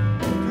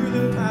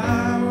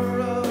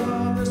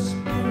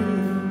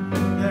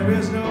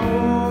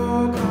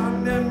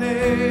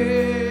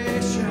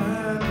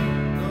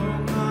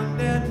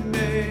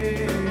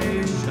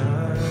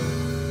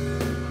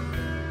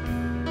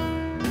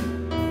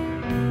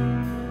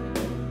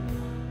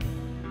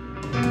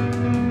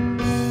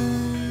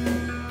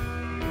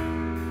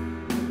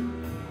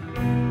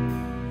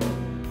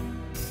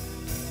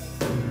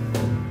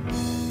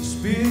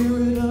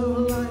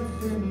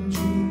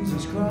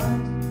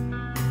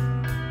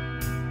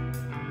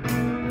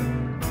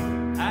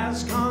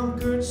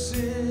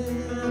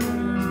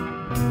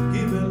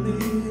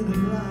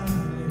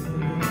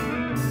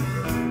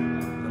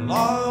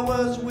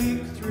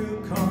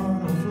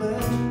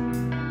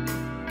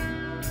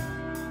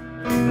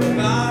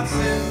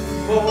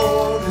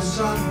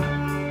Son,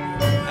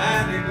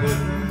 and He put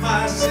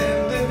my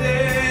sin to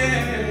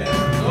death.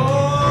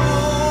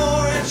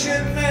 Oh,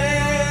 wretched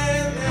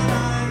man that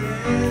I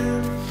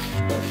am,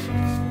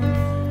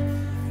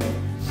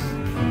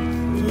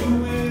 who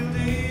will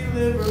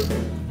deliver me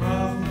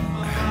from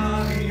my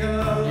body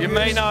of You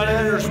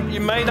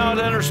may not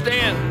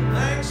understand.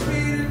 Thanks be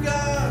to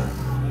God,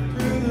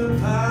 through the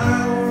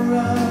power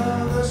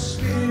of the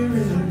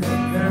Spirit,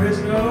 there is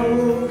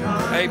no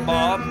Hey,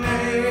 Bob.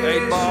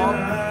 Hey, Bob.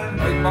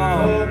 Hey,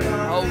 Bob.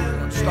 Hold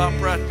it. Stop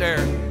right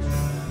there.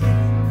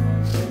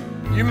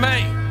 You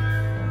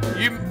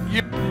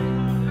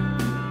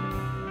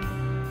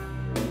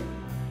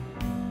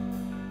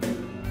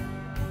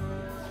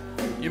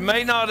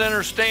may not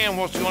understand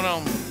what's going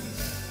on.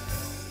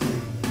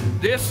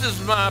 This is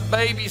my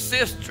baby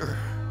sister.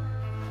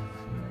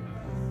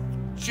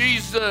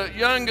 She's the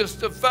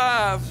youngest of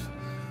 5.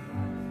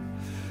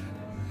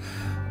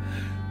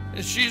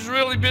 And she's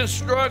really been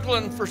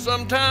struggling for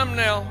some time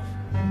now.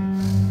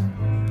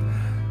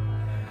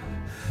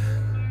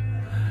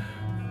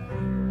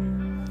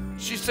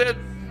 She said,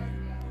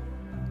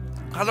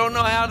 I don't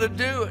know how to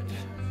do it.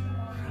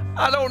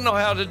 I don't know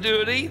how to do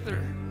it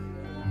either.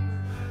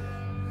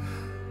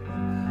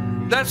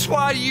 That's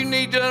why you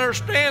need to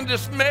understand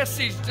this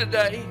message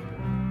today.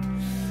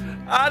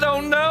 I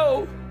don't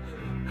know,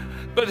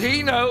 but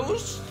He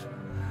knows,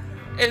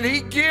 and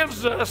He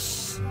gives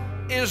us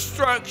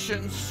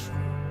instructions.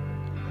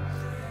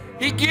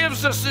 He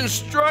gives us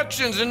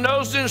instructions, and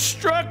those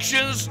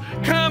instructions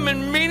come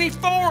in many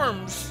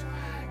forms.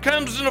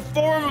 Comes in the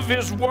form of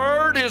His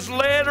Word, His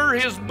letter,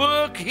 His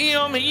book,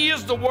 Him. He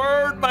is the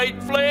Word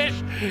made flesh.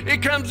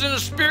 It comes in the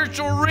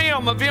spiritual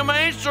realm of Him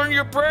answering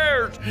your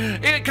prayers.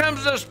 It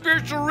comes in the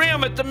spiritual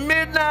realm at the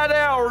midnight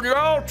hour, and you're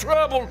all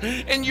troubled,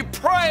 and you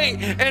pray,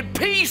 and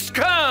peace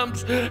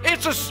comes.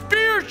 It's a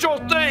spiritual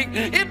thing.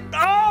 It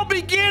all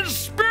begins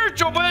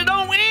spiritual, but it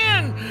don't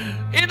end.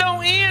 It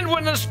don't end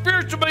when the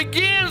spiritual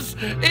begins.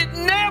 It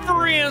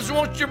never ends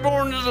once you're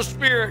born of the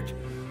Spirit.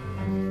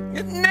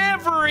 It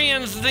never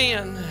ends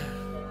then.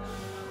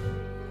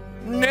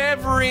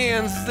 Never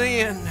ends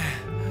then.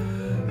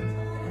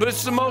 But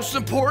it's the most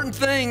important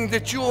thing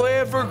that you'll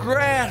ever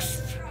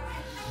grasp.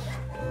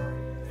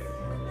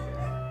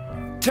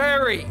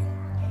 Terry,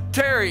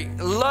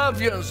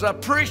 love you. I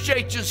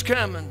appreciate you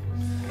coming.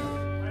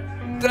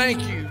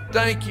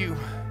 Thank you.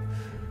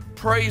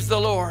 Praise the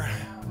Lord.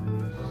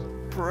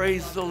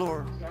 Praise the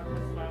Lord.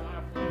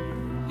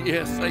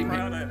 Yes,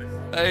 amen.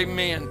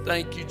 Amen.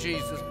 Thank you,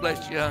 Jesus.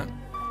 Bless you, hon.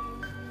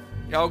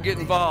 Y'all get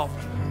involved.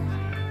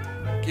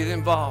 Get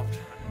involved.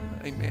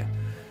 Amen.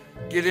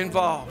 Get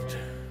involved.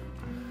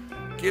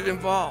 Get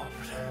involved.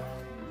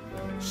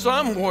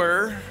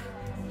 Somewhere,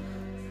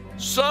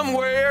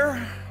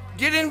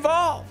 get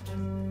involved.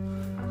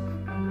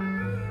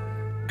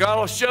 God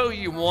will show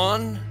you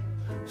one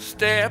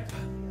step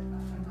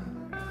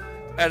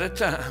at a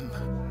time.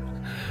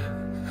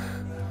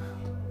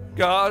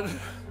 God,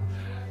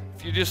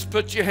 if you just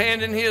put your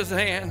hand in His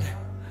hand,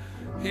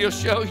 He'll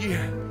show you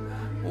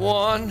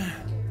one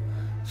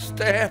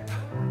step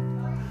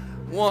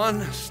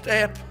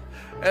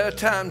at a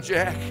time,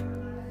 Jack.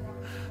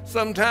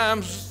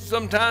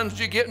 Sometimes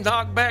you get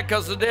knocked back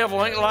because the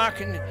devil ain't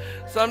liking you.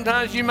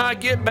 Sometimes you might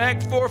get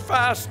back 4 or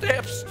 5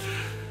 steps.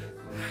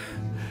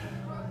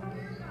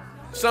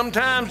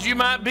 Sometimes you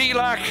might be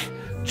like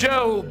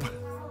Job.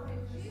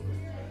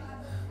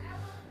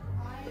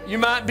 You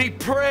might be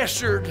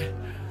pressured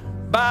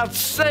by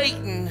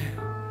Satan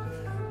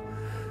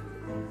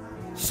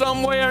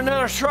some way or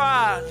another,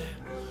 tried.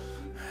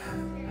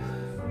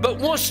 But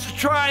once the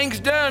trying's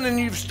done and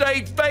you've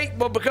stayed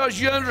faithful because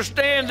you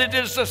understand that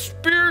it's a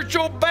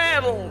spiritual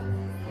battle.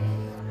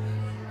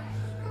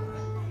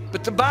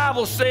 But the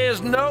Bible says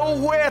no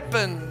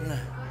weapon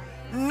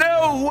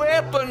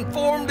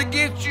formed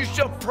against you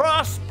shall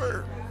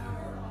prosper.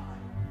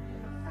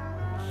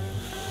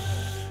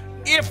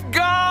 If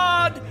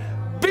God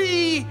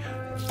be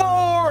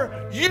for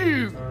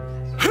you,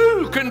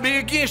 who can be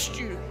against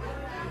you?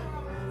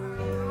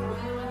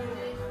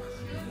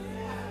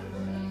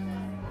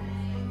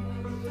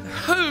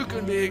 Who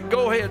can be?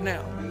 Go ahead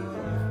now.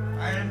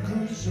 I am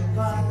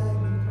crucified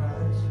with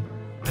Christ,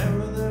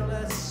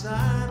 nevertheless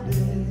I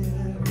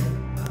live,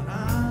 not I.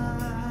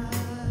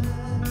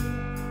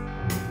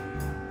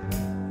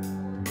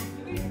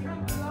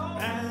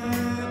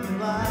 And the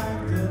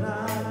life that I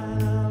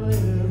now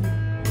live,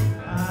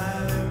 I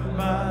live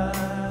by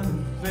the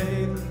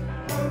faith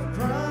of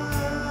Christ.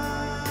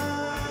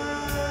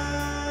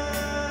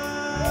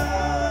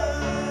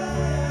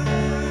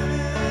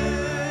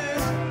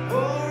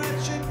 Oh,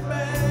 wretched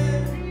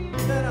man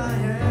that I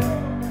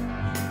am,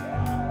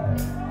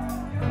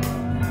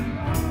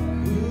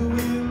 who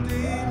will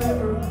deliver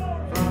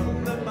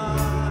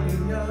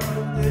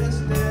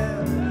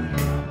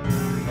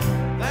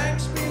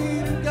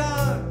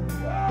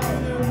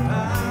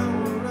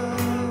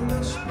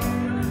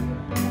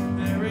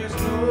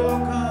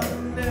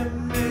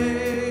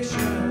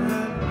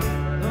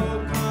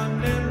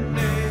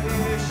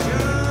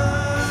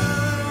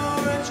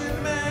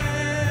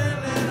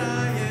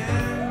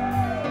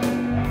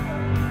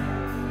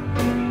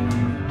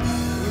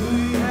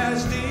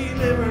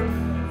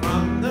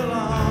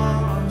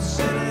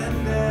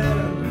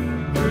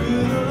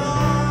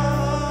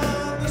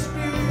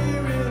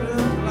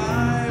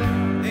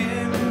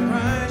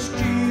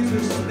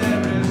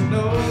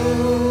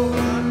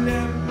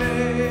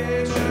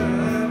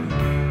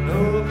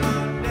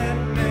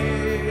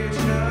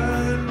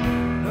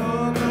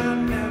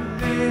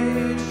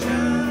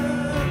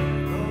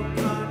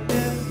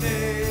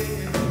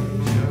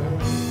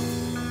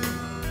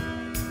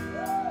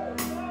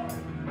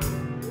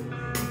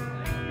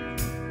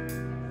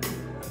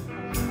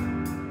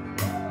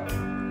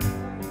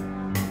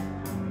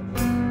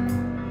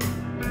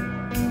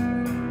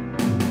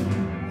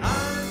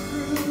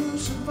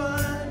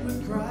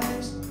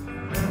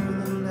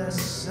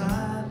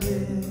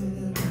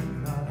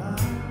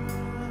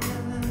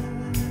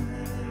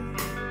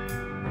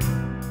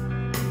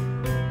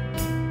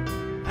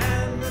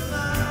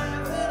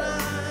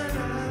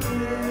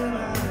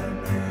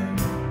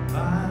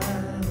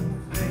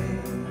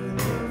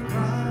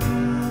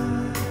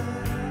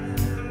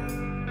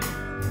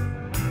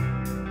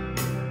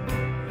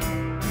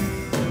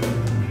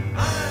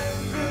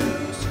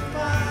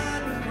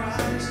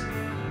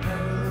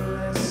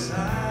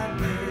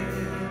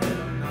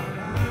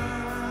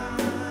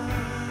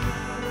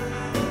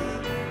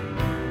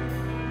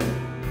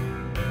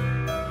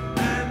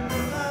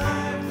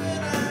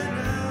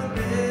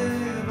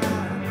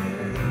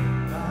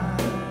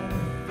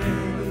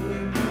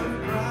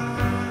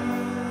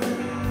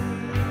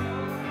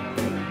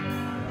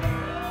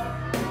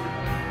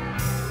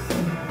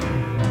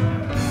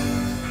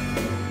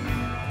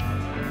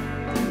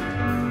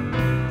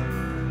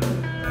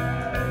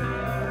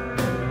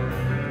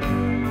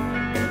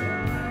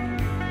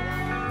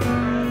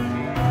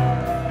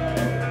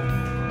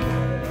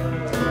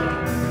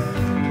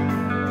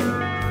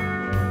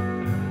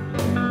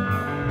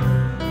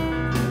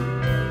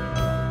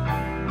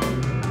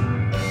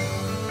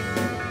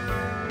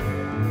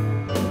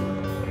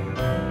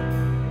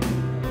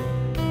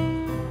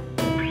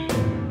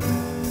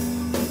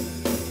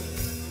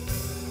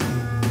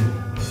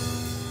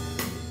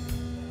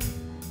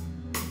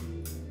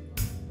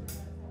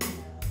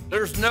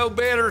There's no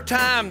better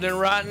time than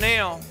right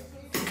now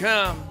to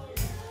come.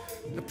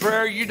 The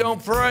prayer you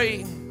don't pray,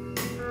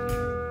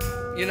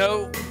 you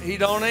know, he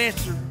don't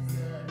answer.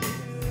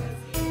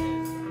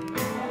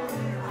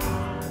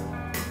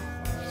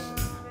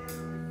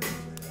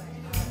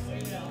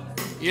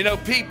 You know,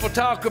 people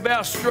talk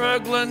about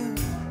struggling,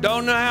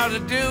 don't know how to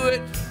do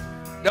it,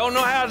 don't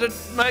know how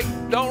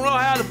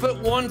to put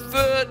one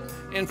foot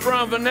in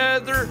front of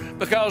another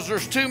because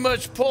there's too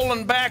much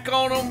pulling back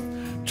on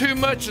them, too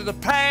much of the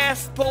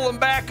past pulling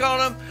back on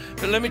them.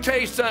 But let me tell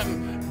you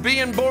something,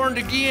 being born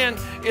again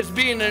is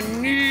being a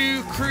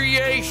new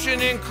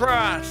creation in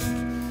Christ.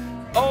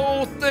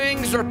 Old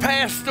things are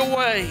passed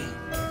away.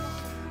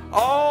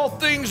 All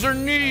things are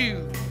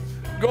new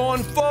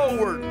going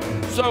forward.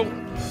 So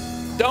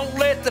don't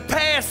let the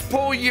past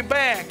pull you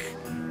back.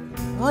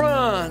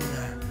 Run.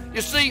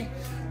 You see,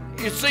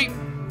 it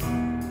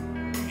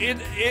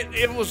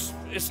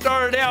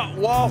started out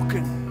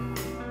walking,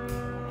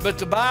 but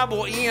the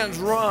Bible ends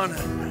running.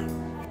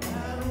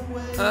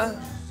 Huh?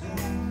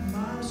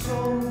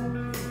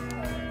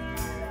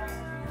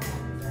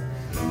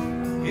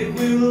 It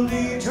will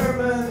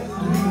determine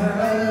who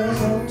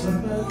has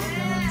ultimate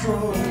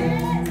control.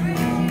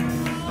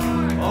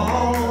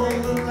 All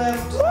the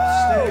left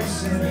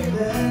stays in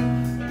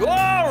death.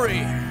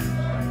 Glory!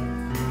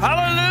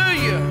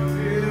 Hallelujah!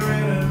 Fear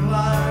in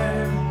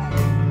life,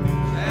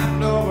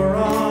 stand over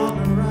on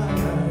the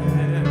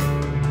right.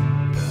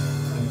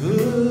 The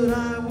good I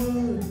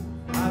would,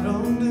 I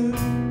don't do.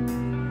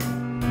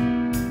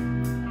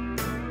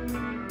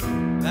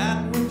 That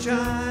which I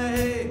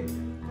hate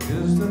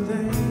is the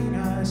thing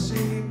I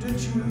seem to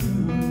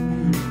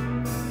choose.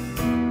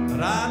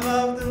 But I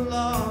love the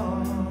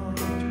Lord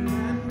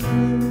and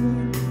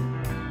do.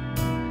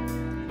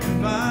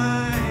 If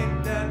I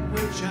hate that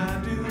which I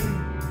do,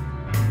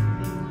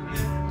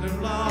 if the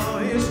law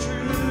is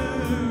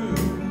true.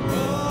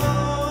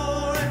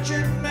 Oh,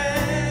 wretched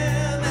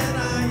man that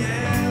I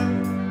am,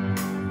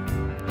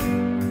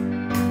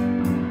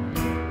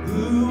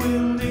 who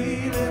will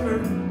deliver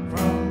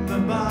from the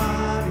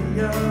body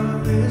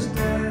of this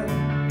death?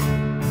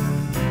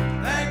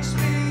 Thanks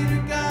be to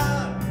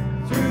God,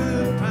 through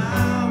the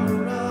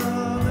power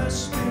of the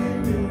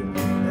Spirit,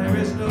 there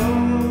is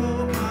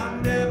no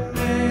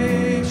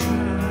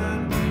condemnation,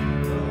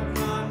 no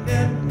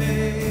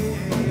condemnation.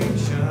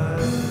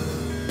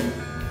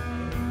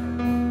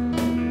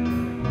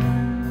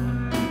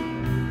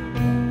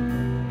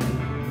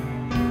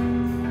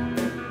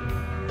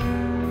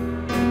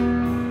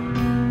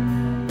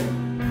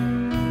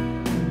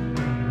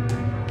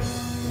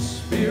 The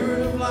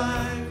Spirit of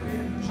life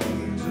in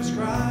Jesus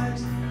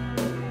Christ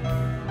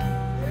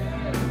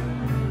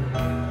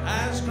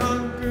has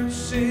conquered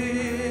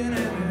sin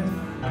and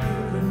has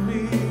given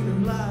me new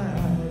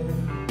life.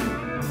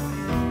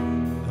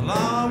 The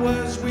law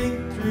was weak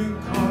through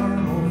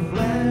carnal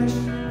flesh,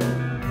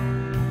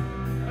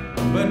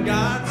 but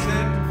God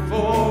sent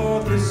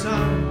forth His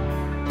Son,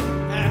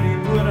 and He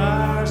put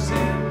our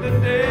sin to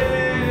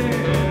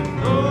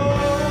death.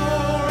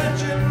 Oh,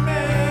 wretched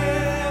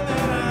man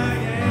that I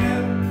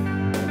am,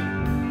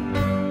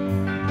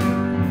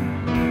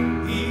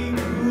 He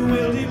who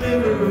will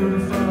deliver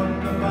from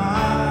the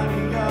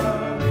body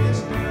of His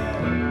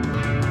death.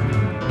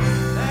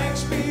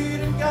 Thanks be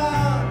to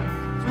God,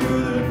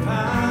 through the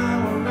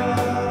power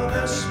of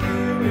the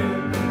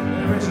Spirit,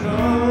 there is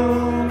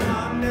no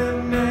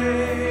condemnation,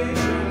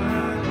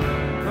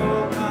 no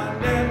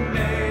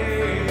condemnation.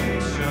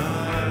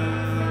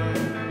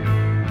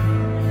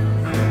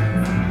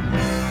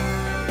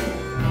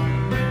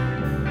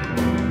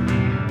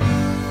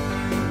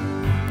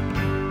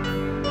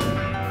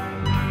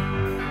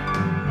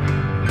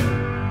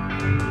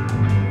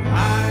 I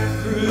am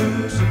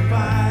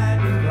crucified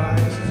with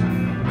Christ,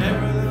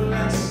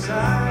 nevertheless I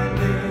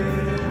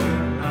live,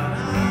 not I.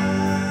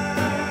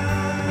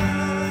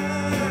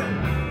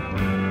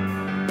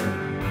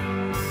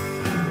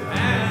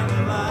 And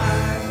the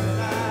life that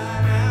I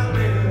now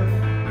live,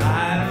 I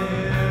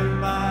live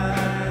by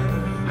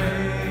the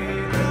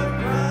faith of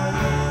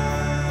Christ.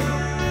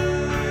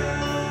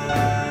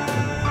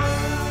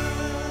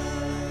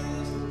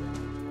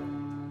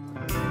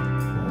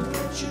 Oh,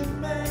 wretched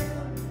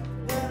man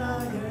that I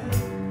am,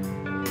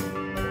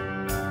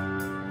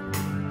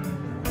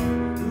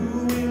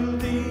 who will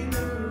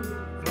deliver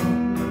from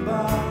the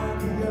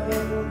body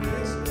of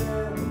His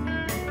death?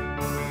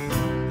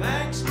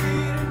 Thanks be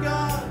to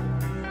God,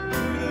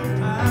 through the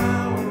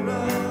power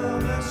of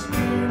the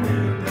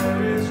Spirit,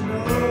 there is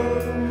no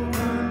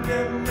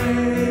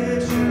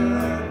condemnation,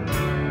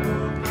 no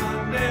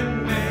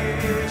condemnation.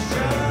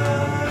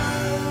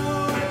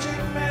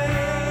 Wretched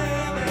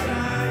man that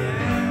I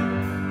am,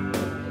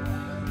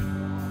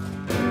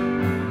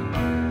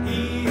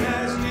 He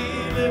has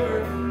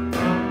delivered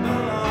from the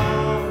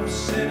law of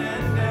sin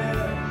and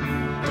death,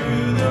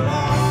 through the law